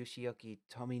Yoshiyuki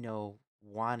Tomino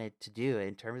wanted to do,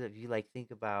 in terms of, you like think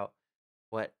about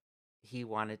what he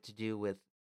wanted to do with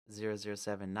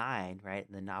 0079, right?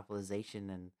 And the novelization,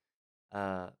 and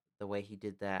the way he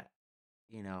did that,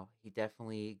 he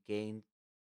definitely gained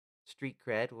street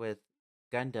cred with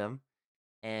Gundam,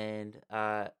 and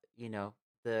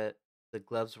the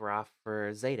gloves were off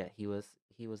for Zeta. He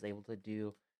was able to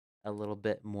do a little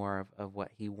bit more of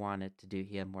what he wanted to do.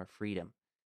 He had more freedom.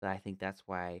 So I think that's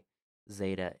why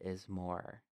Zeta is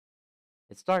more.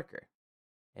 It's darker.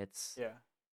 It's Yeah.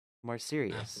 more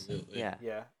serious. Absolutely. Yeah.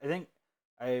 Yeah. I think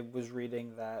I was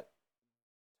reading that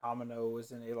Tomino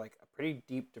was in a pretty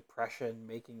deep depression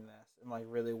making this, and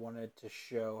really wanted to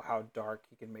show how dark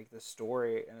he can make this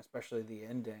story, and especially the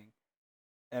ending.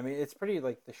 I mean, it's pretty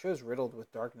the show's riddled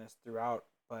with darkness throughout,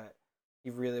 but he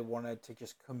really wanted to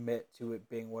just commit to it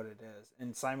being what it is.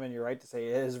 And Simon, you're right to say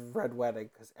it is red wedding,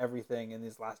 because everything in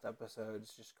these last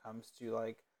episodes just comes to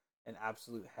an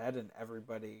absolute head, and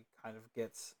everybody kind of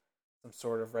gets some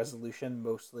sort of resolution,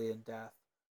 mostly in death.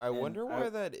 I And wonder why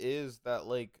that is,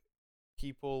 that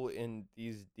people in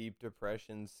these deep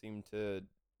depressions seem to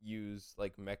use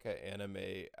mecha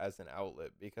anime as an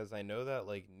outlet, because I know that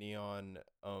Neon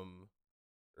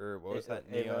or what was that,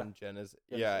 Ava. Neon Genesis,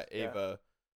 Ava,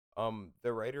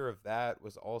 the writer of that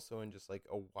was also in just a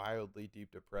wildly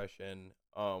deep depression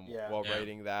while Yeah.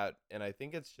 writing that. And I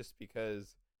think it's just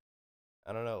because,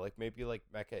 I don't know, maybe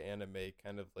mecha anime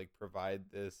kind of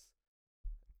provide this,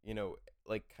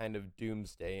 kind of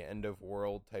doomsday end of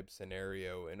world type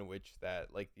scenario in which that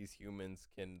these humans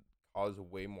can cause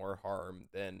way more harm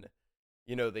than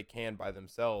they can by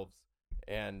themselves,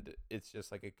 and it's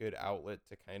just a good outlet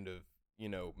to kind of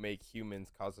make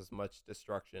humans cause as much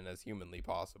destruction as humanly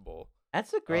possible.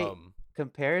 That's a great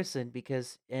comparison,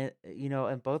 because in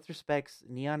both respects,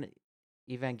 Neon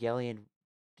Evangelion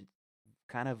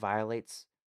kind of violates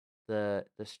the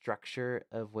structure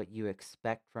of what you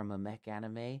expect from a mech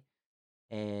anime,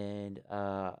 and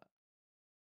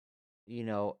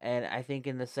and I think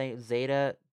in the same,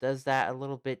 Zeta does that a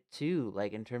little bit too,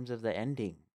 in terms of the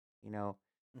ending.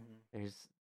 There's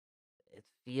it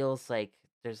feels like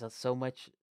there's so much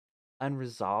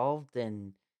unresolved,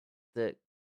 and the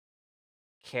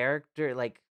character,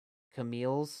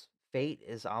 Camille's fate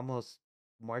is almost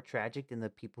more tragic than the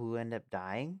people who end up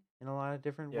dying in a lot of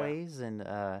different Yeah. ways, and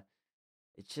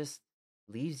it just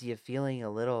leaves you feeling a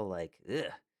little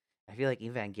ugh. I feel like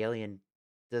Evangelion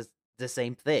does the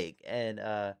same thing, and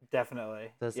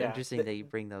Definitely. so it's interesting that you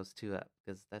bring those two up,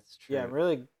 because that's true. Yeah, I'm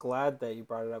really glad that you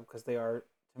brought it up, because they are,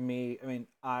 to me, I mean,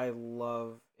 I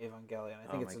love Evangelion.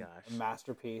 I think Oh it's my a gosh.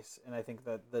 masterpiece, and I think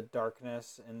that the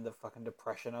darkness and the fucking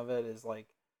depression of it is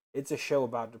it's a show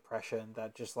about depression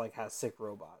that just has sick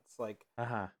robots,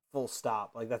 Uh-huh. full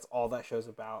stop. That's all that show's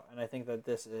about. And I think that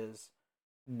this is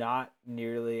not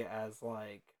nearly as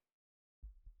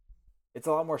it's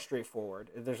a lot more straightforward.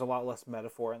 There's a lot less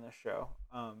metaphor in this show,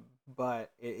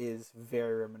 but it is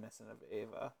very reminiscent of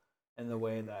Ava in the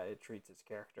way that it treats its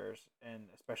characters, and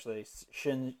especially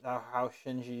how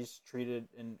Shinji's treated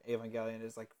in Evangelion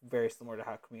is very similar to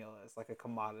how Camille is, a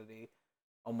commodity,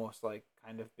 almost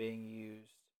kind of being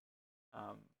used.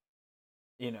 Um,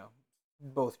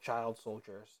 both child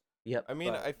soldiers. Yep. I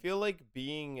mean, But- I feel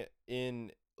being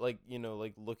in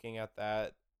looking at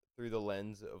that through the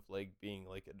lens of being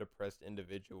a depressed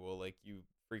individual, you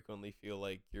frequently feel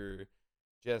you're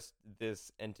just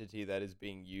this entity that is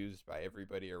being used by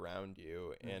everybody around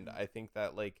you. And I think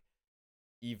that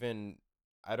even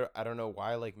I don't know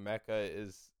why mecha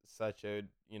is such a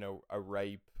a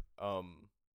ripe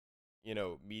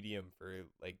medium for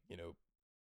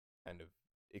kind of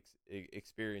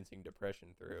experiencing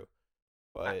depression through.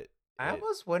 But I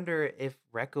almost wonder if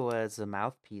Rekua is a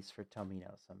mouthpiece for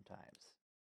Tomino sometimes.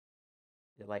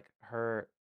 Her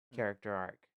character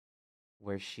arc,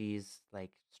 where she's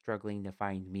struggling to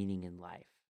find meaning in life.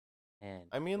 And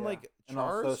I mean, Yeah. And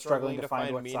Char's also struggling to find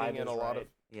find what side meaning in is a lot right. of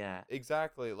yeah.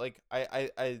 exactly.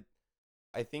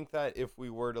 I think that if we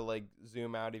were to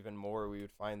zoom out even more, we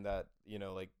would find that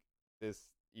this,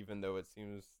 even though it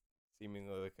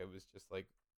seemingly it was just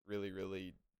really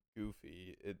really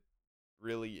goofy, it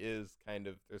really is kind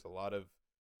of, there's a lot of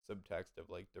subtext of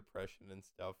depression and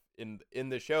stuff in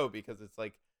the show, because it's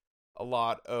a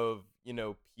lot of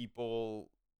people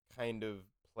kind of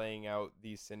playing out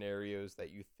these scenarios that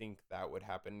you think that would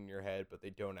happen in your head, but they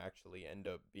don't actually end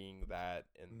up being that,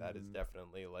 and that is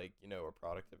definitely a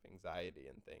product of anxiety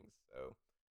and things. So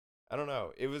I don't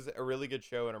know, it was a really good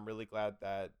show, and I'm really glad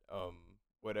that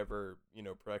whatever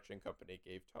production company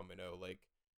gave Tomino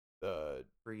the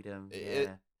Freedom.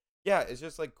 yeah, it's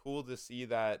just cool to see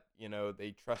that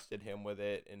they trusted him with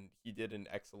it, and he did an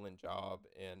excellent job.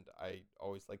 And I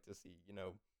always like to see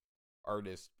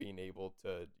artists being able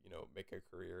to make a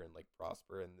career and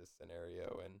prosper in this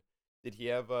scenario. And Did he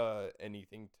have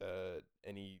anything to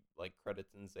any like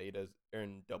credits in Zeta or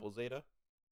in Double Zeta?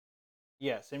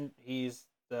 Yes, and he's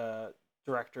the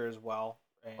director as well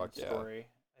and Fuck yeah. story.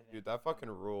 I think. Dude, that fucking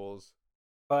rules.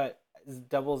 But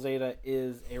Double Zeta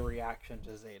is a reaction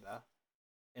to Zeta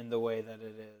in the way that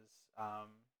it is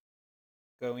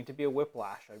going to be a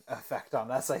whiplash effect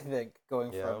on us, I think,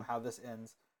 going from how this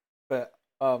ends. But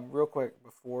real quick,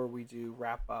 before we do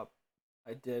wrap up,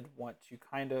 I did want to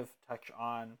kind of touch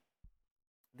on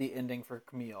the ending for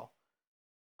Camille.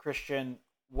 Christian,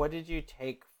 what did you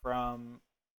take from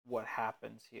what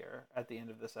happens here at the end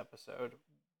of this episode?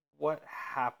 What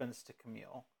happens to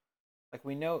Camille? Like,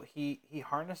 we know he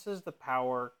harnesses the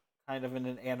power kind of in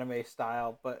an anime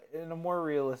style, but in a more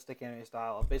realistic anime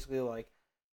style. Basically, like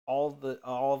all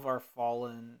of our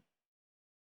fallen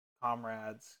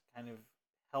comrades kind of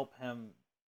help him,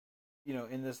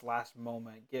 in this last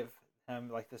moment, give him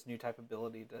like this new type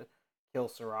ability to kill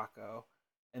Sirocco,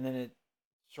 and then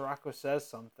Sirocco says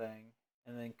something,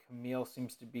 and then Camille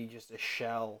seems to be just a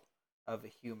shell of a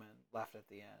human left at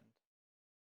the end.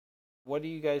 What do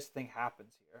you guys think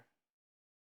happens here?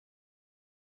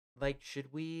 Like,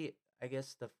 should we? I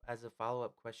guess as a follow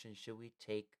up question, should we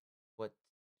take what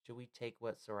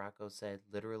Sirocco said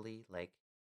literally? Like,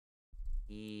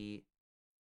 he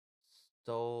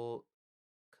stole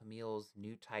Camille's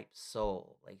new type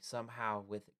soul, like somehow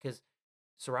because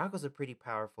Sirocco's a pretty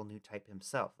powerful new type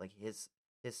himself. Like his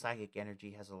psychic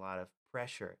energy has a lot of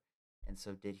pressure, and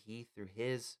so did he, through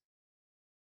his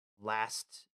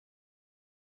last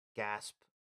gasp,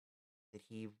 did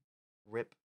he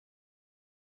rip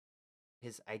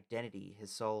his identity,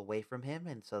 his soul away from him,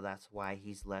 and so that's why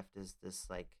he's left as this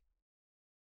like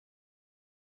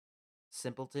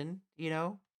simpleton,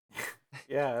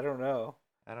 Yeah, I don't know.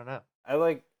 I don't know.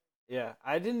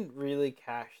 I didn't really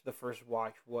catch the first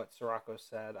watch what Sirocco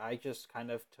said. I just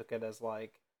kind of took it as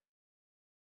like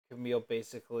Camille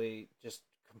basically just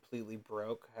completely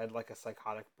broke, had like a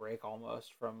psychotic break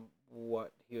almost from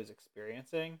what he was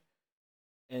experiencing.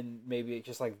 And maybe it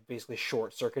just like basically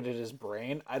short circuited his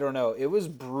brain. I don't know. It was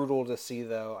brutal to see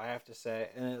though, I have to say.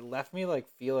 And it left me like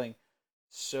feeling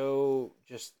so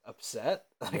just upset.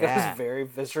 Like I was very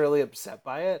viscerally upset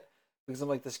by it. Because I'm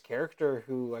like this character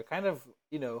who I kind of,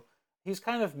 he's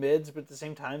kind of mids, but at the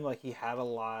same time, like he had a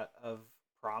lot of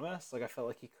promise. Like I felt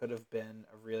like he could have been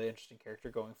a really interesting character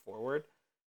going forward.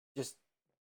 Just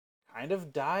kind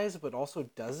of dies, but also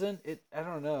doesn't. I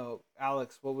don't know.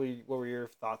 Alex, what were your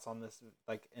thoughts on this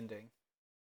like ending?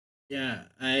 Yeah,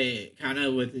 I kind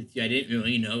of with it. I didn't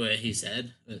really know what he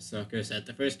said, what Soccer said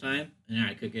the first time, and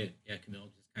I could get Camille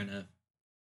just kind of.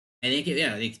 I think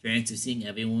the experience of seeing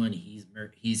everyone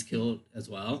he's killed as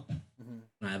well,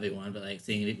 not everyone, but like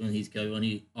seeing everyone he's killed,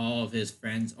 all of his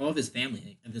friends, all of his family.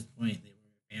 Like, at this point, they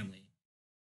were family.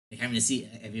 Like having to see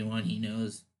everyone he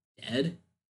knows dead.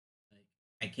 Like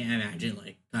I can't imagine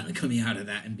like kind of coming out of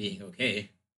that and being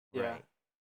okay. Yeah, Right.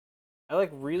 I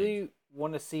like really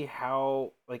want to see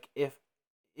how like if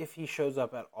he shows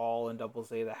up at all in Double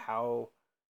Zeta, how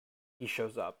he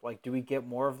shows up. Like, do we get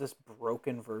more of this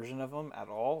broken version of him at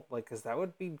all? Like, because that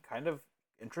would be kind of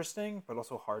interesting, but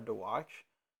also hard to watch.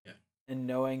 Yeah. And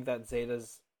knowing that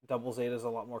Double Zeta is a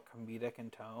lot more comedic in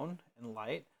tone and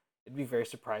light, it'd be very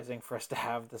surprising for us to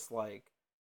have this like,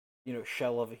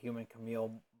 shell of a human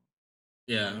Camille.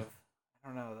 Yeah. Kind of, I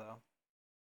don't know though.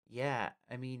 Yeah,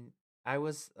 I mean, I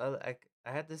was I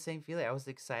had the same feeling. I was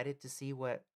excited to see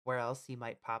where else he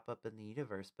might pop up in the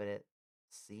universe, but it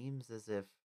seems as if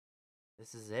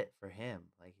this is it for him.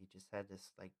 Like he just had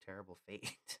this like terrible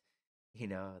fate,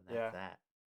 and that's that.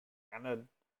 Kind of,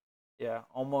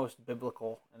 almost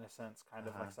biblical in a sense, kind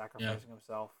of like sacrificing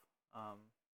himself.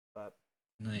 But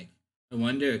like I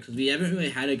wonder because we haven't really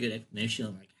had a good explanation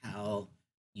of like how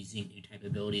using new type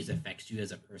abilities affects you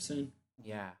as a person.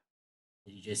 Yeah.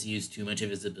 Did he just use too much of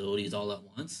his abilities all at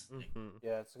once?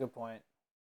 Yeah, it's a good point.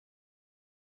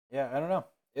 Yeah, I don't know.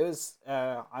 It was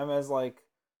I'm as like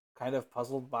kind of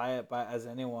puzzled by it as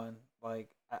anyone. Like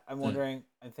I'm wondering,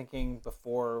 I'm thinking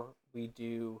before we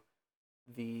do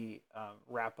the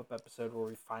wrap up episode where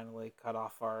we finally cut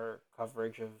off our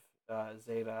coverage of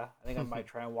Zeta, I think I might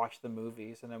try and watch the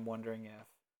movies, and I'm wondering if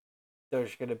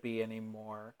there's going to be any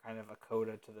more kind of a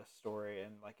coda to this story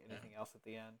and like anything else at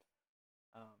the end.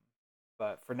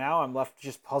 But for now, I'm left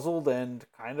just puzzled and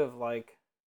kind of like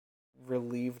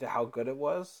relieved at how good it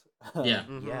was. Yeah.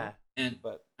 Yeah. And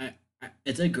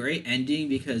it's a great ending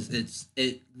because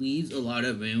it leaves a lot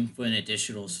of room for an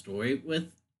additional story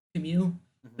with Camille,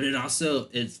 but it's also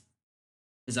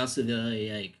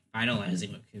really like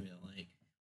finalizing with Camille. Like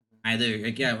either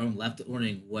I'm left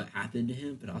wondering what happened to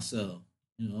him, but also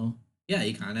yeah,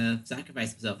 he kind of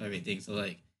sacrificed himself for everything. So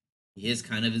like, he is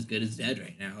kind of as good as dead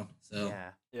right now. So Yeah.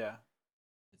 Yeah.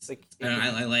 Like,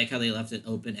 I like how they left it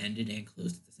open ended and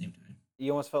closed at the same time.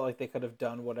 You almost felt like they could have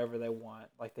done whatever they want.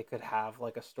 Like they could have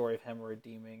like a story of him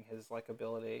redeeming his like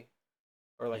ability,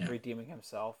 or like redeeming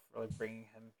himself, or like bringing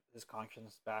his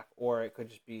conscience back, or it could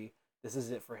just be this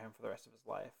is it for him for the rest of his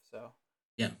life. So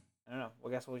yeah, I don't know.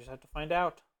 Well, I guess we'll just have to find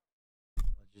out.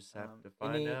 We'll just have to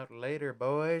find out later,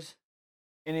 boys.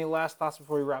 Any last thoughts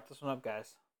before we wrap this one up,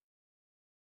 guys?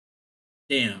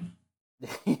 Damn,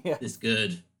 Yeah. it's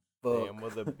good. Book. Damn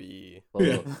with a B.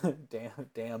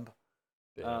 Damn.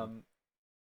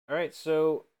 All right,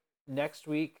 so next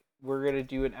week we're gonna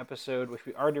do an episode which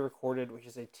we already recorded, which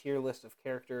is a tier list of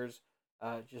characters.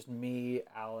 Just me,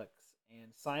 Alex,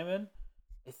 and Simon.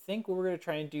 I think what we're gonna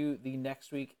try and do the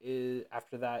next week is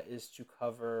after that is to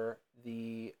cover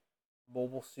the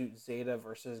Mobile Suit Zeta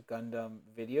versus Gundam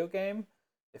video game,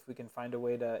 if we can find a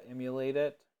way to emulate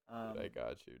it. I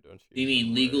got you. Don't You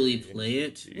mean legally play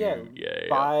it? Yeah,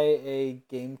 buy a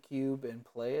GameCube and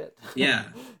play it. Yeah.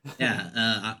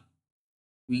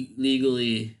 We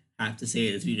legally have to say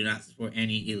this. We do not support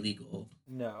any illegal.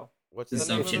 No. What's the name of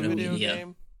the Consumption of video media.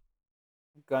 game?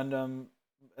 Gundam.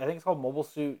 I think it's called Mobile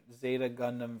Suit Zeta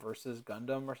Gundam versus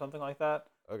Gundam or something like that.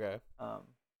 Okay.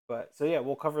 But so yeah,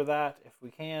 we'll cover that if we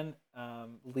can,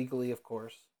 legally, of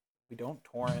course. We don't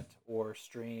torrent or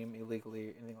stream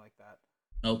illegally or anything like that.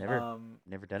 Nope.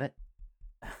 Never done it.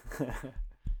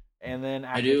 And then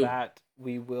after that,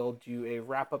 we will do a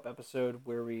wrap-up episode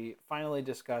where we finally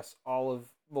discuss all of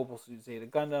Mobile Suit Zeta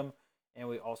Gundam, and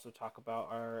we also talk about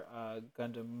our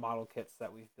Gundam model kits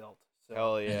that we've built. So,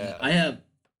 Hell yeah.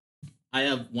 I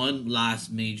have one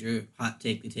last major hot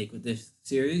take to take with this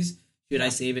series. Should I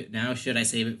save it now? Should I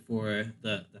save it for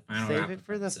the final wrap-up? Save it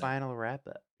for the episode? final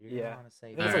wrap-up. You're Yeah. gonna want to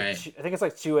save I it. think, it's I think it's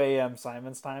like 2 a.m.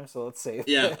 Simon's time, so let's save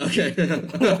Yeah, it. okay.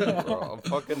 Bro, I'm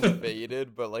fucking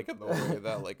faded, but like in the way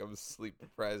that like I'm sleep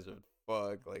deprived as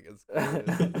fuck. Like it's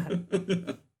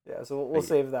good. Yeah, so we'll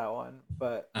save that one.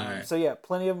 But Alright. so yeah,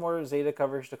 plenty of more Zeta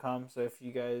coverage to come. So if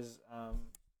you guys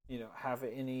have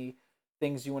any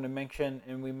things you want to mention,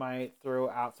 and we might throw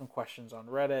out some questions on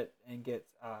Reddit and get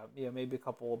maybe a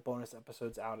couple of bonus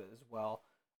episodes out as well.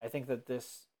 I think that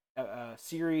this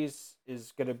series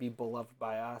is going to be beloved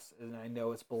by us, and I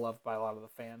know it's beloved by a lot of the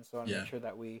fans. So I want to make sure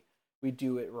that we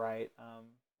do it right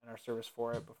in our service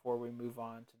for it before we move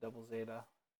on to Double Zeta.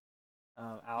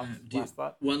 Alex, last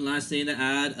thought? One last thing to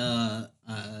add.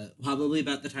 Probably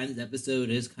about the time this episode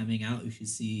is coming out, you should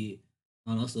see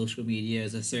on our social media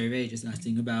as a survey just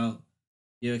asking about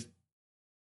your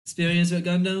experience with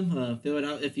Gundam. Fill it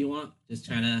out if you want. Just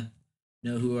trying to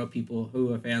know who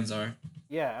our fans are.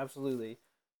 Yeah, absolutely.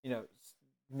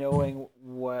 Knowing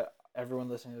what everyone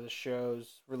listening to the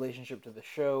show's relationship to the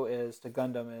show is, to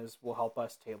Gundam is, will help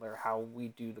us tailor how we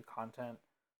do the content.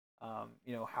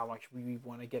 How much we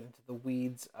want to get into the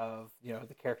weeds of,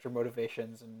 the character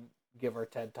motivations and give our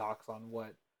TED Talks on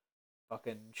what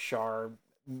fucking Char,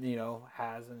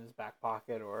 has in his back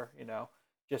pocket, or,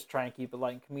 just try and keep it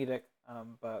light and comedic.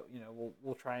 But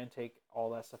we'll try and take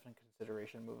all that stuff into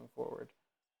consideration moving forward.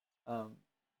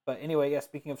 But anyway,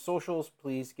 speaking of socials,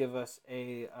 please give us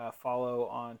a follow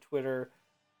on Twitter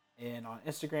and on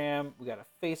Instagram. We got a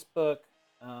Facebook.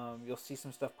 You'll see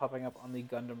some stuff popping up on the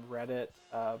Gundam Reddit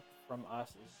from us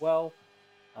as well.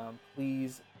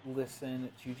 Please listen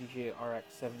to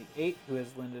DJRX78, who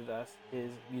has lended us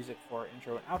his music for our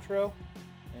intro and outro.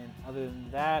 And other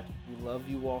than that, we love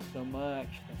you all so much.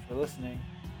 Thanks for listening.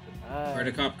 Goodbye. Or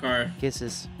the cop car.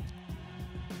 Kisses.